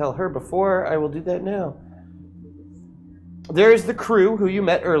to tell her before. I will do that now. There's the crew who you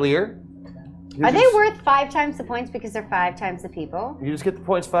met earlier. Are they worth 5 times the points because they're 5 times the people? You just get the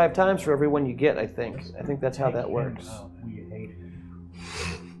points 5 times for every one you get, I think. I think that's how that works. We hate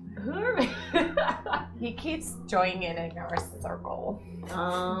He keeps joining in our circle.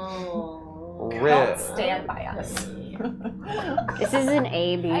 Oh. Don't stand by us. This is an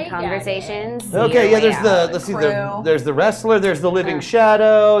A-B conversation. Okay, yeah, there's the wrestler, there's the living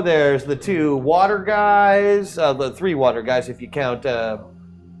shadow, there's the 2 water guys, the 3 water guys if you count Tommy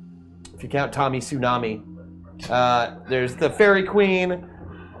Tsunami. There's the fairy queen,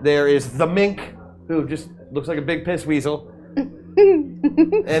 there is the mink, who just looks like a big piss weasel.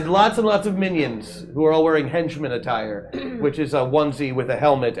 And lots of minions who are all wearing henchman attire, which is a onesie with a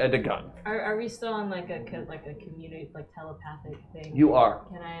helmet and a gun. Are we still on like a community, like telepathic thing? You are.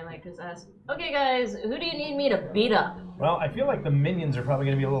 Can I like just ask, okay guys, who do you need me to beat up? Well, I feel like the minions are probably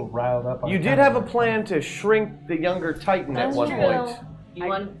going to be a little riled up. You did have a plan to shrink the younger Titan at one point. You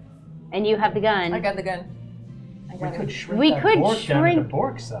want? And you have the gun. I got the gun. We could shrink We that could Bork down to shrink-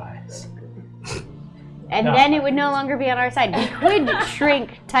 Bork size. And No. then it would no longer be on our side. We could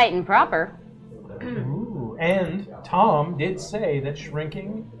shrink Titan proper. Ooh, and Tom did say that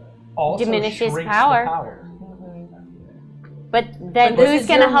shrinking also Diminishes shrinks power. the power. But then But this who's is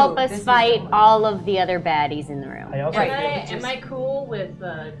going to your help move. us This is fight your move. all of the other baddies in the room? I also Am I cool with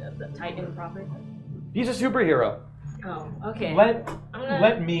the Titan proper? He's a superhero. Oh, okay.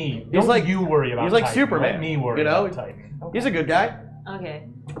 let me. He's Don't like- you worry about he's like Titan. Superman, Let me worry you know? about Titan. He's a good guy. Okay.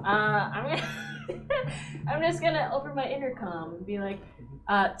 I'm gonna. I'm just gonna open my intercom and be like,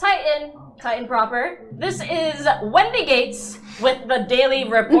 Titan proper. This is Wendy Gates with the Daily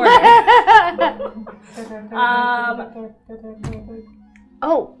Reporter.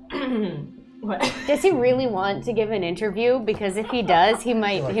 Oh, What? Does he really want to give an interview? Because if he does, he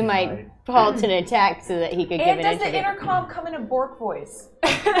might halt an attack so that he could give And an does the interview. intercom come in a Bork voice?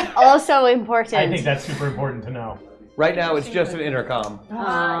 Also important. I think that's super important to know. Right now, it's just an intercom,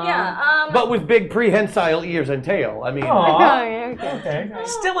 Yeah. but with big prehensile ears and tail. I mean, Aww. Okay. Okay.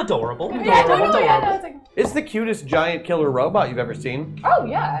 Still adorable. Yeah, totally. Yeah, no, it's like, it's the cutest giant killer robot you've ever seen. oh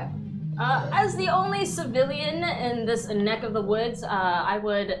yeah. As the only civilian in this neck of the woods, I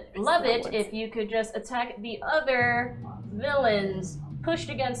would love it if you could just attack the other villains pushed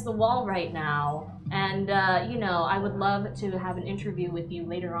against the wall right now. And, I would love to have an interview with you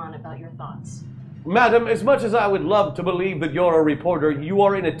later on about your thoughts. Madam, as much as I would love to believe that you're a reporter, you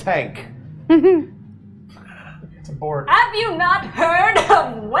are in a tank. It's a Bork. Have you not heard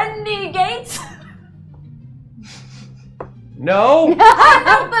of Wendy Gates? No? I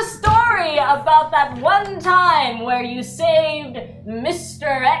wrote the story about that one time where you saved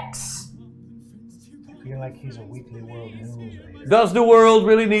Mr. X. I feel like he's a Weekly World News reader. Does the world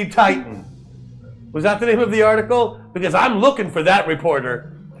really need Titan? Was that the name of the article? Because I'm looking for that reporter.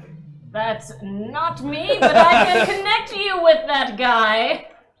 That's not me, but I can connect you with that guy.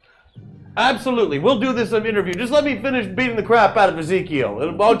 Absolutely. We'll do this interview. Just let me finish beating the crap out of Ezekiel.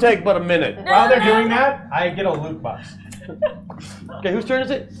 It won't take but a minute. While they're doing that, I get a loot box. Okay, whose turn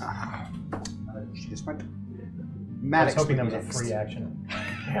is it? She just went. I was Maddox hoping that would was be a next. free action.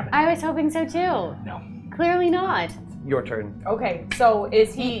 Damn it. I was hoping so too. No. Clearly not. Your turn. Okay, so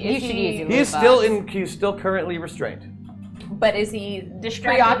is he? You Is should he? use your He's still currently restrained. But is he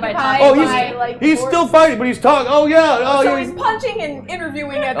Distracted by preoccupied Oh, by like? he's Bork? still fighting, but he's talking. Oh yeah. Oh, So yeah. he's punching and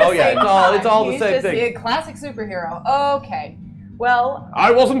interviewing at the Oh, yeah, same it's time. all the He's same just thing. a classic superhero. Okay. Well,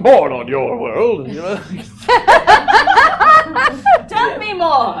 I wasn't born on your world. You know? Tell me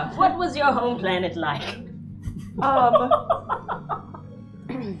more. What was your home planet like?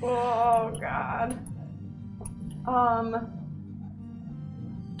 oh god.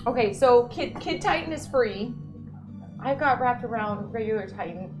 Okay, so Kid Titan is free. I got wrapped around regular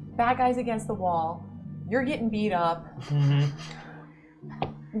Titan. Bad guys against the wall. You're getting beat up.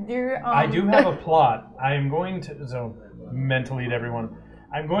 You're, I do have a plot. I am going to, so mentally to everyone,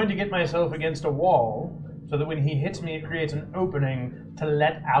 I'm going to get myself against a wall so that when he hits me, it creates an opening to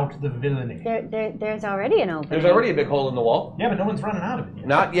let out the villainy. There's already an opening. There's already a big hole in the wall. Yeah, but no one's running out of it yet.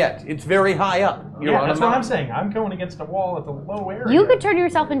 Not yet. It's very high up. You're Yeah, on that's a what I'm mountain. saying. I'm going against a wall at the low area. You could turn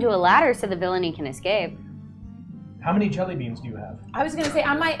yourself into a ladder so the villainy can escape. How many jelly beans do you have? I was gonna say,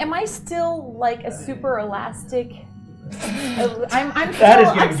 am I still like a super elastic? I'm That is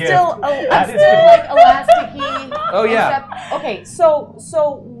still, getting I'm still, gift. I'm That is still like elasticy. Oh, yeah. except- okay,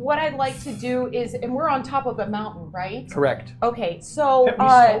 so what I'd like to do is, and we're on top of a mountain, right? Correct. Okay, so That we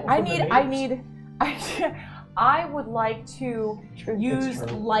stole I from the need, natives. I would like to use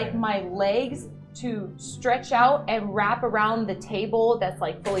like my legs to stretch out and wrap around the table that's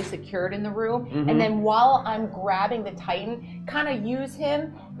like fully secured in the room, and then while I'm grabbing the Titan, kind of use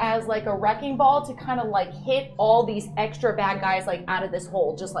him as like a wrecking ball to kind of like hit all these extra bad guys like out of this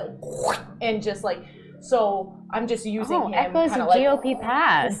hole, just like, and just like, so I'm just using Oh, him echoes kind of of like, GOP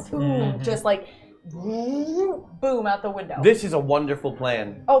past. boom, just like, boom out the window. This is a wonderful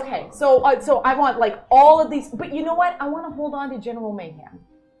plan. Okay, so I want like all of these, but you know what? I want to hold on to General Mayhem.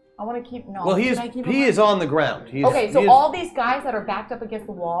 I want to keep no. Well, can I keep him he on? is on the ground. Okay, so he is- all these guys that are backed up against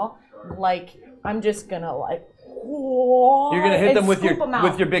the wall, like I'm just gonna like. You're gonna hit and them with scoop 'em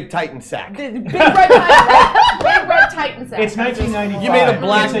out. your big Titan sack. The big red Titan, right? Big red Titan sack. It's 1995. You made a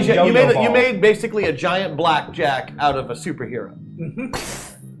black. It's a You yo-yo made ball. you made basically a giant blackjack out of a superhero.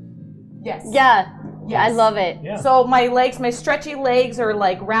 Yes. Yeah. Yes. I love it. Yeah. So my legs, my stretchy legs, are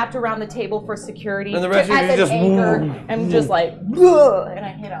like wrapped around the table for security. And the rest of you as an just anchor, and just like, and I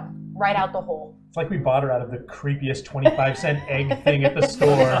hit him right out the hole. It's like we bought her out of the creepiest 25-cent egg thing at the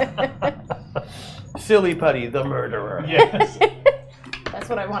store. Silly Putty, the murderer. Yes. That's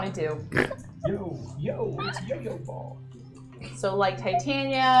what I want to do. Yo, it's yo-yo ball. So like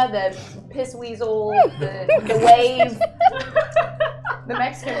Titania, the piss weasel, the wave, the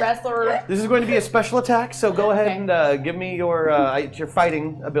Mexican wrestler. This is going to be a special attack, so go ahead and give me your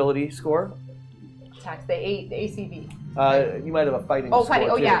fighting ability score. Attacks the ACV. You might have a fighting. Oh, score fighting.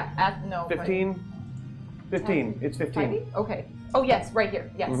 Oh too. yeah. No. 15. 15. It's 15. Fighting? Okay. Oh yes, right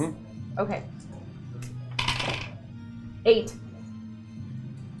here. Yes. Mhm. Okay. 8.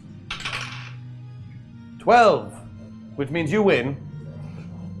 12, which means you win.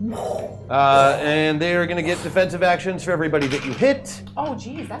 And they are going to get defensive actions for everybody that you hit. Oh,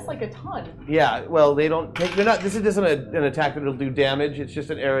 geez, that's like a ton. Yeah, well, they don't take. They're not. This isn't an attack that'll do damage. It's just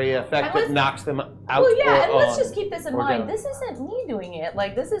an area effect that knocks them out. Well, yeah, or and let's on, just keep this in or mind. down. This isn't me doing it.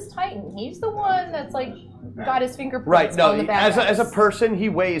 Like, this is Titan. He's the one that's like got his fingerprints Right. No, on the bad as a guys. person, he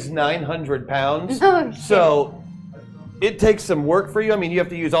weighs 900 pounds. Oh, shit. So it takes some work for you. I mean, you have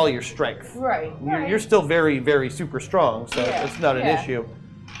to use all your strength. Right. You're still very, very super strong, so Yeah, it's not an yeah. issue.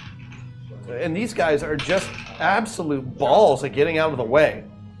 And these guys are just absolute balls at getting out of the way.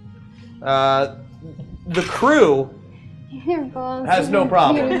 The crew Your balls has no are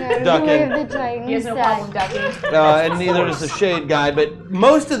problem getting out of the ducking. way of the Titan He has no side. problem ducking. And neither does the Shade guy, but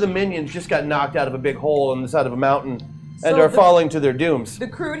most of the minions just got knocked out of a big hole on the side of a mountain and So are the- falling to their dooms. The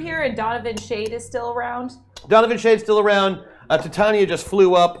Crude here and Donovan Shade is still around. Donovan Shade's still around. Titania just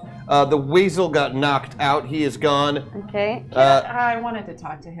flew up. The Weasel got knocked out. He is gone. Okay. I wanted to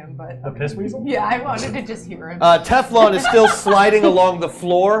talk to him, but The piss weasel? yeah, I wanted to just hear him. Teflon is still sliding along the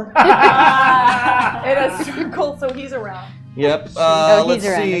floor. In a circle, so he's around. Yep. he's Let's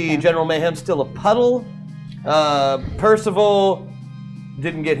around, see. okay. General Mayhem's still a puddle. Percival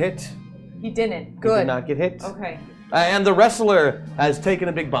didn't get hit. He didn't. He Good. did not get hit. Okay. And the wrestler has taken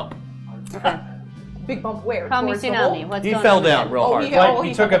a big bump. Big bump where? Call me Towards the tsunami. hole? What's He going fell on down there? real Oh, hard. he- Like,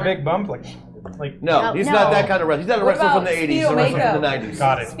 he fell took a down. big bump, like No, No, he's no. not that kind of wrestler. He's not a What wrestler from about the 80s. He's a wrestler from the Speedo 90s.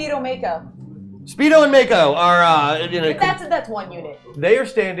 got it. Speedo Mako. Speedo and Mako are That's one unit. they are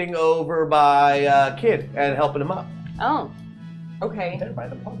standing over by Kid and helping him up. Oh. Okay. Dead by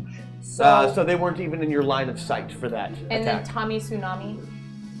the punch. So they weren't even in your line of sight for that And then attack. Tommy Tsunami.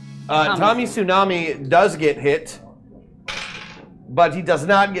 Tommy Tsunami does get hit, but he does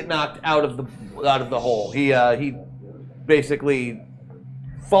not get knocked out of the hole. He basically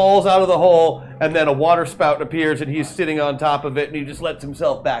falls out of the hole, and then a water spout appears, and he's sitting on top of it, and he just lets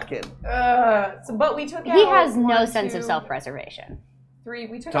himself back in. But we took out. He has no 1, sense of 2, self-preservation. 3.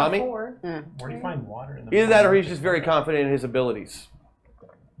 We took Tommy? out 4. Where do you find water in the Either that, or he's just very confident in his abilities,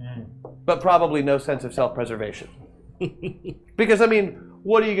 but probably no sense of self-preservation. Because I mean,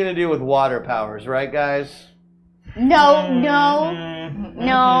 what are you gonna do with water powers, right, guys? No, no,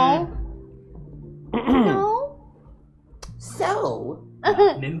 no. So,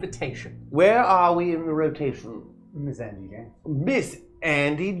 An invitation. where are we in the rotation? Miss Andy James. Miss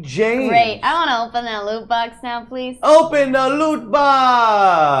Andy James. Great. I want to open that loot box now, please. Open the loot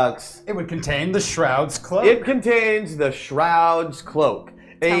box. It would contain the Shroud's cloak. It contains the Shroud's cloak,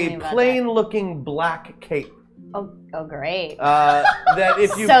 Tell me a about plain-looking black cape. Oh, great. That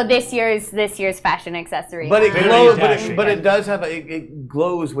if you So this year's fashion accessory. but it Very glows, dashing. but it does have it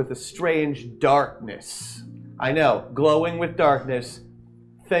glows with a strange darkness. I know, glowing with darkness.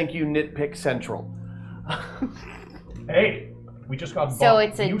 Thank you, Nitpick Central. Hey, we just got So bumped.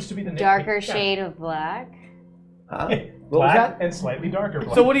 it's It a used to be the darker nitpick. shade of black. Huh? What was Black that? and slightly darker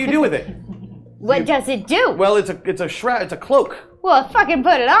black. So what do you do with it? What does it do? Well, it's a shroud. It's a cloak. Well, fucking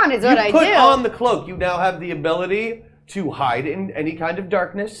put it on is what I You put do. on the cloak. You now have the ability to hide in any kind of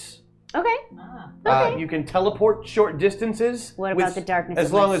darkness. Okay. You can teleport short distances. What about the darkness As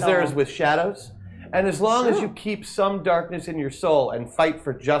of my long as there soul? is with shadows. And as long as you keep some darkness in your soul and fight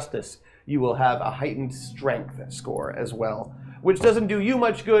for justice, you will have a heightened strength score as well. Which doesn't do you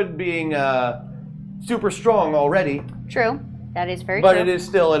much good being super strong already, True. That is very but true. it is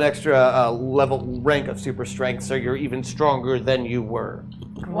still an extra level rank of super strength, so you're even stronger than you were.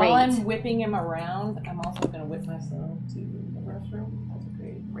 While I'm Great. whipping him around, I'm also going to whip myself to the restroom. That's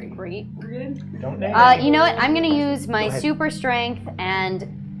great. Great. We're good? Don't name it. You know what? I'm going to use my Go ahead. super strength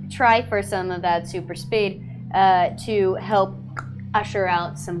and try for some of that super speed to help usher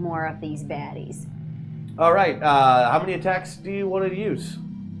out some more of these baddies. All right. How many attacks do you want to use?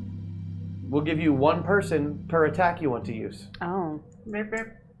 We'll give you one person per attack you want to use. Oh.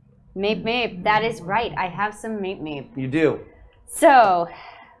 Meep. That is right. I have some meep. You do. So,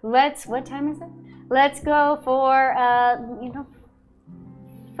 what time is it? Let's go for,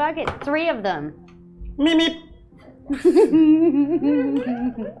 fuck it, 3 of them. Meep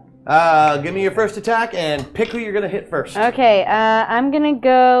Give me your first attack and pick who you're going to hit first. Okay, I'm gonna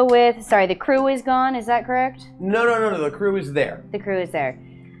go with, sorry, the crew is gone, is that correct? No. The crew is there. The crew is there.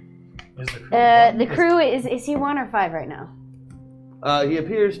 Is the crew The crew is he 1 or 5 right now? He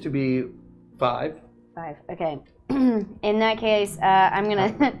appears to be 5. 5, okay. In that case, I'm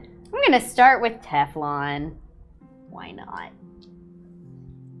gonna start with Teflon. Why not?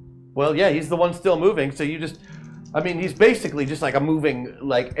 Well, yeah, he's the one still moving, so you just... I mean, he's basically just like a moving,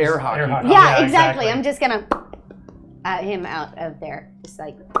 like, air hockey. Air hockey. Yeah, yeah, exactly. exactly. I'm just gonna him out of there. Just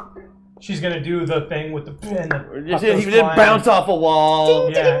like. She's gonna do the thing with the pen. He didn't bounce off a wall.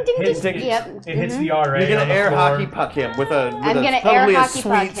 Yeah, Ding, ding, hits, ding, ding. Yep. It hits the RA. You're gonna on the air floor. hockey puck him with I'm gonna air probably a hockey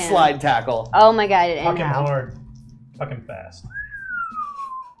puck sweet him. slide tackle. Oh my god! Puck him And how? hard. Puck him fast.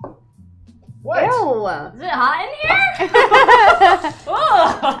 What? Ew. Is it hot in here?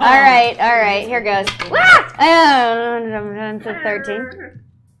 Oh. All right. Here goes. To 13.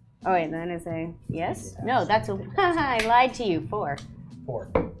 Oh wait, that is a yes. No, that's a. I lied to you. 4.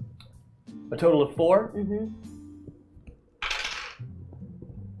 4. A total of 4. Mm-hmm.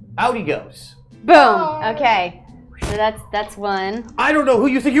 Out he goes. Boom. Okay. So that's 1. I don't know who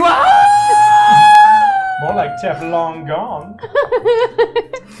you think you are. More like Teflon gone.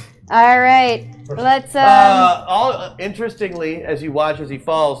 All right. Let's. Interestingly, as you watch as he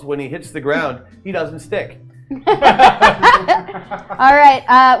falls, when he hits the ground, he doesn't stick. All right.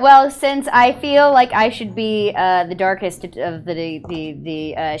 Well, since I feel like I should be the darkest of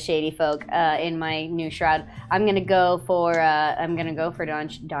the shady folk in my new shroud, I'm gonna go for Donovan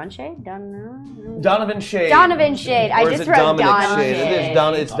Shade. Donovan Shade. Donovan Shade. I Or is just it wrote Dominic Don Shade? It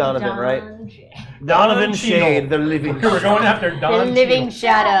is It's Donovan, right? Donovan Shade, the living. We're going after The Don. living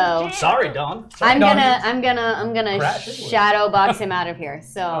shadow. Sorry, Don. I'm Don. gonna Crash into it. shadow box him out of here.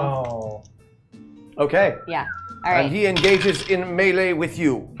 So Oh. Okay. yeah. All right. And he engages in melee with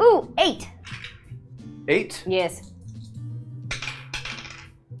you. Ooh, 8. 8. Yes.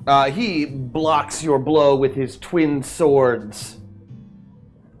 He blocks your blow with his twin swords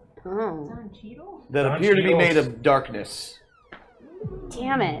Oh, that Don appear to be Cheadle. made of darkness.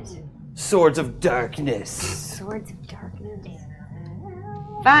 damn it. Swords of darkness. Swords of Darkness.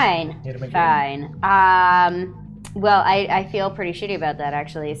 Fine. Hit him again. Fine. Well, I feel pretty shitty about that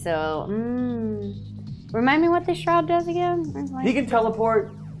actually. So, remind me what this shroud does again. He can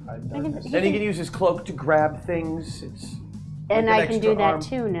teleport, can- and he can use his cloak to grab things. It's and like I an can extra do that arm.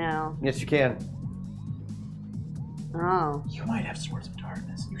 too now. Yes, you can. Oh. You might have Swords of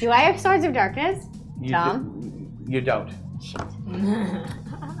Darkness. Do I have Swords of Darkness? You Tom? You don't.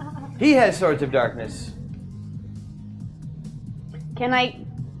 He has Swords of Darkness. Can I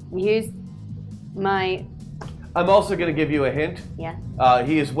use my? I'm also going to give you a hint. Yeah.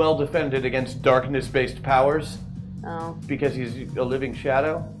 He is well defended against darkness-based powers Oh. because he's a living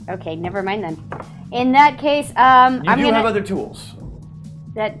shadow. Okay. Never mind then. In that case, You I'm do gonna. have other tools.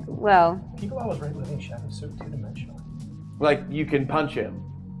 People always write living shadow so two-dimensional. Like, you can punch him.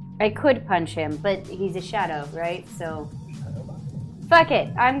 I could punch him, but he's a shadow, right? So. Fuck it.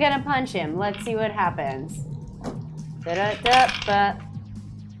 I'm gonna punch him. Let's see what happens. Da-da-da-ba.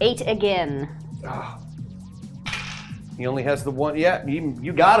 8 again. He only has the one. Yeah,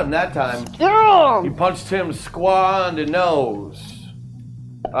 you got him that time. Oh! You punched him square on the nose.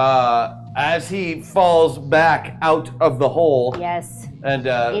 As he falls back out of the hole. Yes. And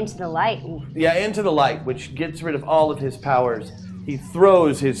Into the light. Ooh. yeah, into the light, which gets rid of all of his powers. He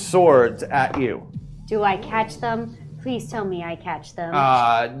throws his swords at you. Do I catch them? Please tell me I catch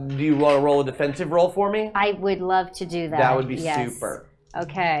them. Do you want to roll a defensive roll for me? I would love to do that. That would be yes. super.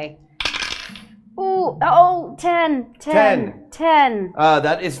 Okay. Ooh, oh, 10. 10.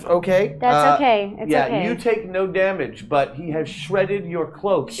 That is okay. That's okay. It's yeah, okay. you take no damage, but he has shredded your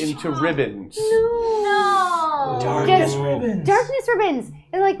cloak into ribbons. No. Darkness ribbons. Darkness ribbons.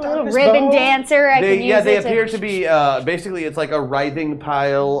 It's like a little Darkness ribbon bow. dancer. I can use They it appear to be basically it's like a writhing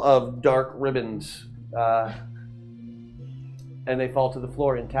pile of dark ribbons, and they fall to the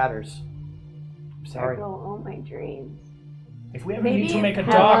floor in tatters. Sorry. Circle all my dreams. If we ever need to make a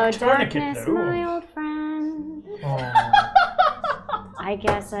Hello, dark tourniquet, darkness, though. my old friend. I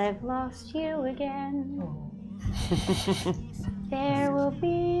guess I've lost you again. There will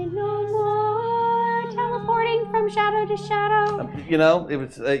be no more teleporting from shadow to shadow. You know, it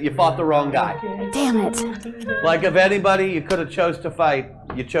was you fought the wrong guy. Damn it. Like if anybody you could have chose to fight,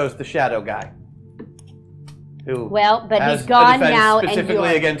 you chose the shadow guy. Who Well, but has he's gone a defense now, and specifically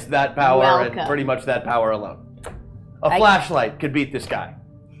you're against that power and welcome. pretty much that power alone. A flashlight could beat this guy,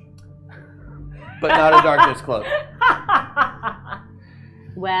 but not a darkness cloak.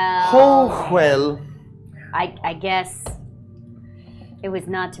 Well, Oh well. I guess it was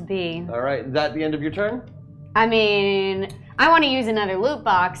not to be. All right, is that the end of your turn? I mean, I want to use another loot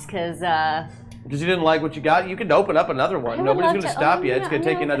box because Because you didn't like what you got, you can open up another I one. would Nobody's love going to to stop open you. It's it. going to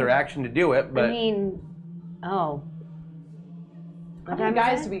I'm take gonna another open- action to do it, I but mean, oh. How many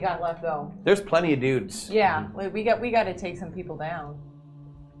guys do we got left though? there's plenty of dudes. Yeah, like, we got to take some people down.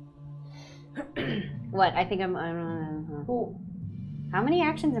 What? I think I'm. Who? How many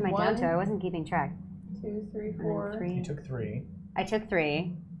actions am I down One. to? I wasn't keeping track. 2, 3, 4. 3. You took 3. I took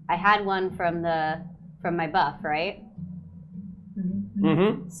 3. I had one from the from my buff, right?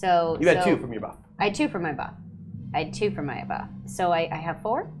 Mm-hmm. So You had 2 from your buff. I had 2 from my buff. So I have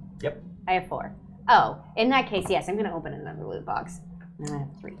 4? Yep. I have 4. Oh, in that case, yes, I'm going to open another loot box. And I have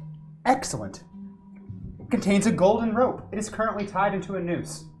 3. Excellent. It contains a golden rope. It is currently tied into a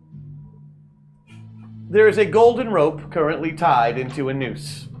noose. There is a golden rope currently tied into a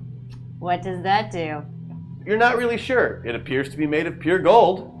noose. What does that do? You're not really sure. It appears to be made of pure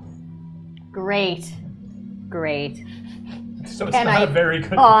gold. Great. So it's Can not I a very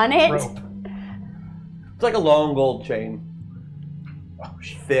good pawn it? rope. It's like a long gold chain. Oh,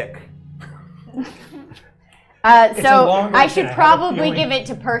 shit. Thick. a So long I rope, should and I have a probably feeling- give it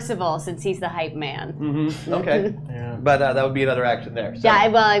to Percival since he's the hype man. Mm-hmm. Okay. Yeah. But that would be another action there. So. Yeah, I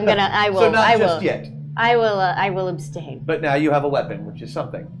will. So not I just will. yet. I will abstain. But now you have a weapon, which is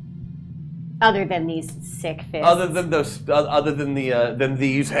something. Other than these sick fists. Other than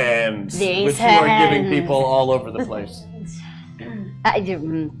these hands, These which you are giving hands. people all over the place.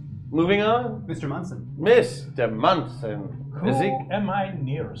 Moving on, Mr. Munson. Mr. Munson. Who am I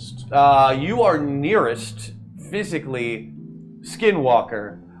nearest? You are nearest physically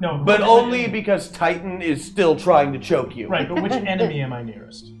Skinwalker, No, but which- only because Titan is still trying to choke you. Right, but which enemy am I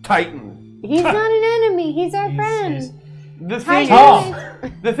nearest? Titan. He's not an enemy. He's our friend. He's- The thing Titan.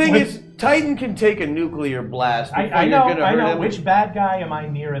 is, the thing is, Titan can take a nuclear blast before I you're know, gonna I hurt know. him. Which bad guy am I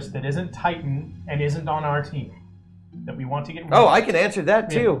nearest that isn't Titan and isn't on our team? That we want to get rid Oh, of? I can answer that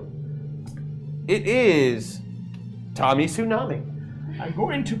too. It is Tommy Tsunami. I'm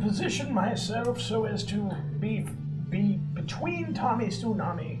going to position myself so as to be between Tommy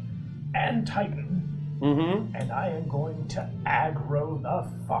Tsunami and Titan, Mm-hmm. and I am going to aggro the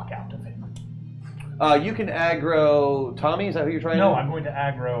fuck out of him. You can aggro Tommy. Is that who you're trying No, to? I'm going to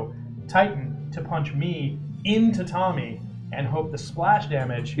aggro Titan to punch me into Tommy and hope the splash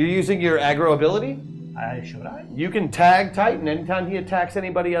damage. You're using your aggro ability. Should I? You can tag Titan. Anytime he attacks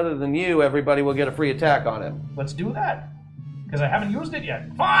anybody other than you, everybody will get a free attack on him. Let's do that. Because I haven't used it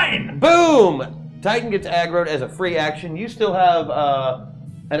yet. Fine! Boom! Titan gets aggroed as a free action. You still have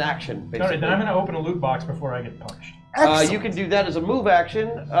an action, basically. Alright, then I'm going to open a loot box before I get punched. You can do that as a move action.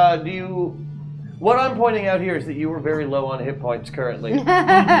 What I'm pointing out here is that you were very low on hit points currently.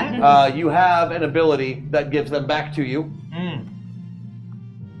 You have an ability that gives them back to you.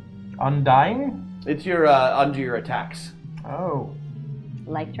 Undying? It's your under your attacks. Oh.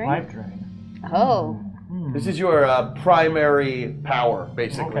 Life drain? Life drain. Oh. This is your primary power,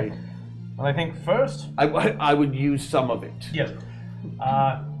 basically. Okay. Well, I think first... I would use some of it. Yes.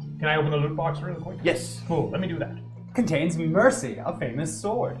 Can I open the loot box really quick? Yes. Cool, let me do that. Contains Mercy, a famous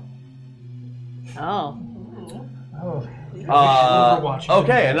sword. Oh. Oh. Overwatch.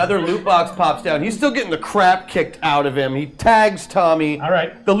 Okay, another loot box pops down. He's still getting the crap kicked out of him. He tags Tommy. All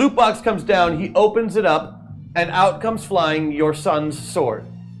right. The loot box comes down. He opens it up, and out comes flying your son's sword.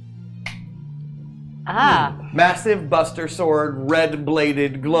 Ah. Massive Buster sword,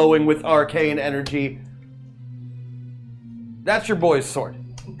 red-bladed, glowing with arcane energy. That's your boy's sword.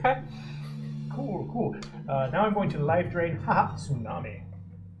 Okay. Cool. Now I'm going to life drain Tsunami.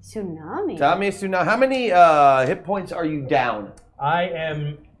 Tsunami. Tommy, Tsunami, how many hit points are you down?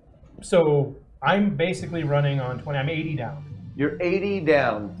 I'm basically running on 20. I'm 80 down. You're 80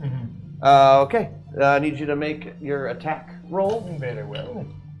 down. Mm-hmm. Okay. I need you to make your attack roll. Very well.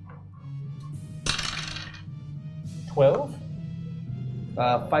 12.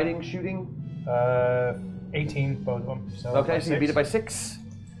 Fighting, shooting. 18, both of them. So Okay, so you beat it by 6.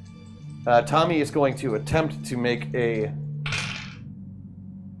 Tommy is going to attempt to make a...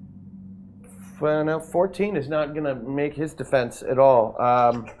 Well, no, 14 is not going to make his defense at all.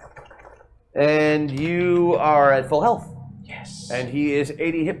 And you are at full health. Yes. And he is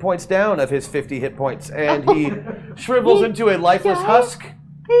 80 hit points down of his 50 hit points. And he shrivels into a lifeless husk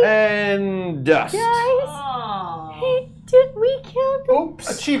and dust. Did we kill the...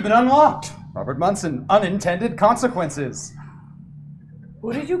 Oops! Achievement unlocked. Robert Munson, unintended consequences.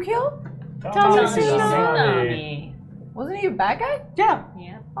 Who did you kill? Tommy Tsunami. Wasn't he a bad guy? Yeah.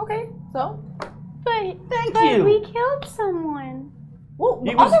 Yeah. Okay, so. But you. we killed someone. Well,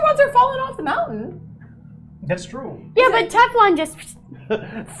 He the was- other ones are falling off the mountain. That's true. Yeah, but Teflon just...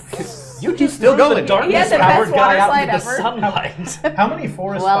 You He's still threw going. the darkness He has the powered best guy water out slide into the ever. sunlight. How many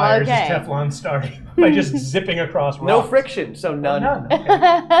forest Well, fires okay. is Teflon starting by just zipping across rocks? No friction, so none. None. Okay.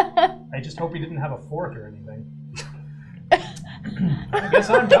 I just hope he didn't have a fork or anything. I guess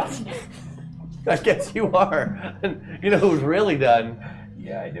I'm done. I guess you are. You know who's really done?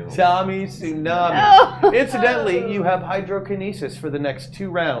 Yeah, I do. Tommy Tsunami. Oh. Incidentally, you have hydrokinesis for the next 2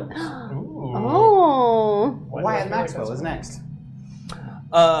 rounds. Ooh. Oh. Why do I Wyatt feel like Maxwell that's- is next.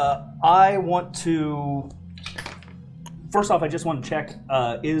 I want to. First off, I just want to check: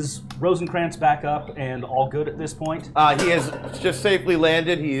 is Rosencrantz back up and all good at this point? He has just safely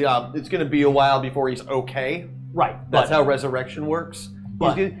landed. It's going to be a while before he's okay. Right. That's how resurrection works.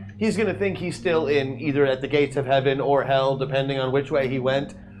 But He's going to think he's still in either at the gates of heaven or hell, depending on which way he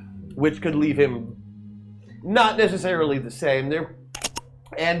went, which could leave him not necessarily the same.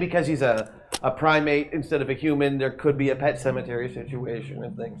 And because he's a primate instead of a human, there could be a pet cemetery situation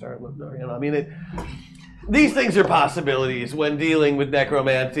if things aren't, I mean, these things are possibilities when dealing with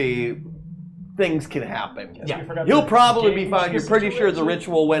necromancy. Things can happen. Yeah. He'll probably be fine. You're pretty sure the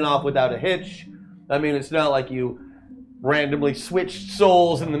ritual went off without a hitch. I mean, it's not like you randomly switched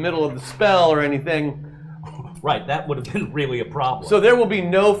souls in the middle of the spell or anything. Right, that would have been really a problem. So there will be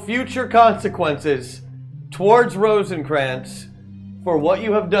no future consequences towards Rosencrantz for what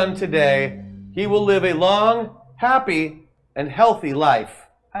you have done today. He will live a long, happy, and healthy life.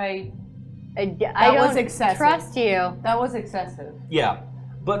 I That was don't excessive. trust you. That was excessive. Yeah,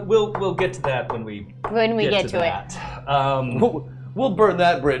 but we'll get to that when we get to it. that. We'll burn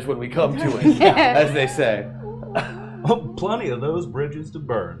that bridge when we come to it, as they say. Plenty of those bridges to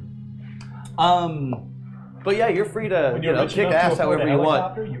burn. But yeah, you're free to When you're rich kick enough to ass afford however a you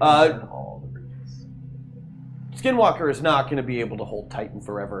want. helicopter, you can burn all the bridges. Skinwalker is not going to be able to hold Titan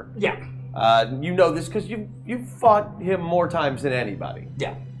forever. Yeah. You know this because you've fought him more times than anybody.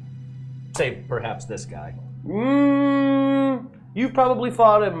 Yeah. Say perhaps this guy. You've probably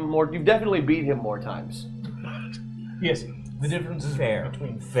fought him more. You've definitely beat him more times. Yes, the difference is Fair.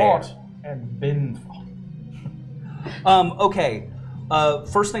 between Fair. fought and been fought. Okay.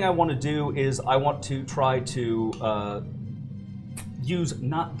 First thing I want to do is I want to try to use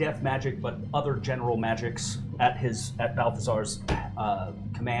not death magic but other general magics at Balthazar's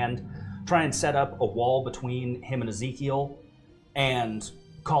command. Try and set up a wall between him and Ezekiel, and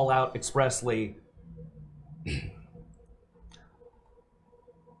call out expressly,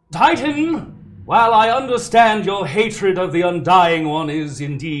 Titan! While I understand your hatred of the Undying One is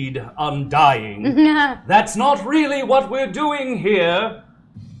indeed undying, that's not really what we're doing here.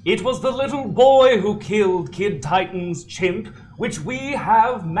 It was the little boy who killed Kid Titan's chimp, which we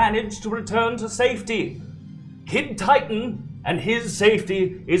have managed to return to safety. Kid Titan and his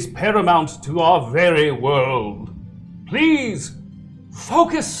safety is paramount to our very world. Please,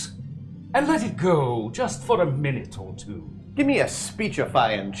 focus and let it go just for a minute or two. Give me a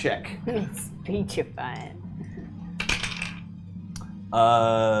speechifying check. Speechifying.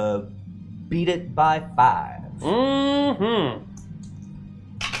 Beat it by 5. Mm-hmm.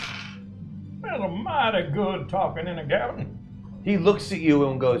 Well, a mighty good talking in a gallon. He looks at you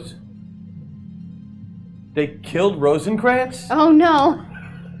and goes, they killed Rosencrantz? Oh no.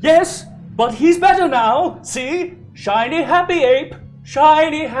 Yes, but he's better now. See? Shiny happy ape.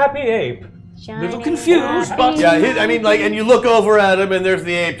 Shiny happy ape. Shiny, Little confused, but Yeah, and you look over at him and there's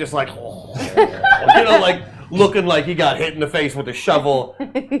the ape just like, like looking like he got hit in the face with a shovel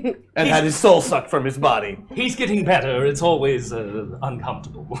and had his soul sucked from his body. he's getting better. It's always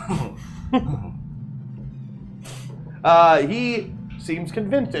uncomfortable. He seems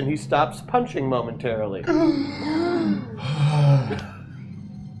convinced and he stops punching momentarily.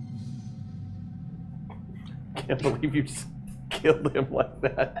 Can't believe you just killed him like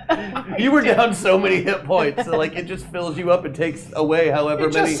that. You were down so many hit points, so like it just fills you up and takes away however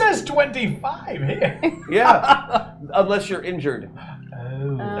It many. just says 25 here. Yeah, unless you're injured,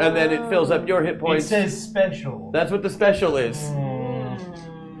 Oh. and then it fills up your hit It points. says special. That's what the special is. I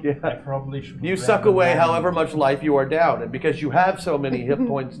Yeah. probably should. You grab suck a away man. however much life you are down, and because you have so many hit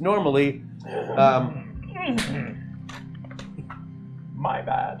points normally, My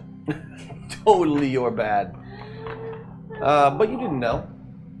bad. totally you're bad. But you didn't know.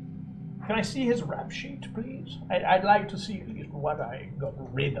 Can I see his rap sheet, please? I'd like to see at least what I got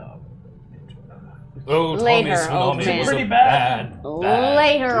rid of. Oh, Later, Tommy old Tsunami man. was a Pretty bad. bad.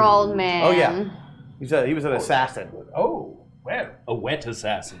 Later, old man. Oh yeah, he was an assassin. Oh, well. A wet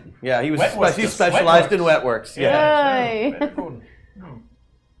assassin. Yeah, he was. Wetworks. He specialized in wetworks. Yeah. Yay. Very good.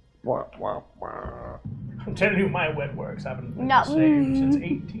 Wah, wah, wah. I'm telling you, my wet works haven't been No. the same since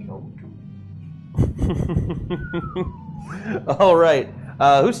 1802. All right.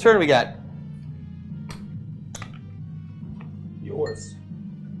 Whose turn we got? Yours.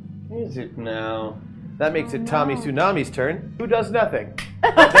 Is it now? That makes it Tommy Tsunami's turn, who does nothing.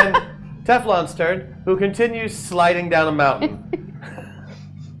 Then Teflon's turn, who continues sliding down a mountain.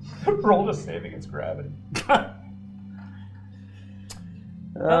 Roll to save against gravity.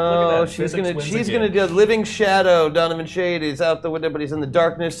 Oh, that. she's Physics gonna wins again. do Living Shadow. Donovan Shade is out the window, but he's in the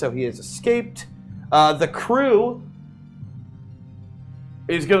darkness, so he has escaped. The crew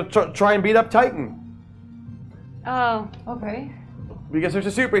is going to try and beat up Titan. Oh. Okay. Because there's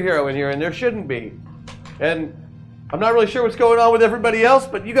a superhero in here, and there shouldn't be. And I'm not really sure what's going on with everybody else,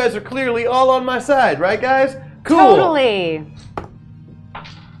 but you guys are clearly all on my side, right, guys? Cool. Totally.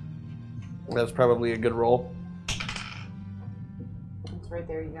 That's probably a good roll. It's right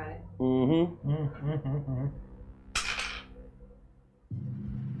there. You got it.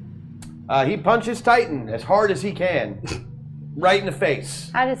 He punches Titan as hard as he can, right in the face.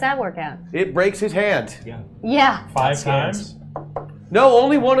 How does that work out? It breaks his hand. Yeah. 5 times? No,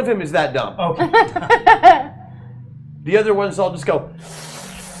 only one of him is that dumb. Okay. The other ones all just go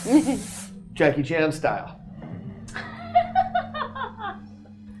Jackie Chan style.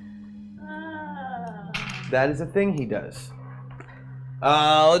 That is a thing he does.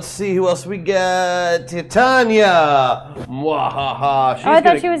 Let's see who else we got. Titania. Mwahaha. She's I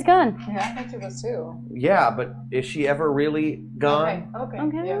thought she was gone. Yeah, I think it was too. Yeah, but is she ever really gone? Okay.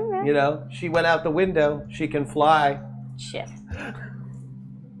 Okay. Yeah. Okay. You know, she went out the window. She can fly. Shit.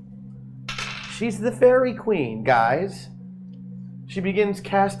 She's the fairy queen, guys. She begins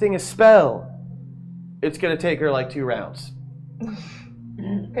casting a spell. It's going to take her like 2 rounds.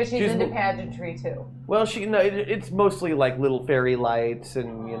 Because she's into pageantry too. Well, it's mostly like little fairy lights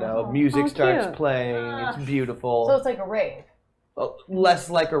and, music starts cute. playing. It's beautiful. So it's like a rave. Less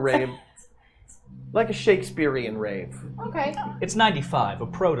like a rave. Like a Shakespearean rave. Okay. It's 95, a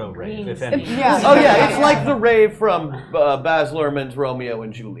proto-rave, if any. Yeah. Oh, yeah, it's like the rave from Baz Luhrmann's Romeo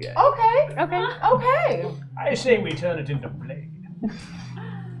and Juliet. Okay. Okay. Okay. I say we turn it into Blade.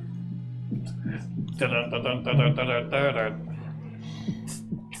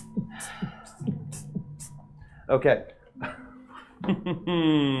 Okay.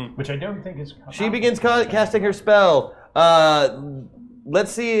 Which I don't think is... She begins casting her spell.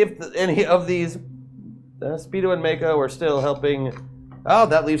 Let's see if any of these Speedo and Mako are still helping. Oh,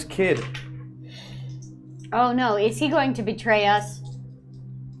 that leaves Kid. Oh no, is he going to betray us?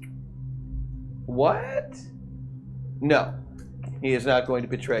 What? No, he is not going to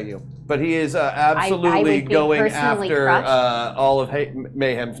betray you. But he is I absolutely would be going personally after crushed. all of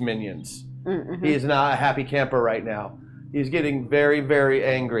Mayhem's minions. Mm-hmm. He is not a happy camper right now. He's getting very, very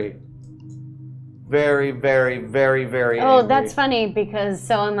angry. Very, very, very, very angry. Oh, that's funny because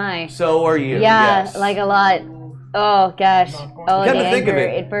so am I. So are you. Yeah, yes. like a lot. Oh gosh. Oh, Come the to think anger, of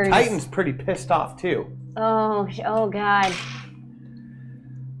it, burns. Titan's pretty pissed off too. Oh God.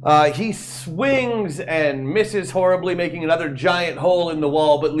 He swings and misses horribly, making another giant hole in the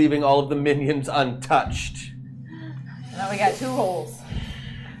wall, but leaving all of the minions untouched. Now we got 2 holes.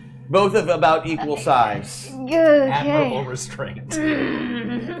 Both of about equal size. Admirable Okay. restraint.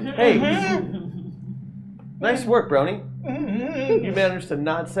 Hey, nice work, Brony. You managed to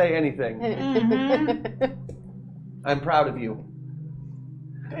not say anything. I'm proud of you.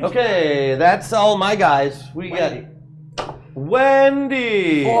 Okay, that's all my guys. We got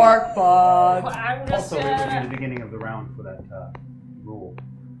Wendy. Fork bug. I'm just Also, it would be gonna. the beginning of the round for that rule.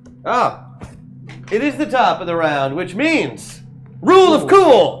 Ah, it is the top of the round, which means Rule of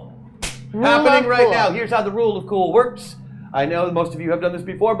Cool. Happening right now. Here's how the Rule of Cool works. I know most of you have done this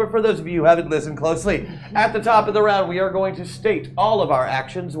before, but for those of you who haven't listened closely, at the top of the round, we are going to state all of our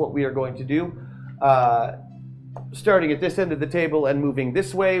actions, what we are going to do. Starting at this end of the table and moving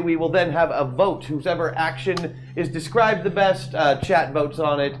this way, we will then have a vote. Whoever action is described the best, chat votes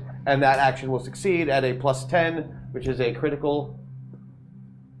on it, and that action will succeed at a +10, which is a critical.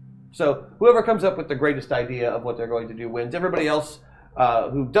 So whoever comes up with the greatest idea of what they're going to do wins. Everybody else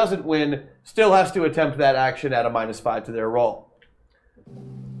who doesn't win still has to attempt that action at a -5 to their roll.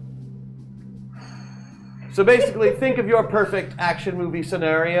 So basically, think of your perfect action movie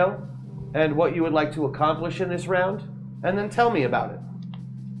scenario and what you would like to accomplish in this round, and then tell me about it.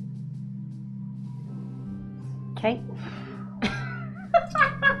 Okay.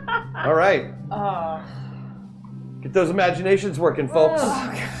 All right. Get those imaginations working, folks.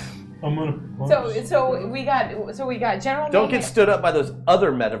 I'm gonna... So we got General Don't Mayhem. get stood up by those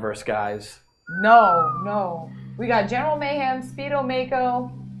other metaverse guys. No. We got General Mayhem, Speedo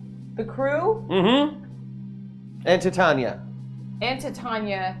Mako, the crew, Mm-hmm. And Titania. and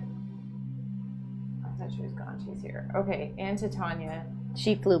Titania. I thought she was gone. She's here. Okay, and Titania.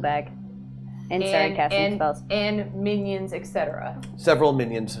 She flew back and started casting spells. and minions, etc. Several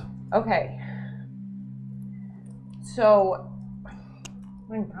minions. Okay. So,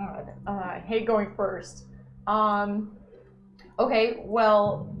 my God, I hate going first. Okay,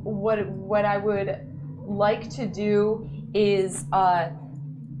 well, what I would like to do is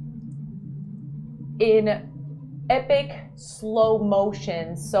in epic slow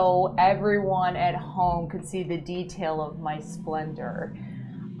motion, so everyone at home could see the detail of my splendor.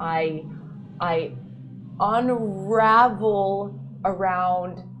 I unravel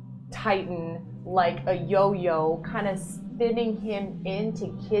around Titan like a yo-yo, kind of spinning him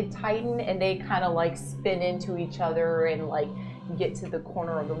into Kid Titan, and they kind of like spin into each other and like get to the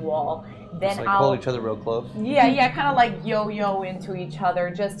corner of the wall. Then Just, like, I'll hold each other real close. Yeah, kind of like yo-yo into each other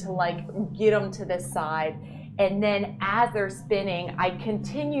just to like get them to the side. And then as they're spinning, I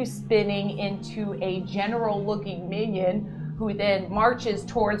continue spinning into a general-looking minion who then marches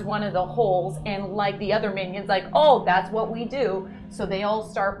towards one of the holes, and like the other minions, like, oh, that's what we do. So they all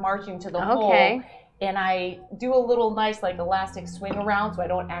start marching to the hole. And I do a little nice like elastic swing around so I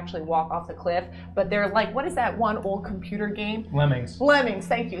don't actually walk off the cliff. But they're like, what is that one old computer game? Lemmings. Lemmings,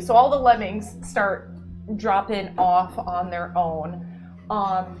 thank you. So all the lemmings start dropping off on their own.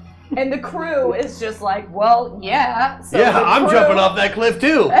 And the crew is just like, well, yeah. So yeah, I'm crew, jumping off that cliff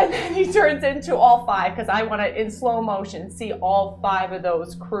too. And then he turns into all five, because I want to, in slow motion, see all five of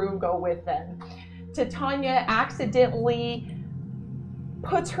those crew go with them. Titania accidentally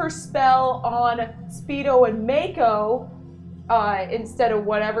puts her spell on Speedo and Mako instead of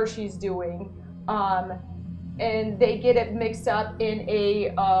whatever she's doing. And they get it mixed up in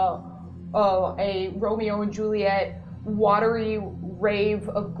a Romeo and Juliet watery rave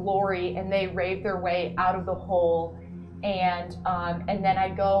of glory, and they rave their way out of the hole. And then I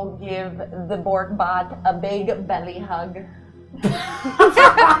go give the Borkbot a big belly hug.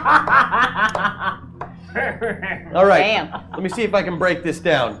 All right. Damn. Let me see if I can break this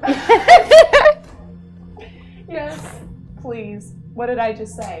down. Yes, please. What did I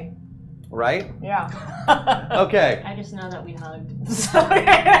just say? Right? Yeah. Okay. I just know that we hugged. So what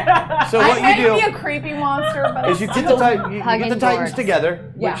I you do be a creepy monster, but is you get the Titans boards.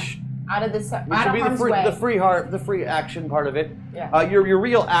 together, Yeah. which out of should be the free action part of it. Yeah. Your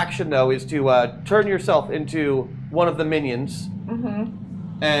real action though is to turn yourself into one of the minions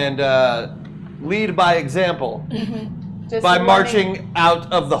and lead by example Just by running. marching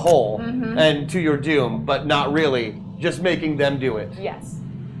out of the hole and to your doom, but not really, just making them do it. Yes,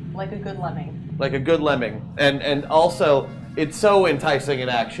 like a good lemming. Like a good lemming. And also, it's so enticing an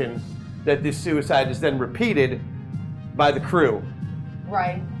action that this suicide is then repeated by the crew.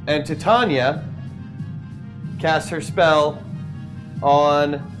 Right. And Titania casts her spell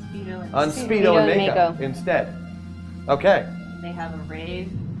on Speedo and Mako instead. Okay. They have a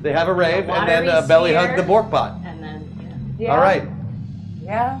rave. They have a rave, and then watery belly sphere, hug the Borkbot. And then, Yeah. All right.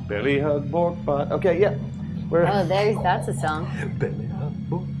 Yeah. Belly hug Borkbot. Okay, yeah. Oh, that's a song. Belly hug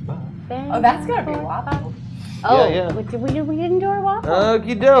Borkbot. Oh, that's gonna be waffle. Oh, Yeah. We didn't do our waffle.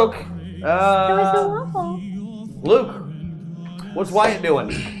 Okie doke. There was no waffle. Luke, what's Wyatt doing?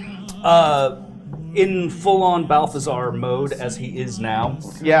 In full-on Balthazar mode, as he is now,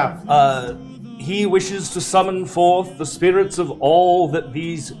 Yeah. he wishes to summon forth the spirits of all that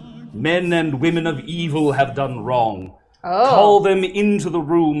these men and women of evil have done wrong. Call them into the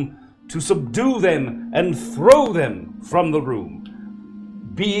room to subdue them and throw them from the room,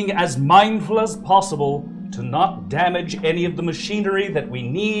 being as mindful as possible to not damage any of the machinery that we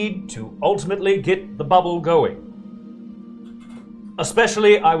need to ultimately get the bubble going.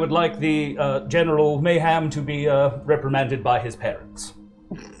 Especially, I would like the General Mayhem to be reprimanded by his parents.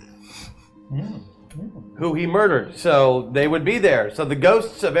 Who he murdered, so they would be there. So the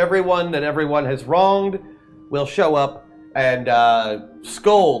ghosts of everyone that everyone has wronged will show up and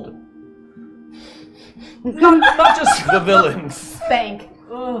scold Not just the villains, Thank.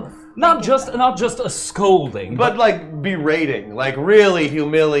 not just a scolding, but like berating, like really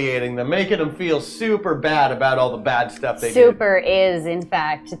humiliating them, making them feel super bad about all the bad stuff they Super is, in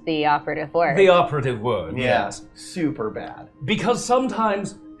fact, the operative word. the operative word. did. Yeah, super bad. Because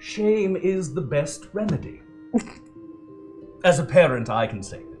sometimes shame is the best remedy. As a parent, I can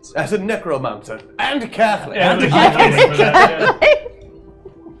say this. As a necromancer and Catholic.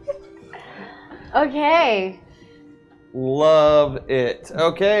 Okay. Love it.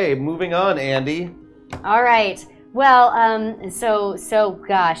 Okay, moving on, Andy. All right. Well, so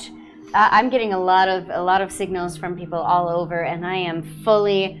gosh, I'm getting a lot of signals from people all over, and I am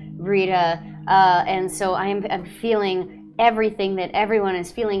fully Rita, and so I'm feeling everything that everyone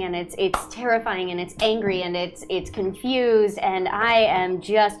is feeling, and it's terrifying, and it's angry, and it's confused, and I am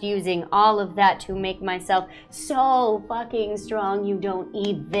just using all of that to make myself so fucking strong you don't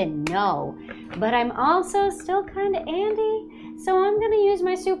even know. But I'm also still kind of Andy, so I'm gonna use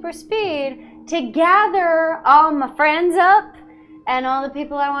my super speed to gather all my friends up and all the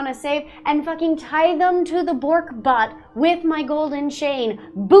people I want to save and fucking tie them to the Borkbot with my golden chain,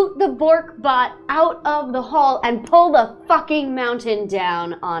 boot the Borkbot out of the hall, and pull the fucking mountain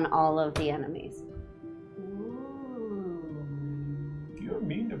down on all of the enemies. You're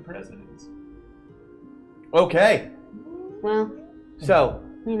mean to residents. Okay. Well, So,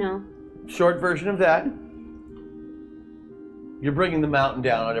 you know. short version of that. You're bringing the mountain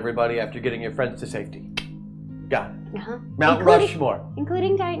down on everybody after getting your friends to safety. Got it. Uh-huh. Mount Including- Rushmore.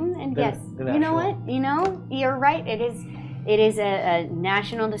 Including Titan, and The- yes, the you know national. what? You know, you're right. It is a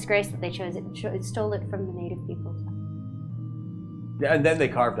national disgrace that they stole it from the native peoples. Yeah, and then they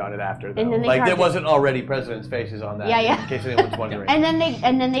carved on it after, though. And then they like there carved it. wasn't already presidents' faces on that. Yeah, yeah. In case anyone's wondering. And then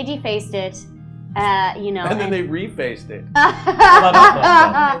they defaced it. You know. And then they refaced it.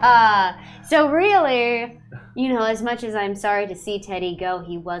 So really, you know, as much as I'm sorry to see Teddy go,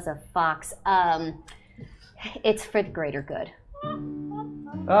 he was a fox. It's for the greater good.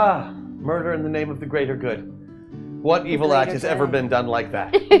 Ah, murder in the name of the greater good. What evil greater act has ever good. been done like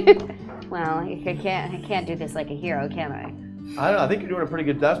that? Well, I can't do this like a hero, can I? I don't know. I think you're doing a pretty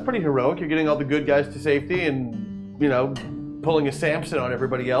good. That's pretty heroic. You're getting all the good guys to safety, and you know, pulling a Samson on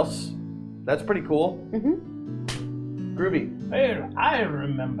everybody else. That's pretty cool. Mm-hmm. Groovy. Well, I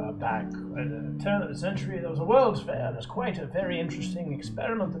remember back at the turn of the century, there was a World's Fair. There's quite a very interesting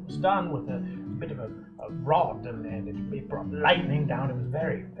experiment that was done with a bit of a rod, and it brought lightning down. It was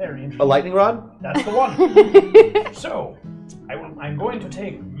very, very interesting. A lightning rod? That's the one. So, I'm going to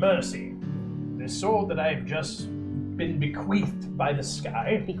take Mercy, this sword that I've just been bequeathed by the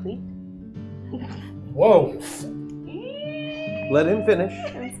sky. Bequeathed? Whoa. Let him finish.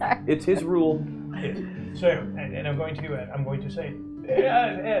 I'm sorry. It's his rule. So, and I'm going to say,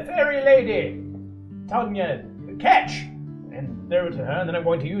 fairy lady, Tanya, catch, and throw it to her, and then I'm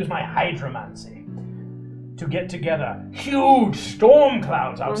going to use my hydromancy to get together huge storm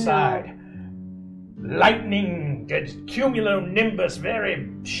clouds outside. Lightning, cumulonimbus, very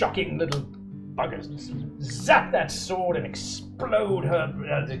shocking little buggers. Zap that sword and explode her,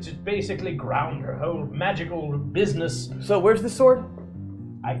 just basically ground her whole magical business. So where's the sword?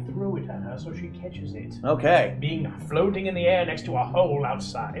 I threw it at her so she catches it. Okay. Being floating in the air next to a hole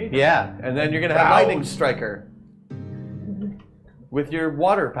outside. Yeah, and then you're gonna have Clouds. lightning strike her with your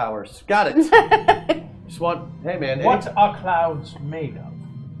water powers. Got it. Just want, hey man. What are clouds made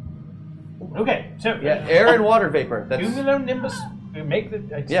of? Okay, so Yeah, air and water vapor. That's cumulonimbus. We make the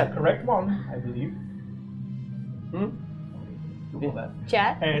correct one, I believe. Google that.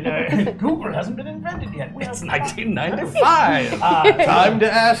 Chat? And Google hasn't been invented yet. It's 1995. time to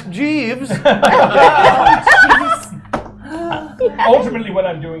ask Jeeves. Ultimately, what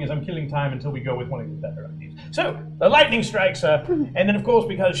I'm doing is I'm killing time until we go with one of the better ideas. So, the lightning strikes her, and then, of course,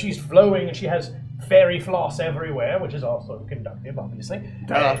 because she's flowing and she has fairy floss everywhere, which is also conductive, obviously,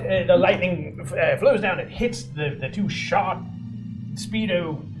 the lightning flows down and hits the two sharp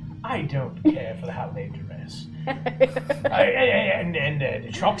Speedo. I don't care for how they dress. And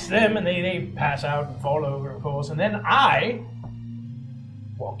it shocks them, and they pass out and fall over, of course, and then I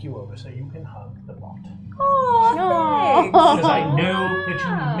walk you over so you can hug the bot. Oh, Because I know that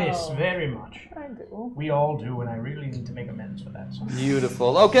you miss very much. I do. We all do, and I really need to make amends for that. So.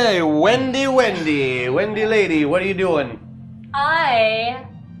 Beautiful. Okay, Wendy lady, what are you doing? I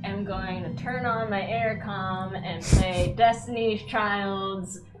am going to turn on my intercom and play Destiny's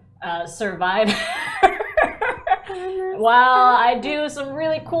Child's Survivor while I do some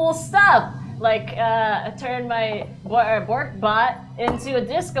really cool stuff. Like turn my Bork bot into a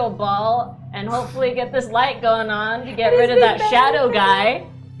disco ball and hopefully get this light going on to get rid of that shadow guy.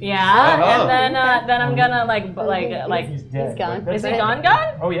 Yeah, and then I'm gonna like He's dead. He's gone. But is he that's-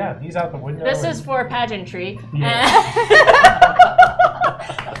 gone? Oh yeah, he's out the window. This and- is for pageantry. Yeah.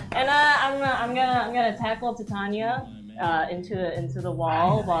 And I'm gonna tackle Titania into the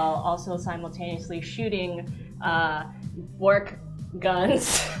wall while also simultaneously shooting work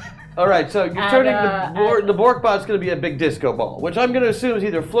guns. All right, so you're And, turning the Bork bot's going to be a big disco ball, which I'm going to assume is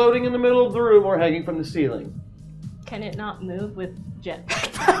either floating in the middle of the room or hanging from the ceiling. Can it not move with jetpack?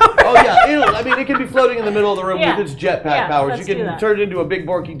 Oh yeah, it can be floating in the middle of the room Yeah. with its jetpack Yeah, powers. You let's do can that. turn it into a big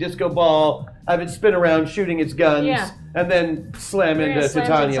Borky disco ball, have it spin around, shooting its guns, Yeah. and then slam I'm into gonna slam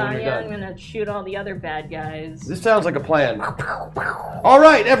Titania when you're Titania, I'm done. gonna shoot all the other bad guys. This sounds like a plan. All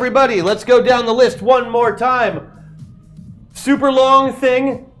right, everybody, let's go down the list one more time. Super long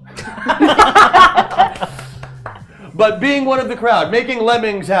thing. But being one of the crowd, making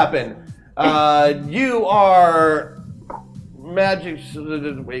lemmings happen. You are magic.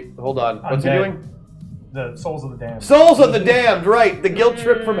 Wait, hold on. What's he dead. doing? The Souls of the Damned. Souls of the Damned, right? The guilt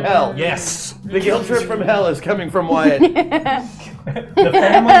trip from hell. Yes. The guilt trip from hell is coming from Wyatt. The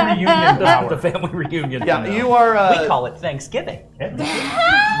family reunion power. The family reunion. Yeah, finale. you are. We call it Thanksgiving. You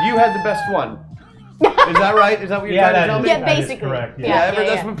had the best one. Is that right? Is that what you're trying to tell me? Yeah, that is basically. correct. Yeah,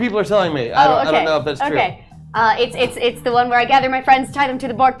 that's what people are telling me. I don't know if that's true. Okay. It's the one where I gather my friends, tie them to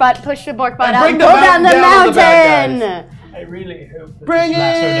the bork butt, push the bork butt And out, bring and the go down the mountain down to the mountain. I really hope that Bring this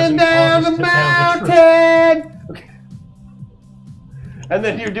lasso it doesn't down cause the us to tell the truth. mountain. Okay. And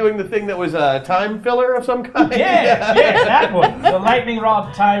then you're doing the thing that was a time filler of some kind. Yeah, that one. The lightning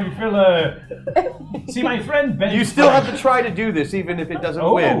rod time filler. See, my friend Ben. You still have to try to do this, even if it doesn't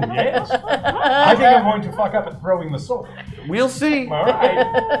Oh, win. yes. I think I'm going to fuck up at throwing the sword. We'll see. All right.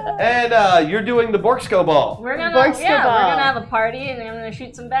 And you're doing the Borksco ball. We're gonna, Bork we're Skabal. gonna have a party and I'm gonna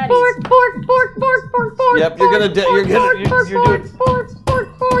shoot some baddies. Bork, bork, bork, bork, bork, bork. Yep, you're gonna do- you're gonna- you're doing- bork,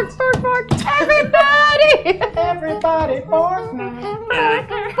 bork, bork, bork, bork. Everybody! Everybody, bork now.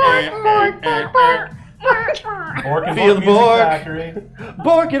 Bork and Feel the Bork Music bork. Factory.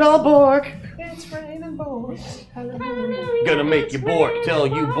 Bork it all, Bork. It's raining bork. Gonna make you Bork till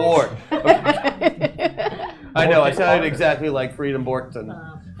you Bork. I know, I sounded exactly like Freedom Borkton.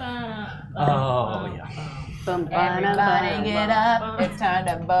 Oh, yeah. Everybody get up. It's time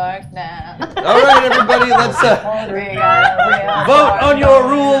to bark now. All right, everybody, let's vote on your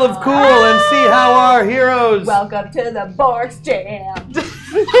rule of cool and see how our heroes. Welcome to the Bork's Jam.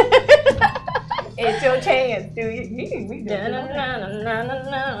 It's your chance. Do you?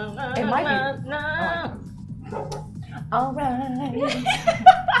 It might be. All right.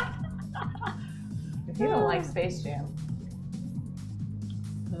 If you don't like Space Jam,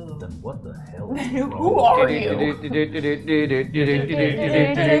 Then what the hell? who are you?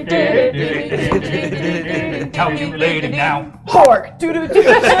 Calculating now. Bork.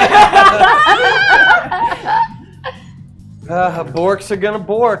 Borks are gonna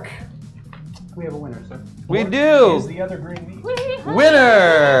Bork. We have a winner, sir. We Is do. the other green meat?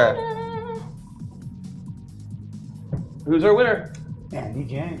 Winner. Who's our winner? Andy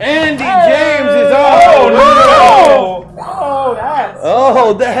James. Andy James is our winner.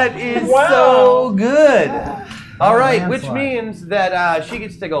 Oh, that is so good. All right, which means that she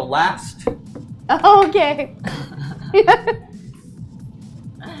gets to go last. Okay.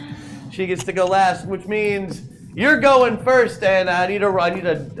 She gets to go last, which means you're going first, and I need a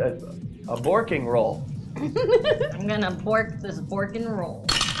borking roll. I'm gonna bork this bork and roll.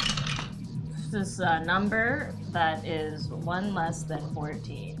 This is a number that is 1 less than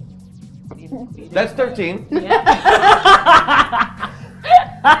 14. That's 13. Yeah.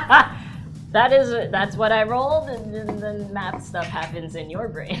 That's what I rolled, and then math stuff happens in your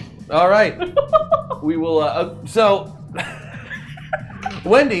brain. All right. We will. So,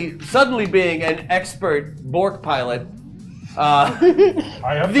 Wendy, suddenly being an expert Bork pilot,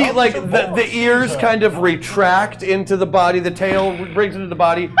 the ears kind of retract into the body, the tail brings into the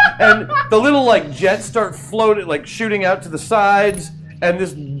body, and the little jets start floating, shooting out to the sides, and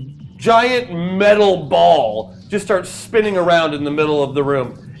this giant metal ball just starts spinning around in the middle of the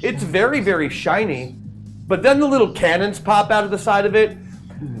room. It's very, very shiny, but then the little cannons pop out of the side of it,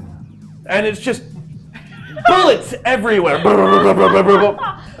 and it's just bullets everywhere.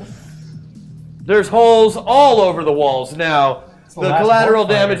 There's holes all over the walls now. The collateral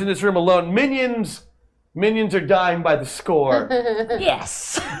damage in this room alone. Minions are dying by the score.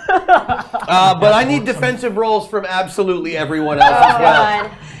 Yes. But I need defensive rolls from absolutely everyone else as well.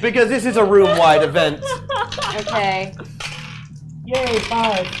 God. Because this is a room-wide event. Okay. Yay,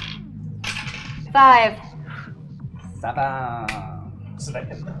 5. 5.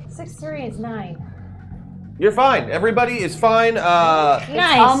 6, 3 is 9. You're fine. Everybody is fine. Nice.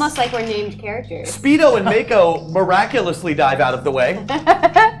 It's almost like we're named characters. Speedo and Mako miraculously dive out of the way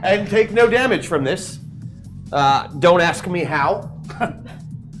and take no damage from this. Don't ask me how.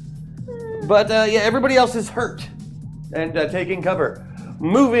 But yeah, everybody else is hurt and taking cover.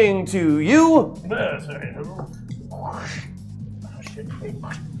 Moving to you.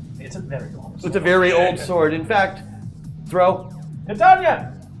 It's a very long sword. It's a very old sword. In fact, throw.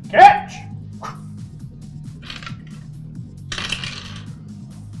 Titania, catch!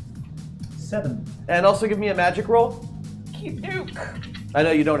 Seven. And also give me a magic roll. Keep Duke. I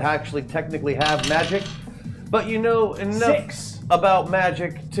know you don't actually technically have magic, but you know enough 6. about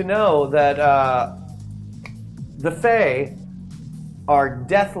magic to know that the Fae are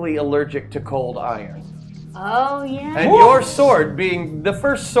deathly allergic to cold iron. Oh, yeah. And your sword, being the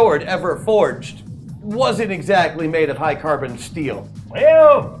first sword ever forged, wasn't exactly made of high carbon steel.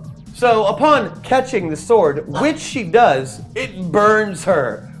 Well, So upon catching the sword, which she does, it burns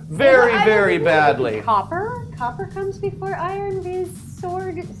her very, very badly. Copper? Copper comes before iron is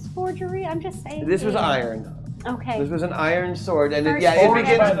sword forgery? I'm just saying. This was iron. Okay. This was an iron sword, and it First sword.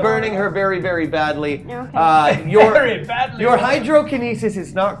 begins burning her very, very badly. Okay. very badly. Your hydrokinesis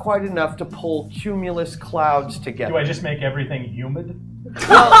is not quite enough to pull cumulus clouds together. Do I just make everything humid?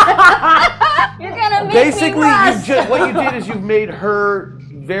 You're gonna make Basically, me rust. what you did is you've made her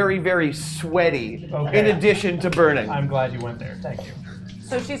very, very sweaty. Okay. In addition to burning. I'm glad you went there. Thank you.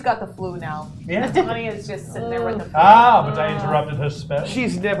 So she's got the flu now. Yeah. Honey is just sitting there with the flu. Ah, but I interrupted her spell.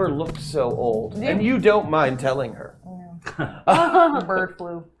 She's never looked so old, and you don't mind telling her. Bird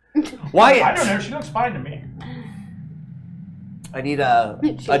flu. Wyatt, I don't know. She looks fine to me. I need a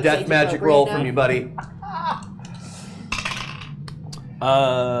Shake death Sage magic appropriate roll now. from you, buddy.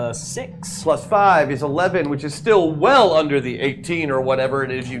 6. Plus 5 is 11, which is still well under the 18 or whatever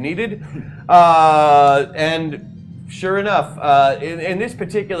it is you needed. And sure enough, in this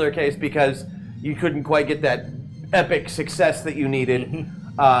particular case, because you couldn't quite get that epic success that you needed,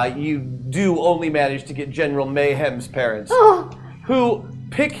 you do only manage to get General Mayhem's parents, who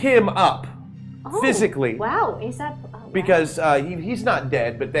pick him up physically. Wow, is that? Oh, wow. Because he's not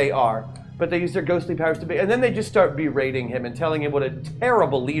dead, but they are. But they use their ghostly powers to be, and then they just start berating him and telling him what a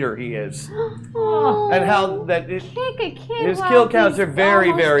terrible leader he is, and how that Kick a kid his while kill counts he's are very,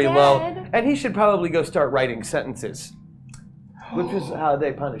 almost very low, dead. and he should probably go start writing sentences, which is how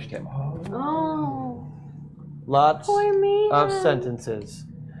they punished him. Oh, Lots poor me. of sentences.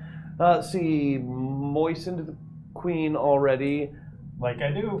 Let's see, moistened the queen already, Like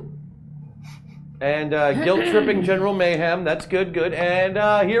I do. and guilt-tripping General Mayhem. That's good, good,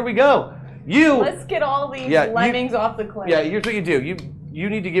 and here we go. Let's get all these Yeah, you- lemmings off the cliff. Yeah, here's what you do. You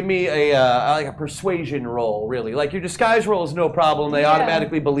need to give me like a persuasion roll, really. Like your disguise roll is no problem. They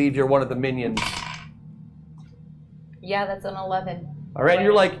automatically believe you're one of the minions. Yeah, that's an 11. All right, and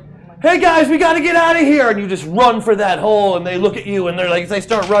you're like, "Hey guys, we got to get out of here!" And you just run for that hole, and they look at you, and they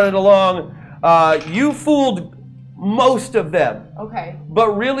start running along. You fooled most of them, Okay.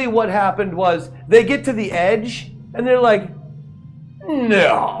 but really, what happened was they get to the edge, and they're like,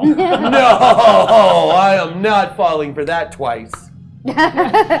 "No, no, I am not falling for that twice."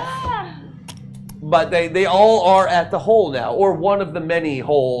 But they all are at the hole now, or one of the many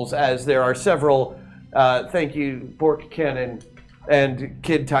holes, as there are several. Thank you, Bork Cannon and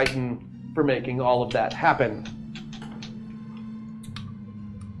Kid Titan, for making all of that happen.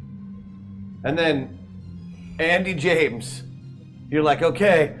 And then Andy James, you're like,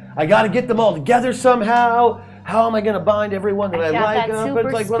 okay, I got to get them all together somehow. How am I going to bind everyone that I got like that up? super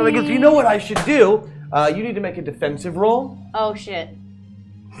It's like, what am I gonna do? speed. You know what I should do? You need to make a defensive roll. Oh shit.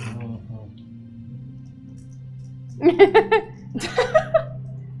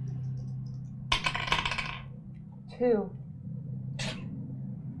 2.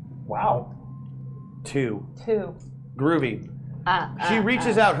 Wow. 2. 2. Groovy. She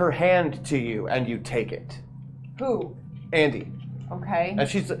reaches out her hand to you, and you take it. Who? Andy. Okay. And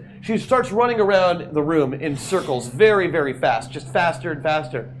she starts running around the room in circles very, very fast, just faster and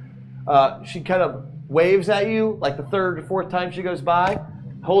faster. She kind of waves at you like the third or fourth time she goes by,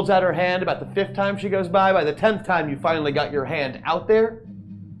 holds out her hand about the fifth time she goes by. By the 10th time, you finally got your hand out there,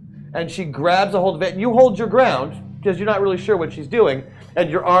 and she grabs a hold of it. You hold your ground because you're not really sure what she's doing,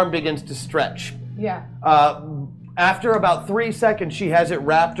 and your arm begins to stretch. Yeah. After about 3 seconds, she has it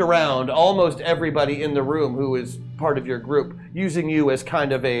wrapped around almost everybody in the room who is part of your group, using you as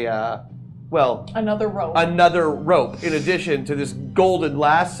kind of a, Another rope. another rope. In addition to this golden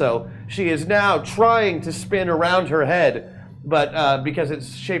lasso, she is now trying to spin around her head, but because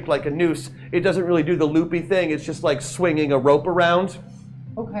it's shaped like a noose, it doesn't really do the loopy thing. It's just like swinging a rope around,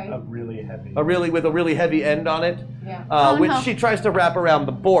 Okay. Really heavy. with a really heavy end on it, Yeah. which she tries to wrap around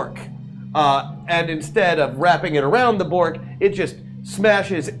the Bork. And instead of wrapping it around the Bork, it just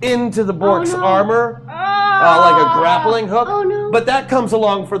smashes into the Bork's armor like a grappling hook. Oh, no. But that comes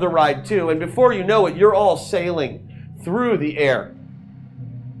along for the ride too, and before you know it, you're all sailing through the air.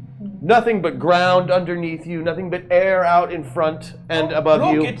 Nothing but ground underneath you, nothing but air out in front and above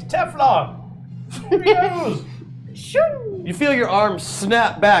Look, you. it's Teflon. Cheerios. You feel your arms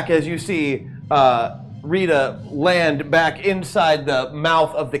snap back as you see Rita land back inside the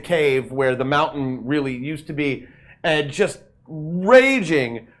mouth of the cave where the mountain really used to be, and just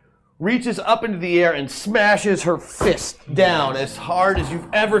raging, reaches up into the air and smashes her fist down as hard as you've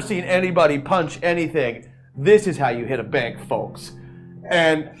ever seen anybody punch anything. This is how you hit a bank, folks.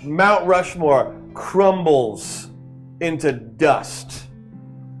 And Mount Rushmore crumbles into dust.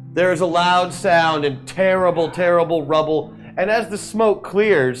 There's a loud sound and terrible, terrible rubble, and as the smoke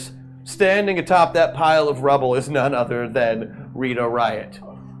clears, standing atop that pile of rubble is none other than Rita Riot,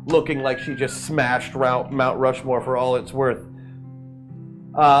 looking like she just smashed Mount Rushmore for all it's worth.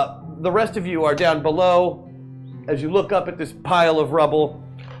 The rest of you are down below. As you look up at this pile of rubble,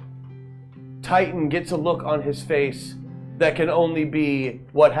 Titan gets a look on his face that can only be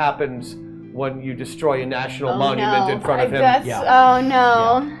what happens when you destroy a national monument in front of him. Oh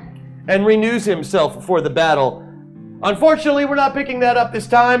no. and renews himself for the battle. Unfortunately, we're not picking that up this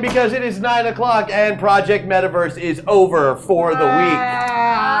time because it is 9 o'clock and Project Metaverse is over for the week.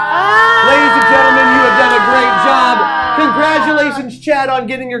 Ladies and gentlemen, you have done a great job. Congratulations, Chad, on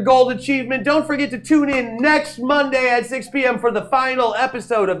getting your gold achievement. Don't forget to tune in next Monday at 6 p.m. for the final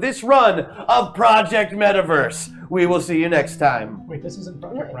episode of this run of Project Metaverse. We will see you next time. Wait, this isn't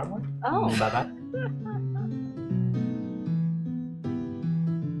Project Runway? Oh. Bye-bye.